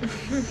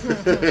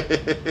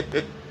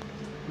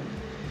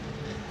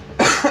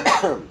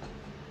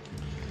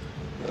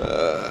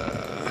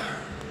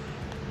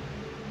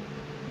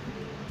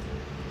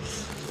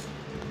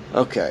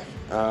 Okay.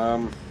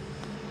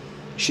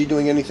 She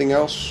doing anything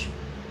else?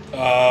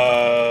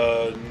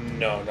 No,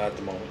 not at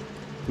the moment.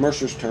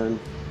 Mercer's turn.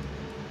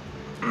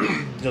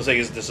 He'll take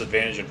his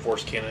disadvantage and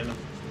force cannon.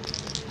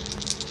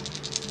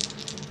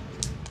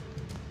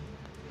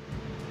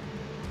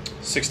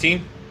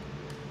 16?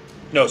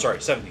 No, sorry,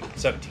 17.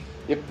 17.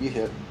 Yep, you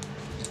hit.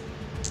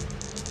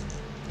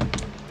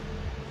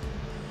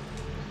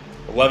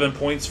 11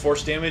 points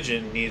force damage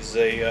and needs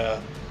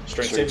a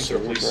strength saving throw,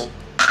 please.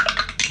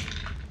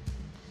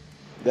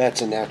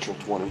 That's a natural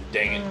 20.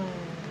 Dang it.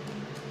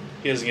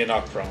 He doesn't get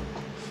knocked prone.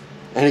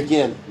 And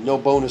again, no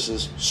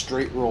bonuses,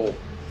 straight roll.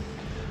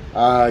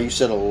 You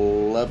said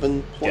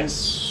 11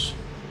 points?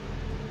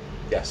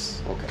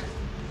 Yes. Okay.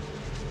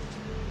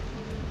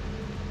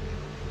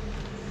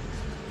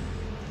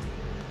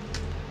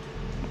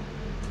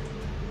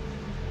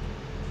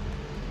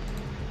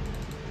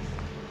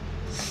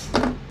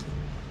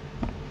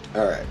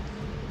 Alright.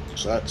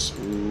 So that's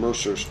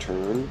Mercer's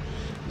turn.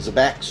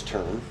 Zabak's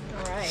turn.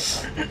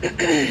 Alright.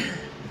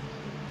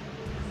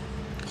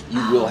 You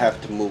will have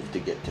to move to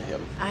get to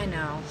him. I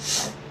know.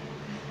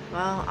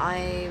 Well,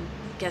 I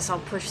guess I'll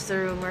push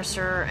through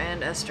Mercer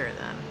and Esther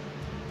then.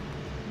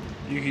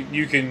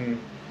 You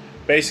can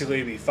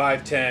basically be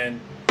 5'10",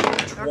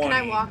 20. Or can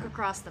I walk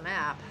across the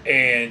map?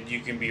 And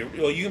you can be,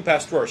 well, you can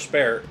pass through our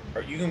spare,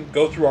 or you can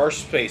go through our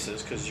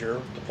spaces because you're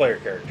the player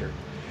character,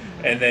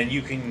 and then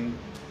you can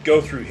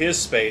go through his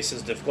space,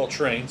 his difficult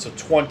terrain, so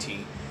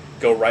 20,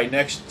 go right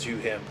next to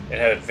him and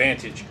have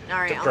advantage to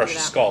I'll crush do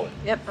his that. skull in.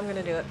 Yep, I'm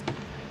gonna do it.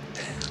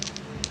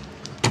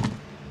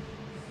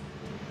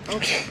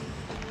 Okay.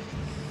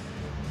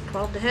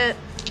 12 to hit.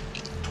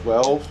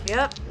 12?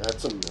 Yep,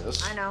 That's a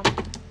miss. I know.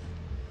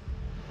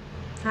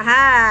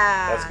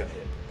 Haha! That's gonna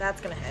hit.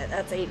 That's gonna hit.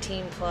 That's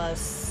 18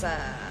 plus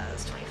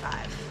it's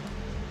 25.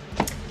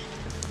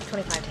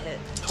 25 to hit.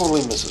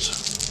 Totally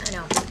misses. I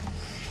know.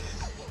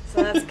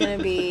 So that's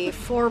gonna be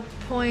 4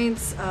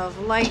 points of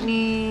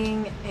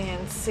lightning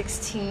and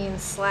 16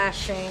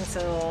 slashing,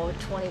 so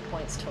 20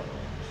 points total.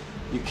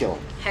 You kill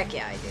him. Heck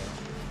yeah, I do.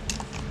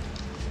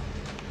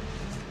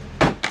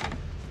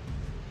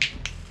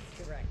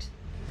 Correct.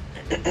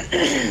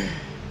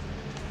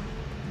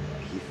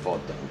 fall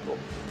down.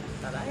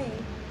 Bye-bye.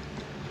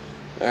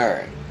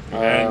 Alright.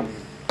 And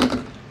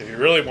if you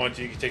really want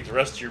to, you can take the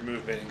rest of your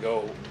movement and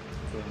go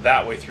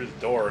that way through the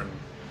door and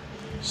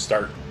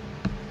start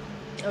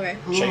Okay.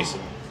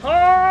 chasing.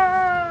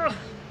 Ah!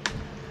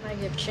 I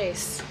give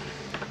chase.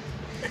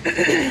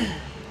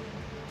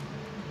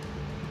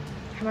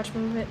 How much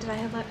movement did I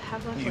have left?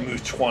 You can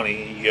move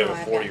 20, you have a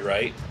 40,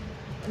 right?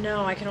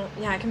 No, I can.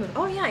 Yeah, I can move.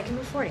 Oh yeah, I can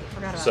move 40.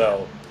 Forgot about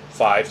So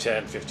 5,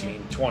 10,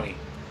 15, 20.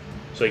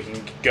 So you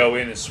can go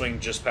in and swing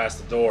just past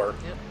the door.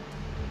 that. Yep.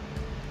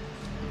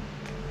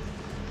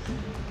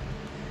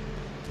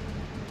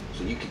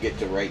 So you could get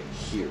to right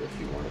here if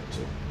you wanted to.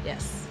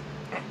 Yes.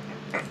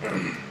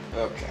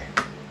 Okay.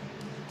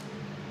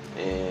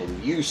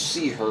 And you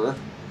see her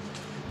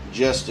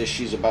just as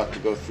she's about to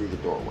go through the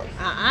doorway.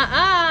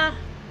 I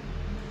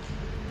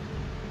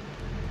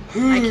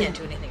can't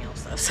do anything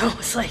else though, so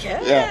it's like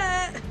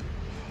Yeah.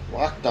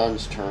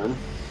 Lockdown's turn.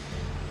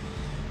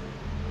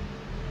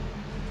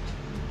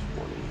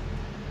 20,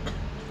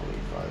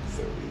 25,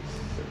 30,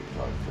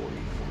 35, 40,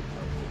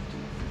 45, 50,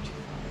 55.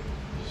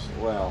 So,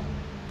 well,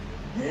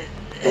 20,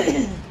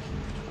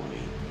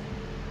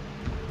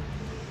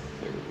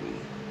 30.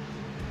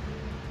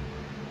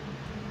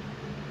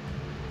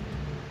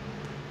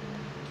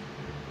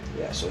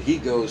 Yeah, so he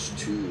goes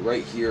to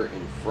right here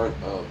in front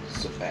of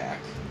Zabak.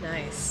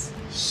 Nice.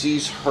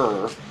 Sees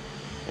her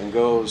and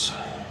goes,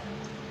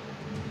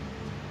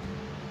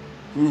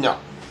 no.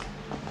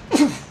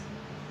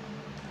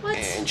 What?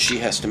 And she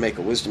has to make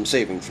a wisdom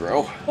saving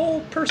throw.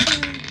 Whole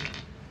person.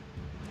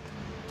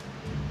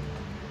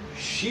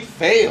 She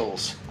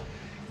fails.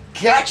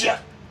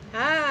 Gotcha!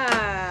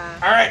 Ah.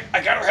 Alright,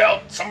 I got her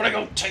help. Somebody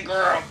go take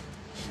her out.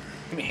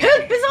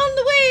 Help is on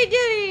the way,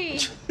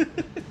 Diddy!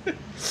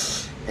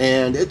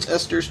 And it's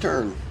Esther's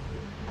turn.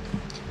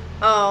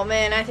 Oh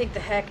man, I think the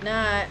heck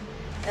not.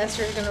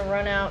 Esther's gonna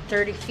run out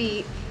 30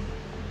 feet.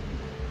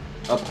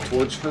 Up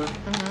towards her.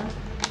 Mm-hmm.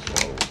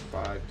 So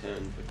 5,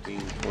 10,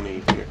 15,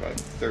 20, 25,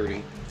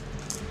 30.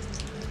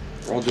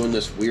 We're all doing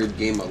this weird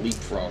game of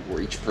leapfrog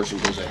where each person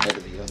goes ahead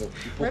of the other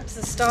people. Rips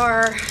the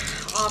star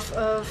off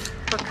of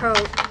her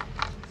coat.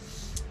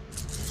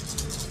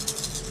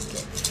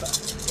 Get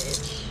fucked,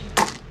 bitch.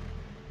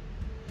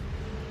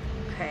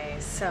 Okay,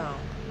 so.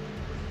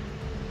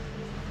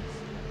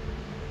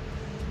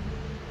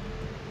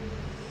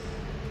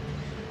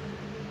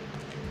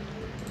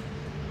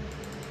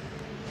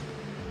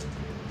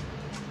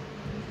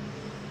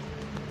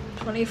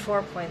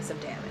 $24 points of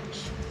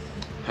damage.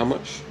 How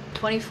much?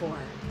 24.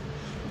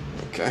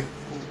 Okay.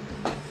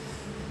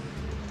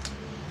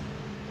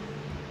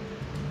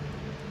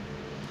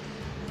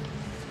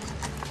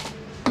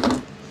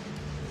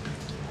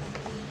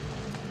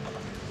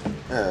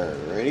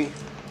 Alrighty.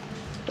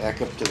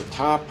 Back up to the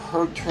top.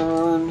 Her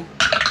turn.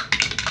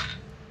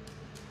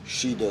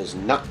 She does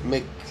not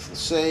make the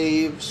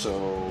save,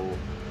 so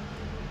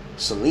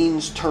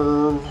Celine's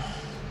turn.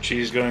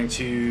 She's going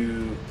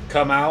to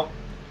come out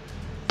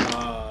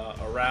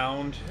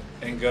around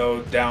and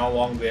go down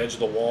along the edge of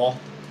the wall.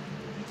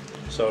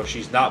 So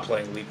she's not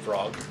playing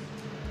leapfrog.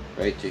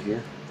 Right to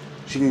here.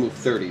 She can move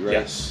 30, right?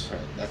 Yes. Right,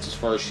 that's as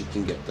far as she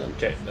can get them.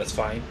 Okay, that's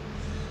fine.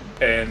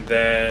 And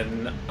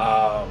then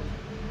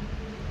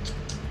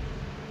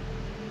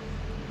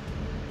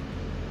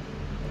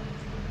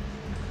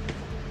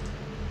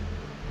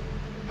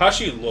how's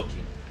she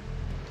looking?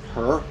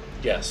 Her?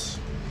 Yes.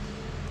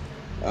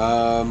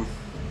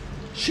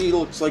 She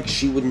looks like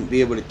she wouldn't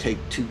be able to take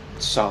 2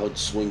 solid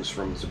swings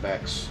from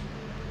Zabak's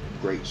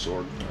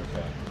greatsword.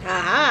 Okay.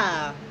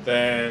 Aha!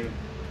 Then,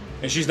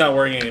 and she's not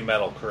wearing any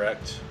metal,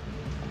 correct?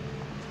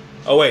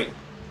 Oh wait,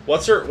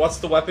 what's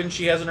the weapon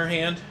she has in her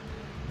hand?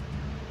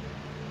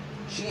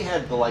 She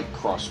had the light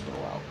crossbow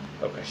out.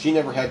 Okay. She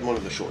never had one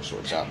of the short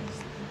swords out.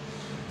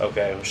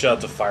 Okay, well, she'll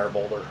have to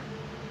firebolt her.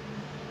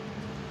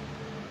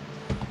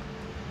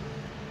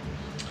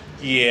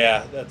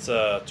 Yeah, that's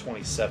a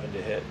 27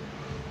 to hit.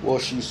 Well,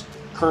 she's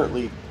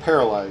currently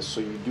paralyzed, so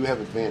you do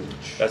have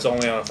advantage. That's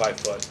only on a 5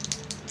 foot.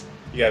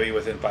 You gotta be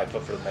within 5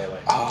 foot for the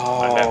melee. Oh.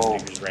 On half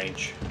degrees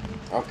range.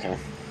 Okay.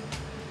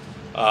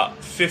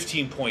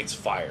 15 points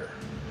fire.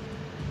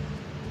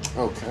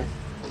 Okay.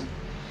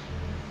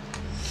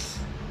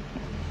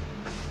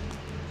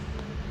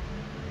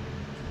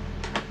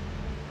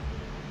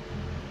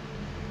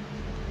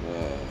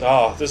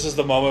 Oh, this is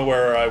the moment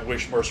where I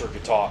wish Mercer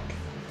could talk.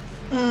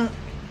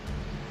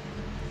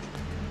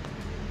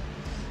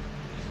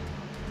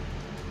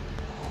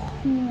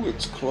 Ooh,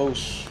 it's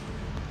close.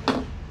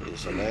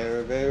 It's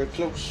very, very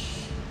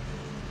close.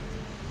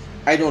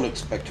 I don't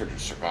expect her to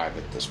survive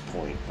at this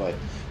point, but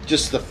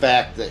just the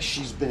fact that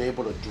she's been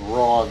able to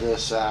draw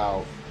this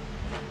out,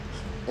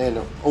 and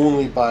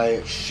only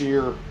by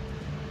sheer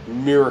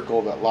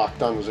miracle that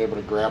Lockdown was able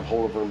to grab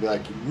hold of her and be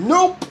like,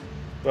 nope!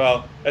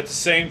 Well, at the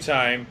same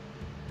time,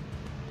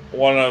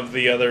 one of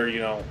the other,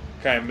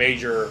 kind of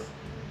major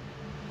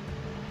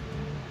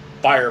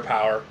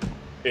firepower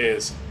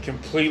is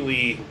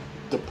completely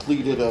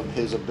Depleted of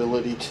his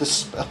ability to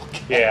spell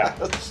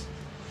cast.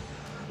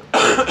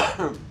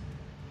 Yeah.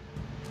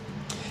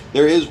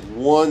 There is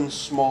one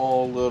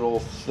small little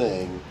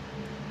thing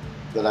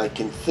that I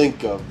can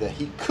think of that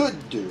he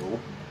could do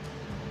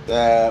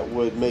that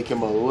would make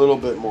him a little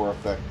bit more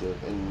effective,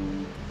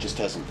 and just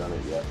hasn't done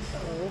it yet.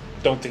 Oh.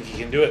 Don't think he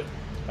can do it.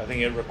 I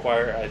think it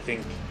require. I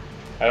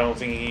don't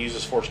think he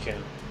uses force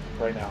cannon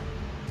right now.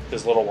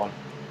 His little one.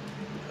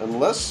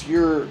 Unless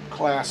your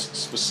class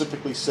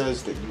specifically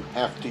says that you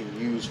have to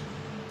use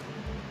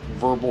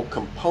verbal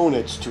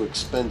components to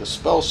expend a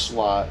spell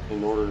slot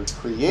in order to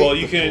create. Well,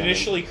 you the can cannon.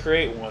 initially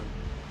create one.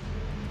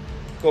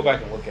 Go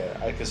back and look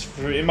at it, because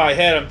in my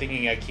head I'm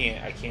thinking I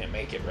can't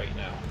make it right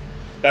now.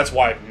 That's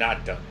why I've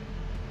not done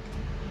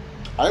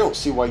it. I don't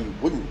see why you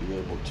wouldn't be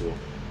able to.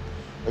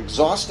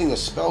 Exhausting a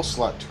spell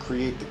slot to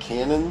create the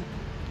cannon.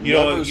 You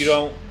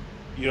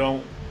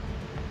don't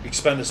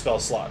expend a spell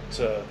slot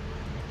to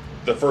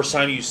the first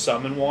time you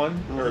summon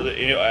one, or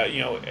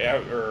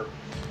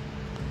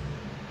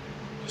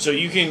so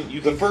you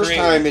can The first create,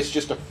 time it's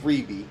just a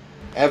freebie.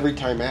 Every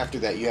time after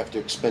that, you have to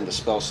expend a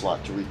spell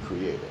slot to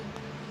recreate it.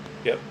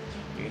 Yep.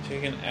 You can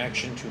take an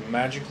action to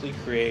magically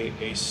create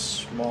a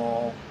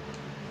small.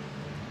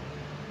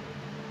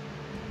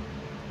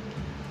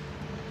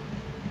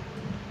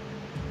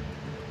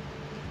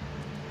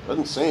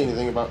 Doesn't say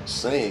anything about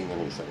saying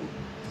anything.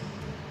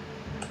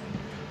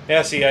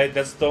 Yeah, see,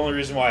 that's the only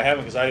reason why I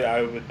haven't, because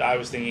I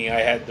was thinking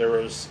there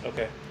was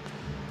okay.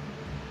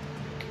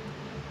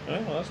 Oh,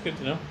 well, that's good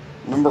to know.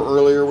 Remember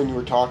earlier when you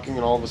were talking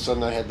and all of a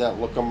sudden I had that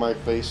look on my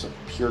face of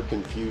pure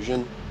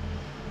confusion?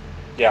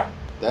 Yeah.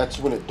 That's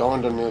when it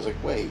dawned on me. I was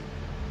like, wait.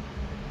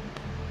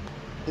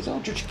 His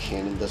Eldritch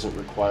Cannon doesn't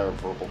require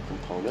verbal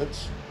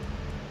components.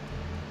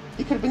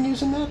 He could have been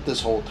using that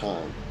this whole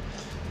time.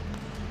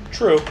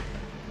 True.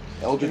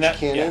 Eldritch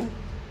Cannon,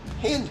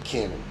 hand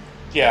cannon.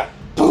 Yeah.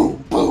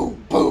 Boom,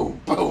 boom, boom,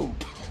 boom.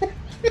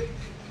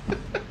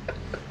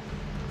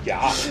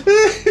 Yeah.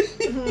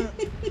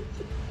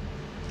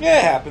 Yeah,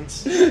 it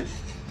happens.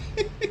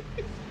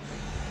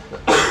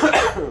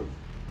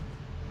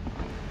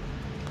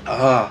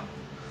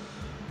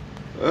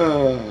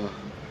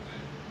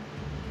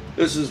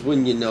 This is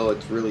when you know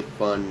it's really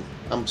fun.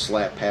 I'm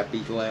slap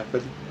happy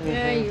laughing.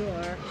 Yeah, you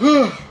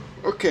are.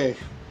 Okay.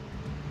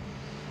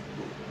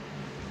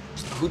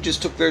 Who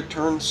just took their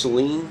turn?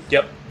 Celine?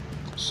 Yep.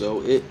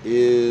 So it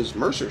is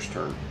Mercer's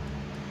turn.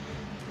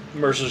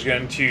 Mercer's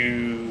going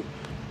to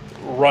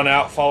run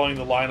out following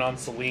the line on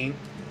Celine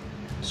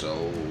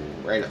So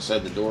right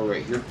outside the door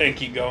right here. and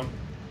keep going.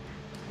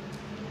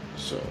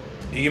 So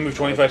He can move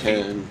 25 feet.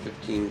 10,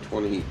 15,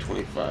 20,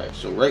 25.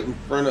 So right in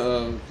front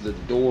of the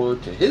door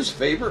to his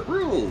favorite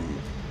room.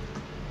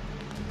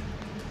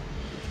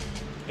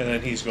 And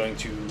then he's going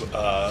to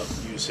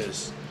use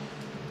his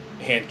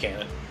hand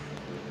cannon,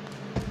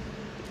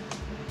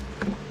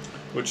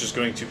 which is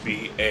going to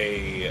be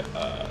a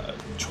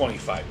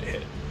 25 to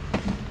hit.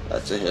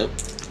 That's a hit.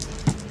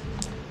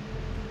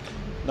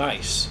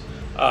 Nice.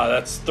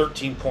 That's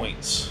 13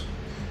 points.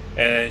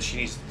 And she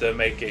needs to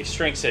make a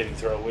strength saving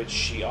throw, which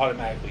she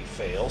automatically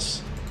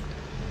fails.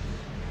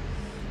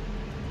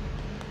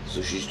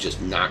 So she's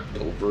just knocked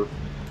over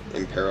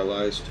and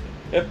paralyzed.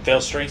 Yep,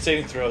 fails strength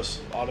saving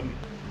throws.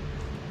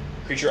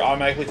 Creature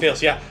automatically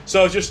fails. Yeah,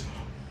 so just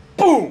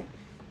boom!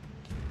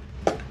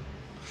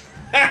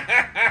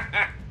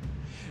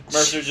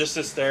 Mercer just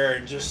sits there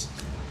and just...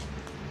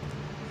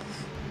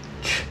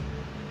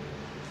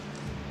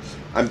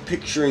 I'm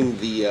picturing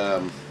the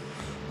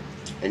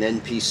an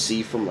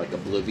NPC from like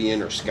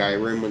Oblivion or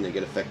Skyrim when they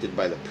get affected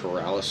by the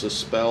paralysis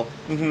spell.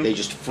 Mhm. They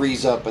just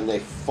freeze up and they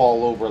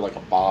fall over like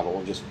a bottle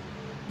and just.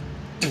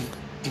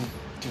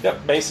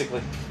 Yep,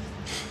 basically.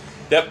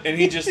 Yep, and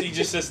he just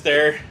sits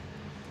there.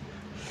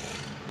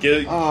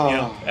 Give,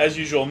 as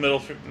usual, middle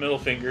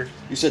finger.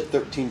 You said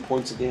 13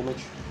 points of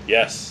damage.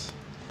 Yes.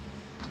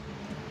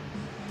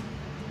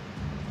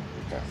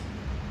 Okay.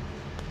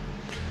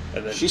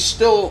 And then She's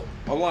still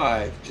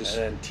alive. Just.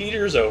 and then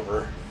teeters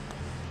over.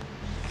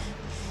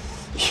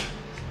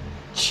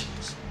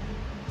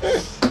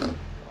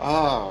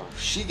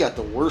 She got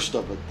the worst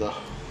of it though.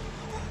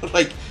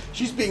 Like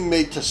she's being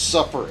made to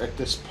suffer at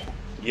this point.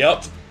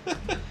 Yep.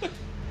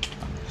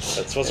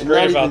 That's what's And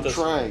great not about even this.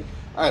 trying.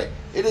 All right,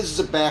 it is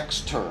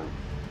Zabak's turn.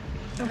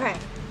 Okay.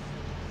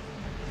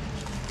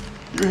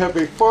 You have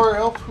a far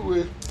elf who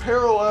is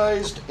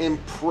paralyzed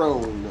and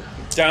prone.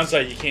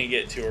 Downside, you can't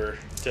get to her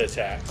to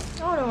attack.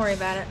 Oh, don't worry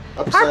about it.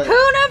 Upside-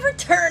 Harpoon of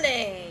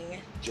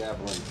returning.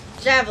 Javelin.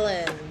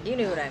 Javelin. You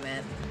knew what I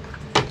meant.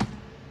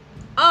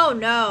 Oh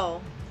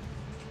no.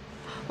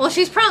 Well,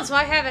 she's prone, so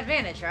I have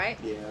advantage, right?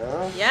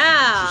 Yeah.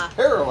 Yeah. She's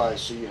paralyzed,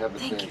 so you have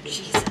Thank advantage.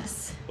 you,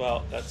 Jesus.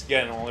 Well, that's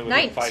again only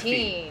within 5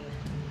 feet. 19.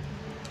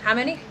 How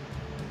many?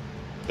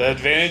 The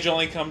advantage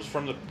only comes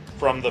from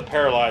the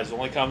paralyzed.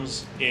 Only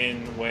comes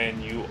in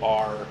when you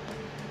are.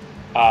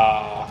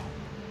 Oh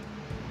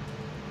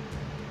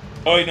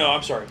wait, no,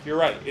 I'm sorry. You're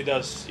right. It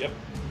does. Yep.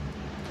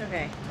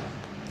 Okay.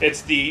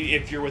 It's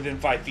if you're within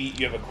 5 feet,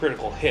 you have a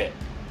critical hit.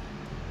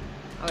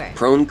 Okay.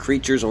 Prone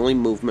creature's only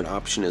movement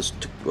option is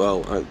to.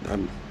 Well,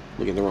 I'm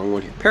looking at the wrong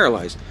one here.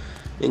 Paralyzed.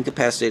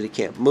 Incapacitated,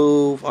 can't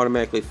move,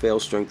 automatically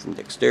fails strength and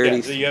dexterity.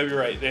 Yeah, so you're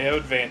right. They have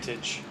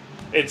advantage.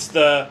 It's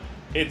the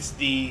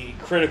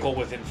critical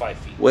within 5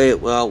 feet. Wait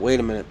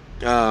a minute.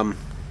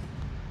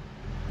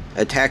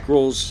 Attack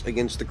rolls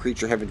against the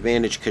creature have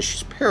advantage because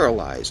she's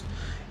paralyzed.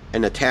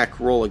 An attack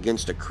roll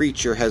against a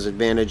creature has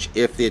advantage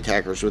if the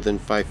attacker is within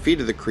 5 feet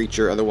of the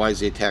creature.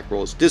 Otherwise, the attack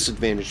roll is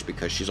disadvantaged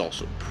because she's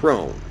also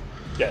prone.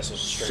 Yeah,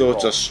 so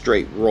it's a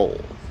straight roll.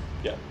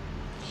 Yeah.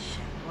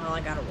 Well, I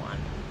got a 1.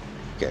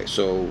 Okay,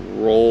 so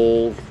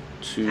roll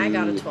to... I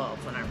got a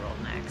 12 when I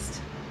rolled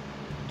next.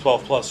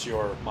 12 plus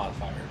your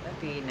modifier.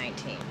 That'd be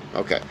 19.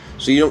 Okay,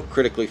 so you don't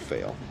critically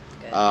fail.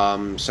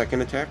 Good.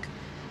 Second attack?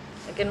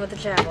 Again with the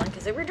javelin,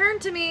 because it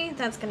returned to me.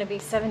 That's going to be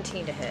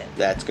 17 to hit.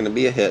 That's going to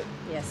be a hit.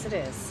 Yes, it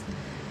is.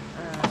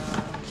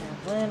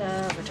 Javelin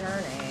of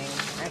returning.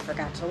 I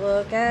forgot to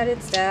look at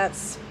its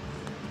stats.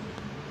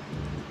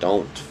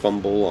 Don't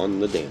fumble on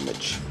the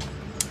damage.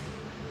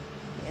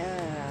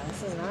 Yeah,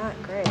 this is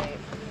not great.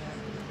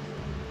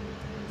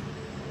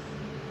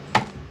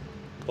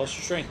 Plus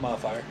your strength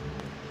modifier.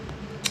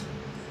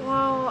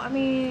 Well, I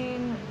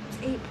mean,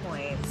 8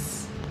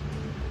 points.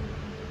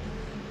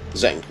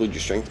 Does that include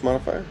your strength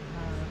modifier?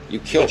 You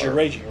kill But her. you're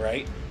raging,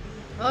 right?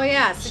 Oh,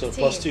 yeah, 16. So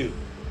plus 2.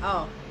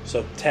 Oh,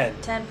 So 10.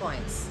 10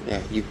 points.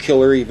 Yeah, you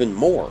kill her even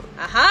more.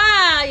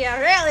 Aha! You're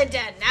really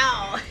dead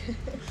now.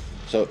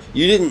 So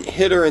you didn't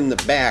hit her in the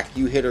back,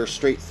 you hit her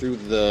straight through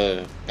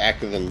the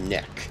back of the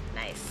neck.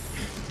 Nice.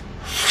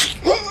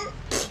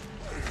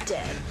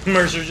 Dead.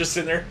 Mercer's just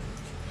sitting there.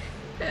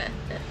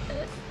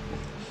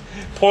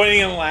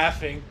 Pointing and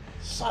laughing.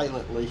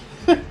 Silently.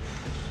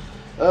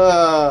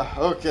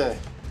 Okay.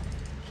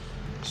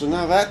 So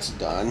now that's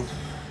done.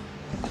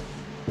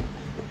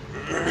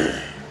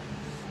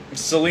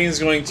 Celine's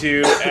going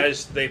to,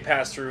 as they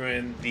pass through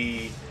in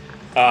the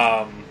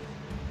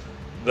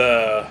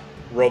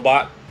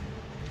robot,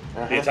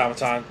 the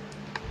automaton,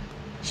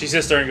 she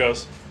sits there and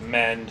goes,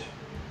 mend,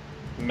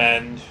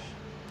 mend,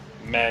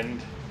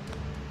 mend.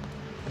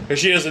 Because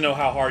she doesn't know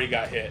how hard he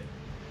got hit.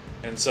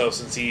 And so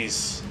since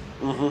he's...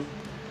 Because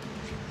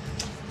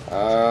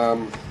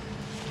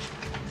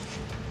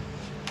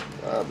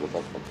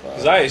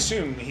I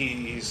assume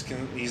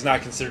he's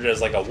not considered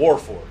as like a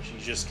warforged.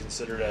 He's just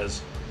considered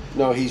as...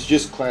 No, he's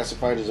just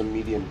classified as a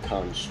medium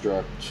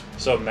construct.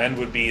 So mend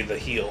would be the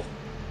heal.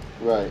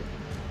 Right.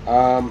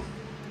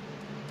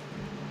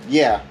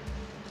 Yeah.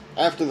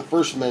 After the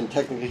first men,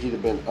 technically he'd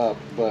have been up,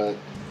 but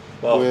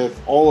with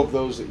all of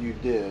those that you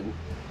did...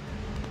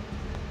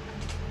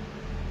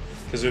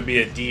 Because it would be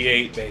a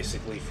D8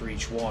 basically for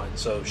each one.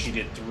 So she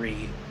did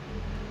 3.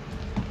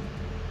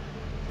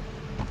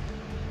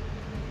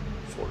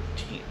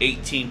 14,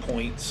 18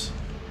 points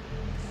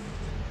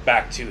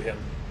back to him.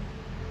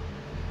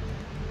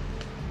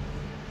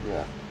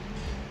 Yeah.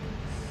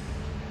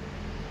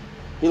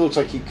 He looks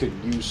like he could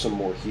use some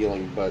more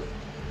healing, but...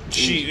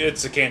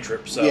 It's a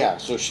cantrip, so... Yeah,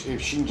 so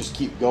if she can just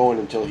keep going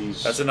until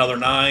he's... That's another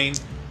 9.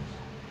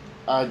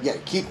 Yeah,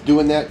 keep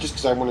doing that, just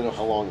because I want to know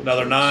how long it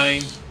Another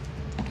takes.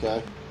 9.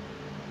 Okay.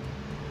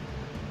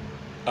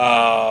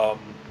 How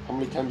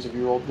many times have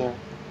you rolled now?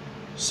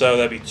 So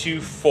that'd be 2,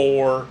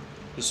 4.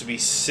 This would be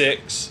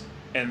 6.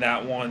 And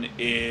that one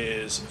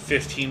is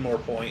 15 more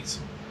points.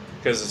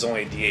 Because it's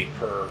only a D8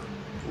 per.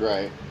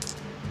 Right.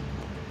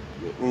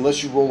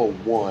 Unless you roll a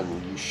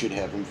 1, you should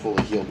have him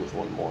fully healed with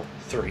one more.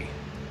 3.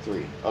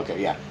 3.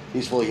 Okay, yeah.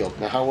 He's fully healed.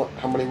 Now,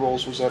 how many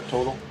rolls was that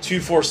total? 2,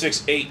 4,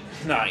 6, 8,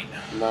 9.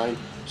 9.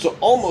 So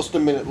almost a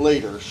minute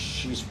later,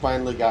 she's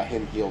finally got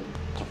him healed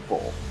to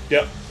full.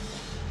 Yep.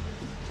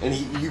 And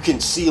you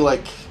can see,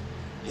 like,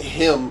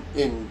 him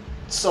in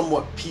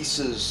somewhat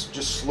pieces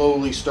just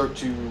slowly start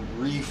to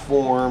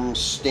reform,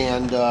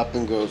 stand up,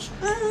 and goes,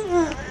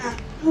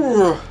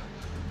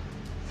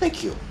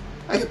 thank you.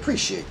 I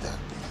appreciate that.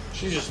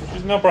 She's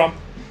no problem.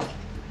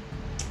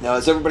 Now,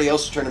 as everybody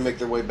else is trying to make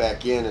their way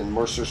back in, and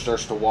Mercer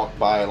starts to walk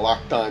by,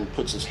 Lockdown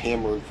puts his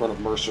hammer in front of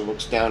Mercer,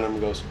 looks down at him,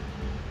 and goes,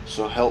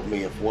 so help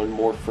me if one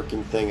more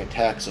freaking thing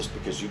attacks us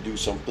because you do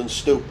something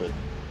stupid.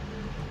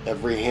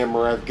 Every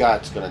hammer I've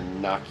got's gonna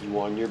knock you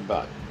on your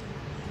butt.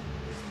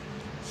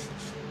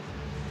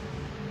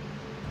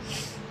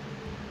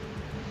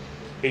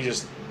 He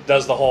just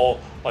does the whole,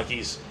 like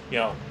he's,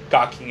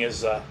 cocking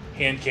his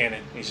hand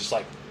cannon. He's just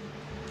like...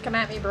 Come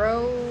at me,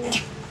 bro.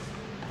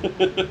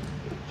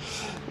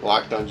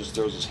 Lockdown just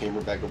throws his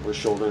hammer back over his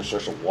shoulder and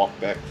starts to walk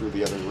back through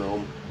the other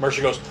room.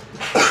 Mercer goes...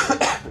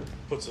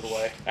 puts it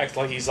away. Acts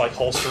like he's like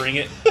holstering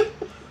it.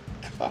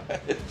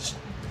 Gosh.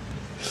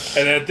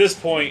 And then at this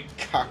point...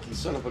 Cocky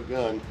son of a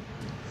gun.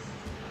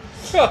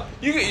 Well,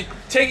 you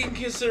take in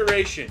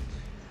consideration,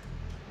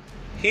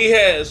 he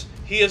has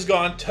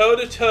gone toe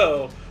to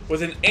toe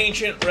with an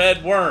ancient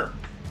red worm.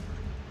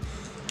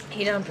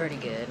 He done pretty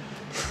good.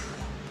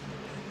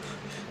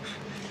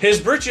 His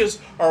britches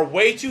are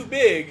way too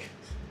big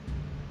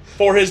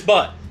for his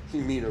butt.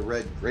 You mean a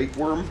red grape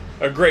worm?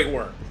 A great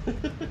worm.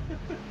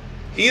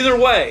 Either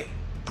way,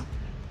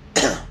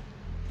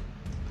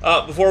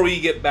 before we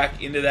get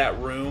back into that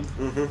room.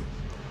 Mm-hmm.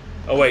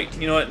 Oh wait,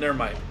 you know what? Never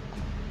mind.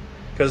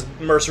 Because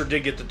Mercer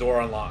did get the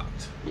door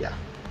unlocked. Yeah.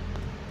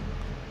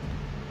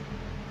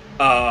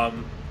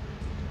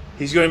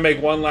 He's going to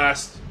make one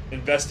last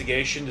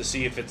investigation to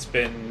see if it's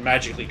been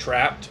magically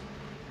trapped.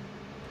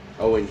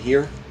 Oh, in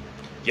here?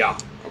 Yeah.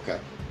 Okay.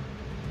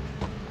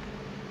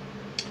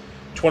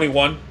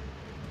 21.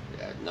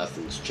 Yeah,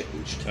 nothing's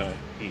changed.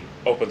 He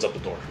opens up the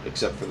door.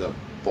 Except for the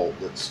bolt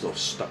that's still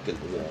stuck in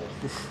the wall.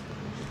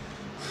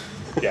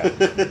 Yeah.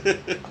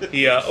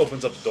 He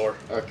opens up the door.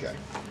 Okay.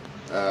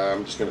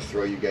 I'm just going to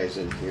throw you guys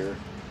in here.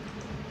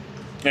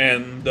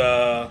 And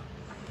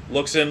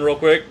looks in real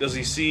quick. Does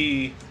he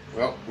see...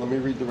 Well, let me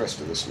read the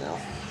rest of this now.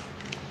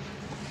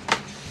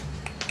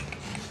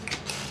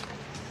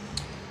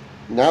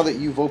 Now that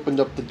you've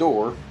opened up the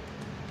door,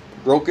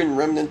 broken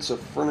remnants of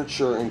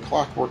furniture and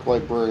clockwork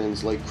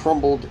librarians lay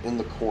crumbled in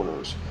the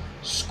corners.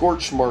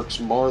 Scorch marks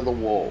mar the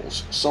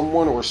walls.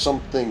 Someone or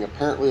something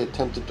apparently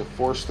attempted to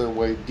force their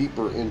way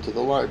deeper into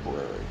the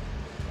library.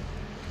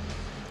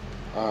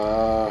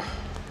 So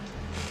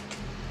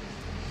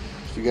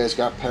you guys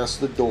got past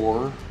the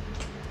door.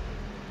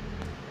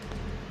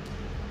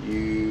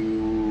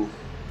 You...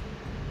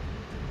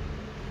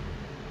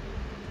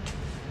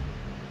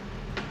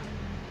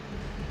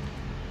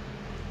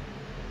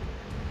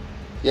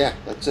 Yeah,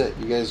 that's it.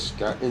 You guys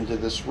got into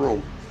this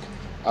room.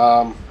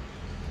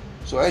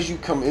 So as you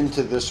come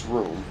into this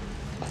room,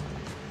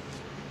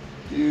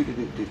 you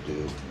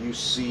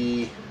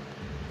see...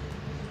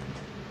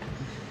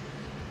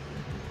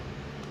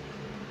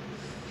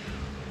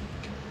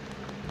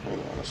 Hang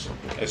on a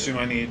second. I assume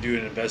I need to do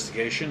an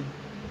investigation.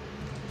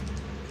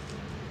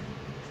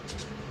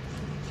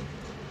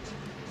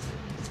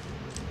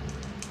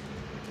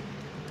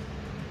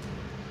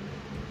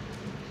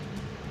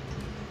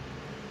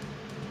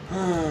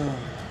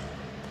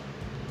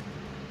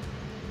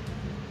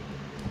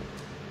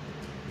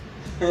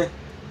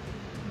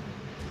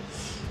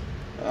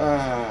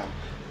 Wow.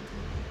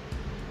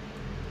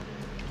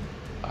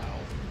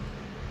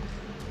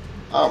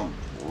 I'm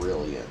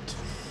brilliant.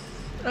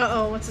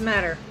 Uh-oh, what's the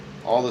matter?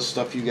 All the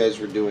stuff you guys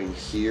were doing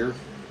here,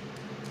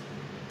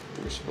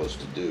 you were supposed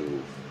to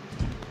do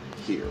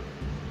here.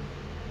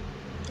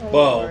 Oh,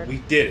 Well, Lord. we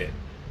did it.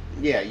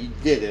 Yeah, you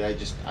did it.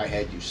 I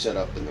had you set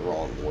up in the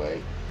wrong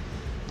way.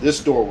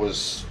 This door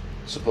was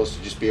supposed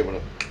to just be able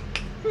to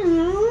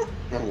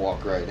and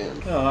walk right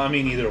in. I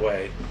mean, either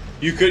way,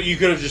 you could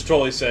have just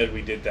totally said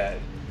we did that.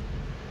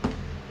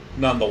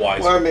 None the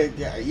wiser. Well, I mean,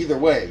 yeah. Either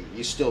way,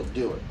 you still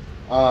do it.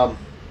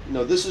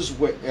 No, this is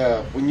what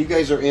when you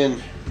guys are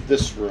in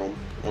this room.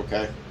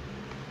 Okay.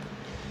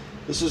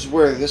 This is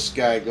where this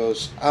guy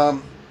goes.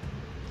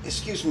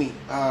 Excuse me.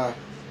 I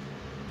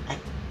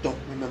don't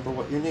remember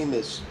what your name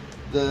is.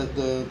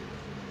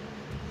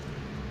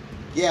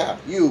 Yeah,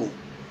 you.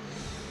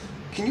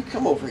 Can you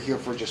come over here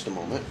for just a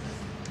moment?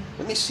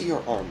 Let me see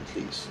your arm,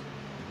 please.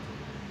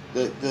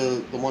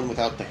 The one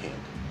without the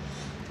hand.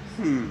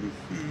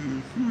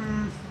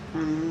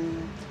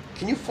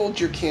 Can you fold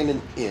your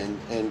cannon in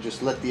and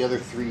just let the other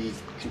 3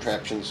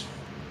 contraptions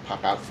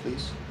pop out,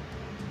 please?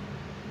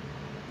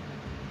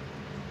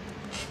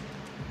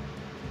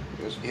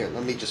 He goes, here,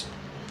 let me just...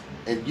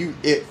 And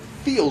it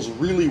feels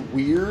really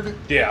weird.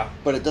 Yeah.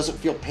 But it doesn't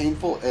feel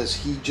painful as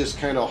he just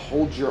kind of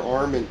holds your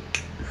arm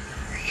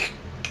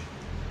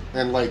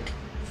and like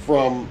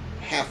from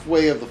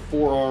halfway of the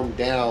forearm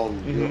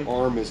down, your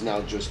arm is now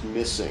just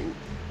missing.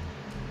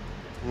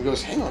 And he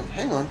goes, hang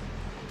on.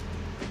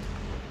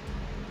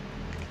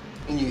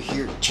 And you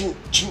hear chink,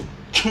 chink,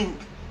 chink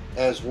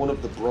as one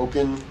of the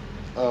broken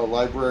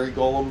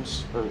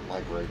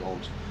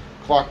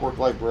clockwork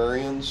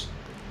librarians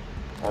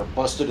are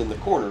busted in the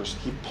corners.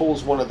 He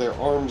pulls one of their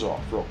arms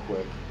off real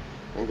quick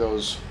and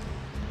goes,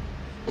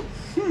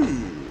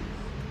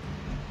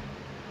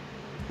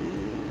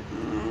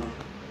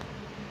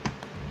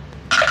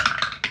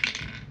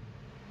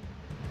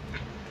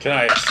 Can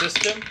I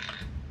assist him?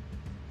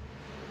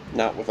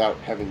 Not without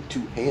having 2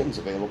 hands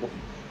available.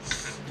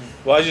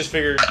 Well, I just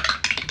figured.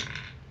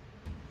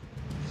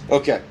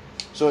 Okay,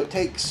 so it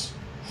takes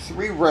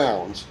 3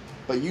 rounds,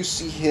 but you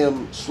see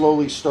him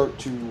slowly start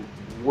to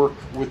work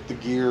with the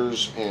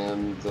gears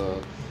and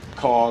the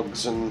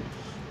cogs and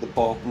the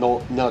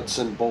nuts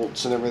and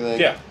bolts and everything.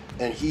 Yeah.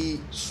 And he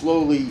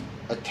slowly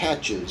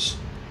attaches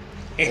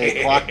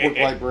a clockwork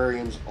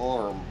librarian's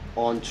arm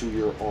onto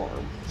your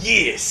arm.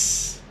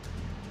 Yes.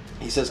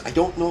 He says, I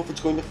don't know if it's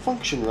going to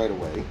function right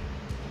away,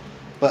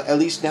 but at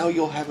least now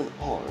you'll have an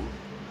arm.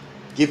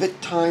 Give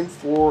it time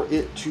for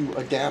it to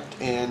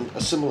adapt and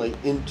assimilate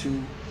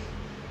into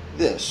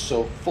this.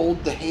 So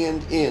fold the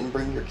hand in,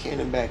 bring your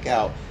cannon back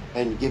out,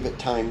 and give it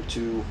time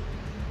to...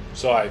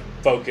 So I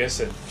focus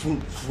and...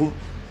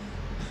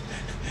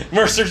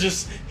 Mercer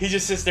just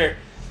sits there.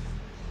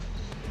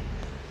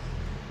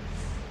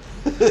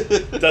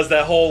 Does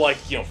that whole,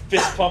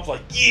 fist pump,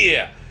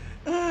 yeah!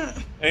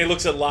 And he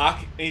looks at Locke,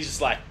 and he's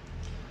just like...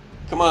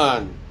 Come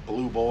on,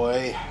 blue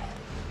boy.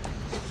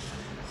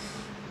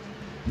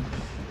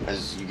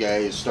 As you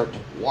guys start to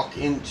walk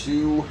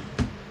into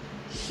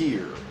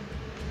here.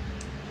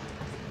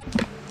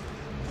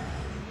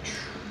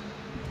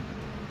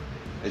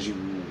 as you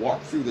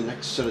walk through the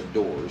next set of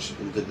doors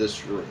into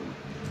this room.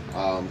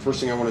 First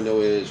thing I want to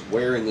know is,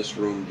 where in this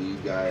room do you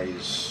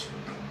guys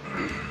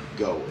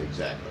go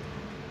exactly?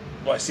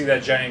 Well, I see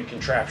that giant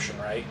contraption,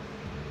 right?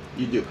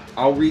 You do.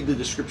 I'll read the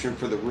description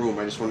for the room.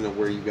 I just want to know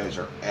where you guys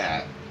are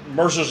at.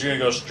 Mercer's going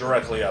to go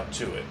directly up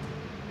to it.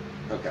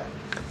 Okay.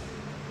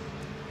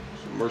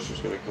 So Mercer's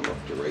going to come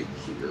up to right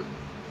here.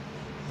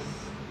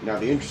 Now,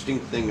 the interesting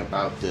thing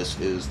about this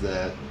is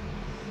that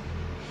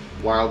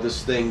while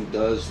this thing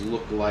does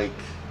look like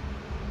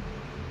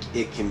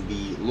it can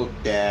be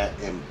looked at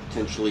and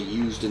potentially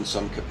used in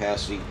some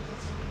capacity,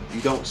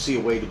 you don't see a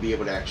way to be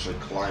able to actually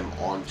climb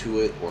onto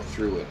it or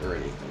through it or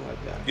anything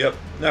like that. Yep.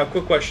 Now,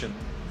 quick question.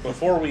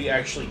 Before we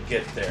actually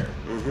get there,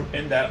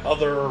 in that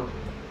other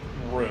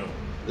room.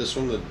 This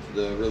one,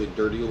 the really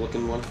dirty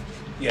looking one?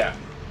 Yeah.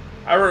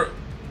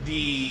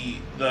 The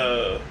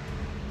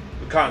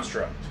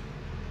construct.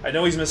 I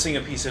know he's missing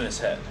a piece in his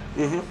head.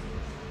 Mm-hmm.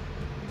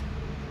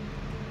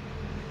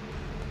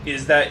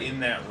 Is that in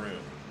that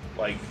room?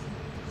 Like,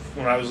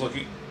 when I was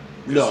looking...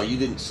 No, you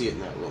didn't see it in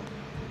that room.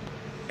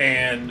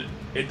 And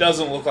it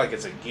doesn't look like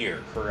it's a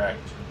gear, correct?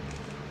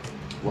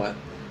 What?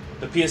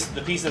 The piece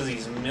that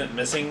he's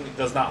missing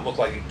does not look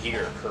like a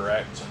gear,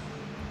 correct?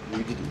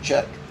 You didn't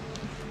check?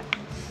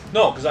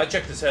 No, because I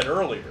checked his head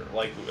earlier,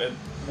 like when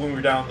we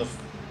were down the...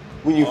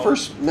 When you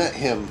first met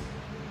him,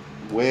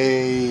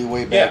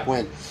 way back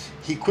when,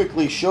 he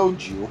quickly showed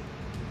you,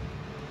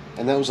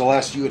 and that was the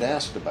last you had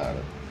asked about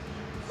it.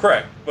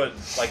 Correct, but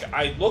like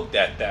I looked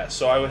at that,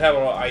 so I would have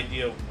an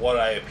idea of what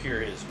I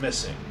appear is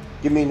missing.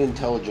 Give me an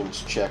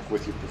intelligence check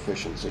with your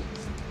proficiency.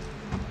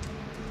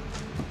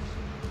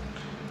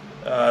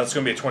 It's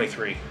going to be a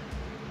 23.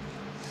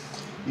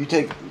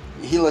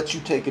 He lets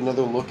you take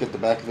another look at the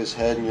back of his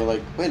head, and you're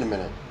like, wait a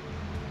minute.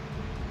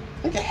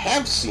 I think I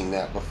have seen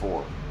that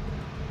before.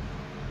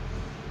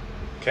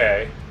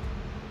 Okay.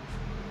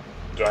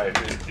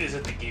 Is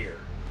it the gear?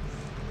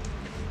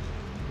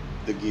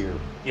 The gear.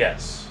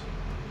 Yes.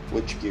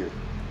 Which gear?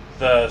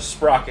 The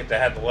sprocket that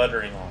had the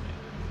lettering on it.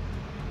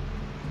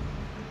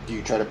 Do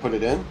you try to put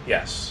it in?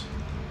 Yes.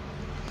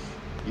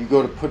 You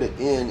go to put it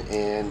in,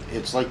 and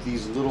it's like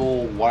these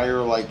little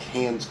wire-like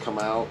hands come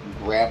out,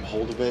 grab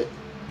hold of it,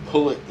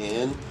 pull it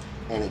in,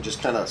 and it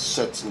just kind of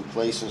sets in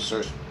place and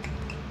starts.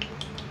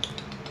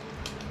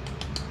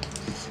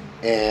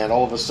 And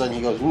all of a sudden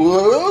he goes,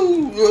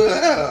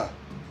 whoa!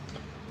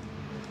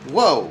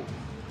 Whoa!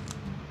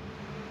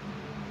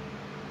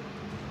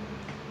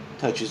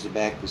 Touches the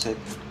back of his head.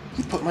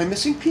 He put my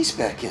missing piece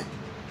back in.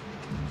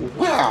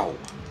 Wow!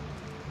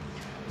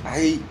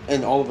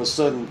 And all of a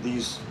sudden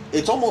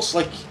it's almost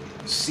like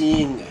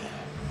seeing,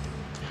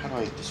 how do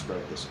I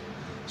describe this?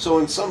 So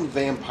in some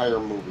vampire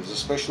movies,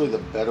 especially the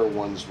better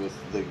ones with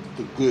the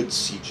good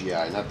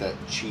CGI, not that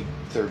cheap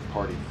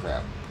third-party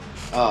crap,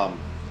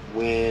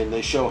 when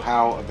they show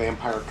how a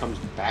vampire comes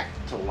back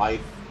to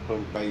life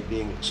by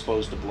being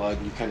exposed to blood,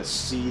 and you kind of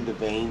see the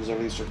veins and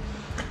everything,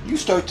 you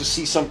start to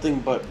see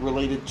something but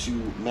related to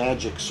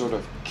magic sort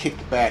of kick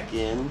back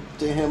in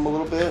to him a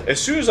little bit.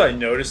 As soon as I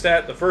notice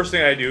that, the first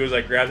thing I do is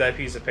I grab that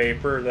piece of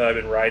paper that I've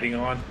been writing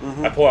on.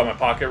 I pull out my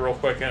pocket real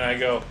quick and I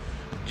go,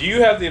 do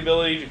you have the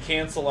ability to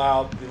cancel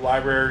out the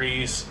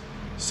library's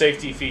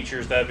safety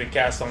features that have been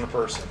cast on a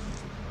person?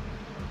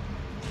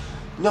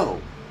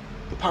 No.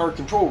 The power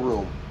control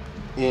room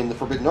in the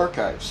Forbidden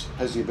Archives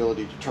has the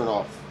ability to turn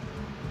off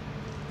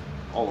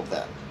all of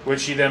that.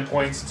 Which he then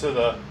points to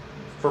the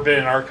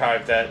Forbidden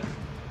Archive that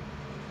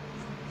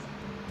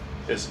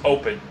is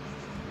open.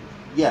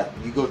 Yeah,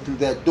 you go through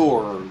that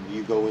door, or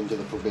you go into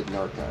the Forbidden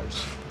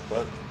Archives.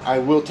 What? I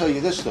will tell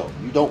you this, though.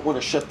 You don't want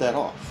to shut that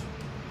off.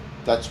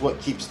 That's what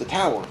keeps the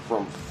tower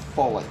from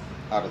falling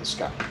out of the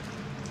sky.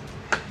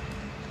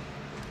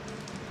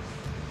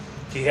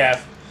 He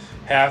half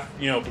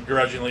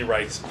begrudgingly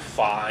writes,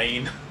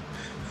 fine.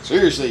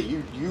 Seriously,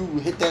 you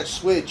hit that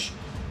switch,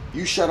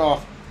 you shut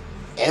off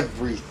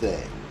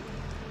everything.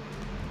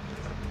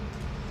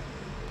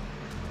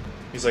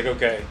 He's like,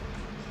 okay.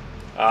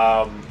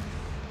 And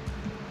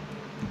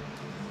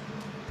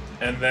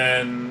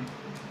then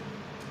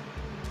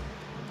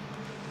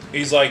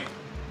he's like,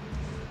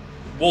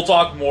 we'll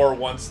talk more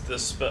once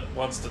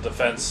the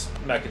defense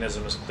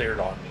mechanism is cleared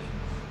on me.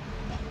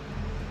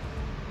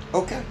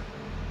 Okay.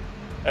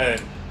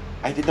 And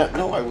I did not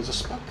know I was a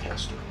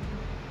spellcaster.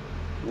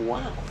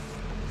 Wow.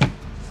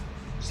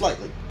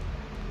 Slightly.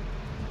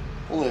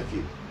 Only a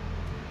few.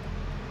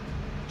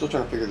 Still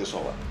trying to figure this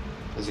all out.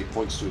 As he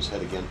points to his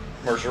head again.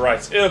 Mercer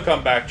writes, it'll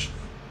come back.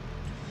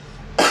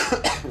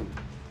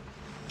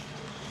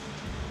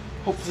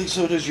 Hopefully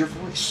so does your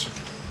voice.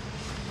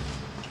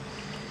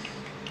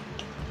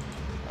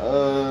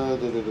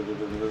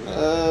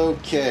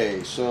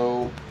 Okay,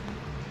 so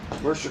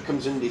Mercer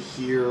comes into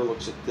here,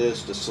 looks at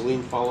this. Does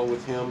Celine follow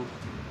with him?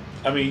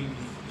 I mean,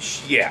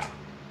 yeah.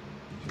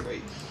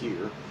 Right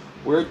here.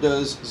 Where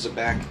does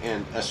Zabak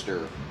and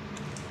Esther?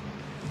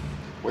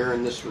 Where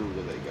in this room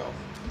do they go?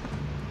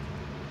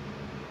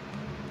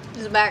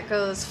 His back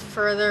goes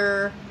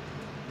further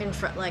in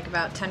front, like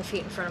about 10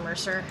 feet in front of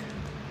Mercer.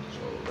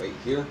 So right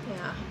here.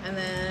 Yeah, and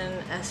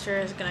then Esther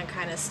is gonna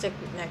kind of stick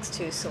next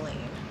to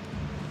Celine.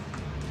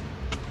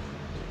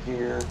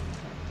 Here.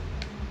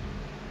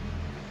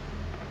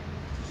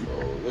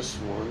 So this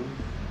one.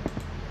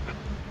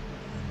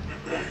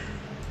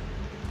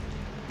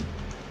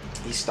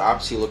 He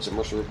stops, he looks at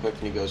Mercer real quick,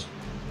 and he goes,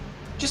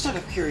 "Just out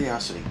of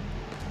curiosity,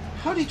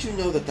 how did you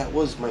know that that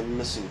was my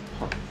missing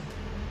part?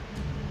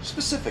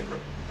 Specifically."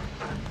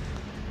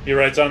 He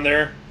writes on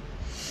there,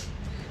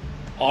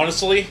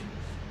 "Honestly,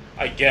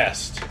 I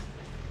guessed."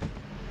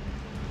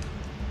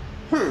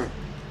 Well,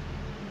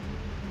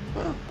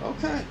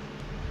 okay.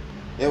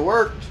 It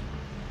worked.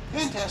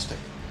 Fantastic.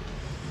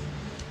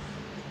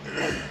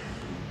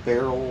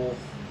 Barrel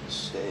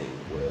staying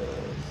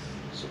with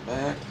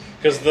Zabak.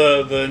 Because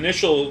the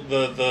initial,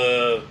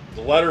 the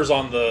letters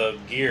on the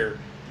gear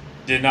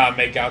did not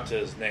make out to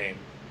his name.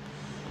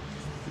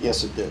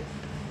 Yes, it did.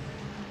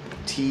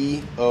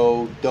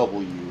 TOWTTP.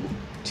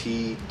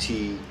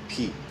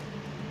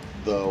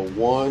 The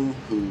one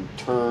who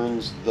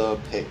turns the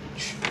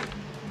page.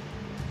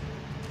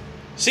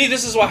 See,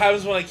 this is what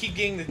happens when I keep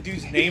getting the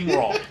dude's name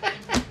wrong.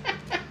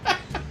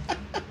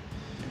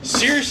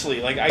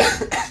 Seriously, like I'm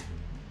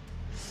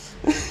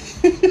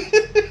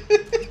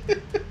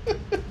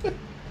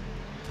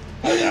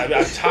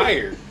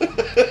tired.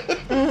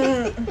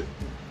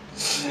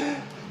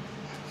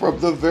 From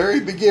the very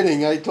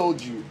beginning, I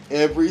told you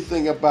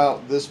everything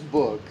about this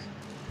book.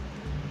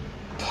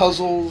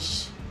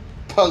 Puzzles.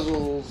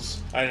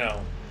 I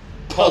know.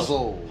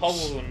 Puzzles.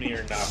 Puzzles and me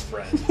are not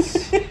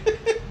friends.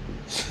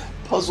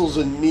 Puzzles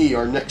and me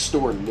are next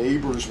door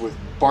neighbors with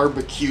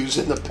barbecues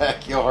in the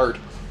backyard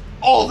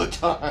all the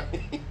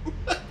time.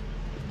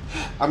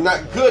 I'm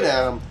not good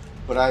at them,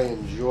 but I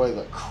enjoy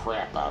the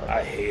crap out of them.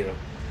 I hate them.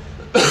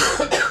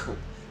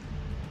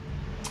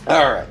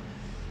 Alright,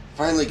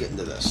 finally getting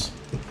to this.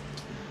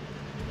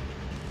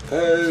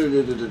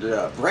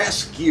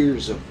 Brass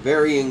gears of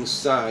varying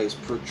size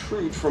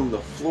protrude from the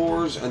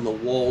floors and the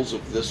walls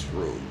of this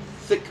room.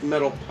 Thick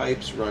metal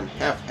pipes run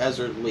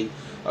haphazardly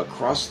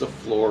across the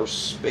floor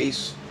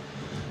space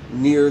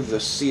near the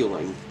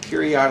ceiling,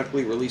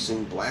 periodically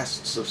releasing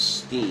blasts of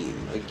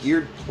steam. A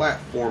geared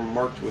platform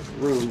marked with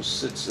runes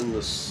sits in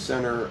the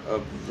center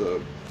of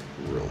the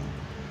room.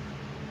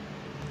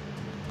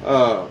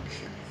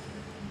 Okay.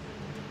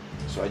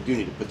 So I do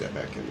need to put that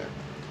back in there.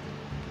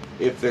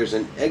 If there's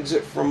an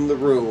exit from the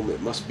room,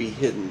 it must be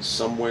hidden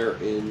somewhere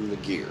in the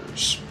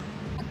gears.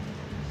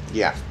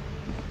 Yeah.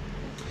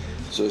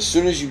 So as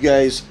soon as you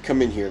guys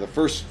come in here, the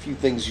first few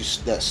things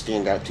that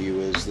stand out to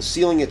you is the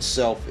ceiling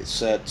itself. It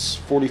sets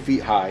 40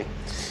 feet high,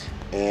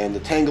 and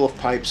the tangle of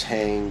pipes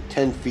hang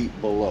 10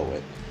 feet below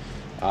it.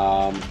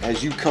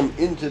 As you come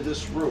into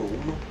this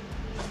room,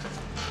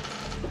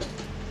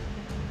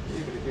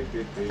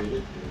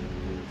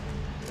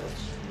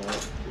 that's not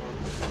what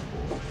I'm looking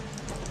for.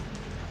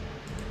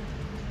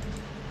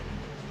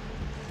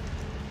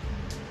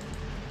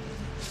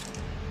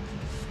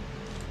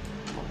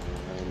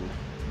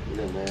 Get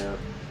in there.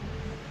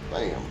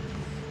 Bam.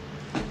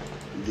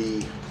 The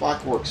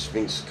clockwork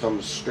sphinx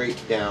comes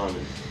straight down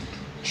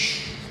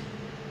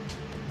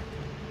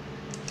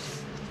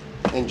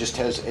and just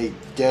has a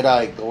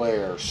dead-eye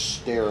glare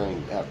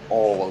staring at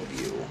all of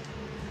you.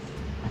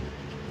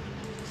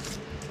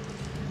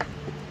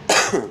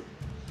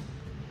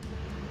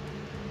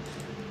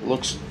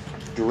 Looks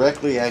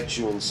directly at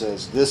you and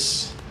says,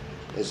 "This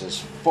is as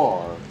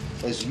far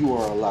as you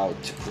are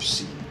allowed to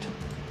proceed.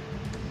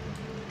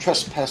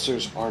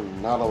 Trespassers are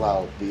not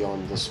allowed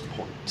beyond this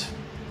point."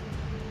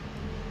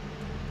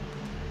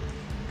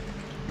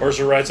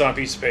 Mercer writes on a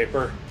piece of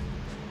paper,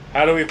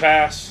 "How do we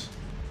pass?"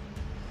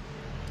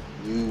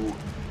 You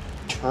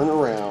turn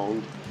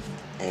around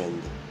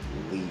and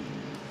leave.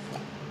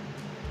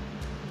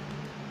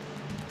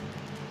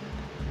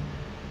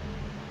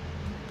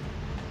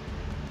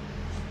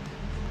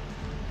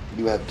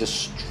 You have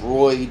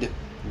destroyed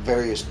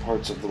various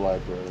parts of the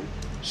library,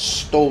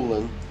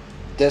 stolen,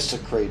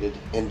 desecrated,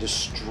 and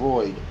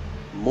destroyed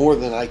more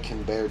than I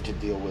can bear to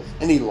deal with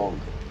any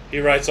longer.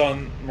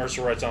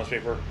 Mercer writes on his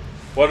paper,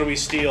 "What did we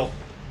steal?"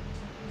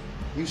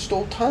 You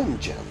stole time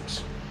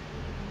gems.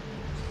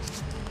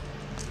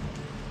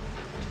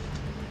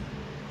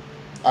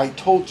 I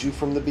told you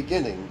from the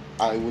beginning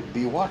I would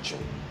be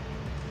watching.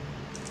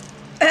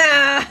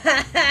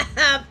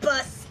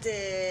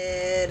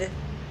 Busted.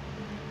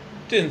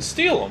 Didn't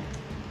steal them.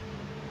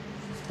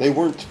 They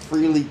weren't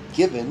freely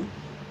given.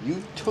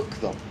 You took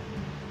them.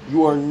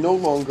 You are no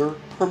longer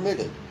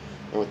permitted.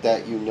 And with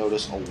that, you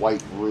notice a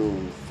white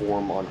rune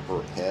form on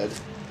her head.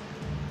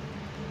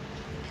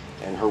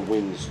 And her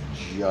wings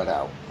jut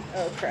out.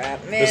 Oh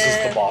crap, man. This is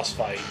the boss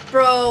fight.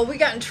 Bro, we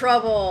got in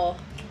trouble.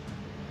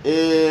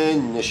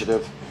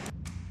 Initiative.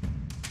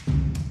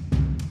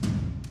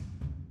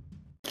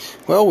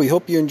 Well, we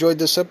hope you enjoyed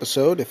this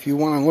episode. If you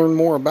want to learn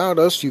more about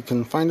us, you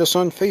can find us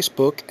on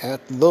Facebook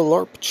at The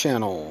LARP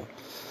Channel.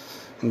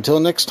 Until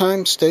next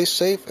time, stay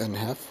safe and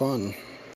have fun.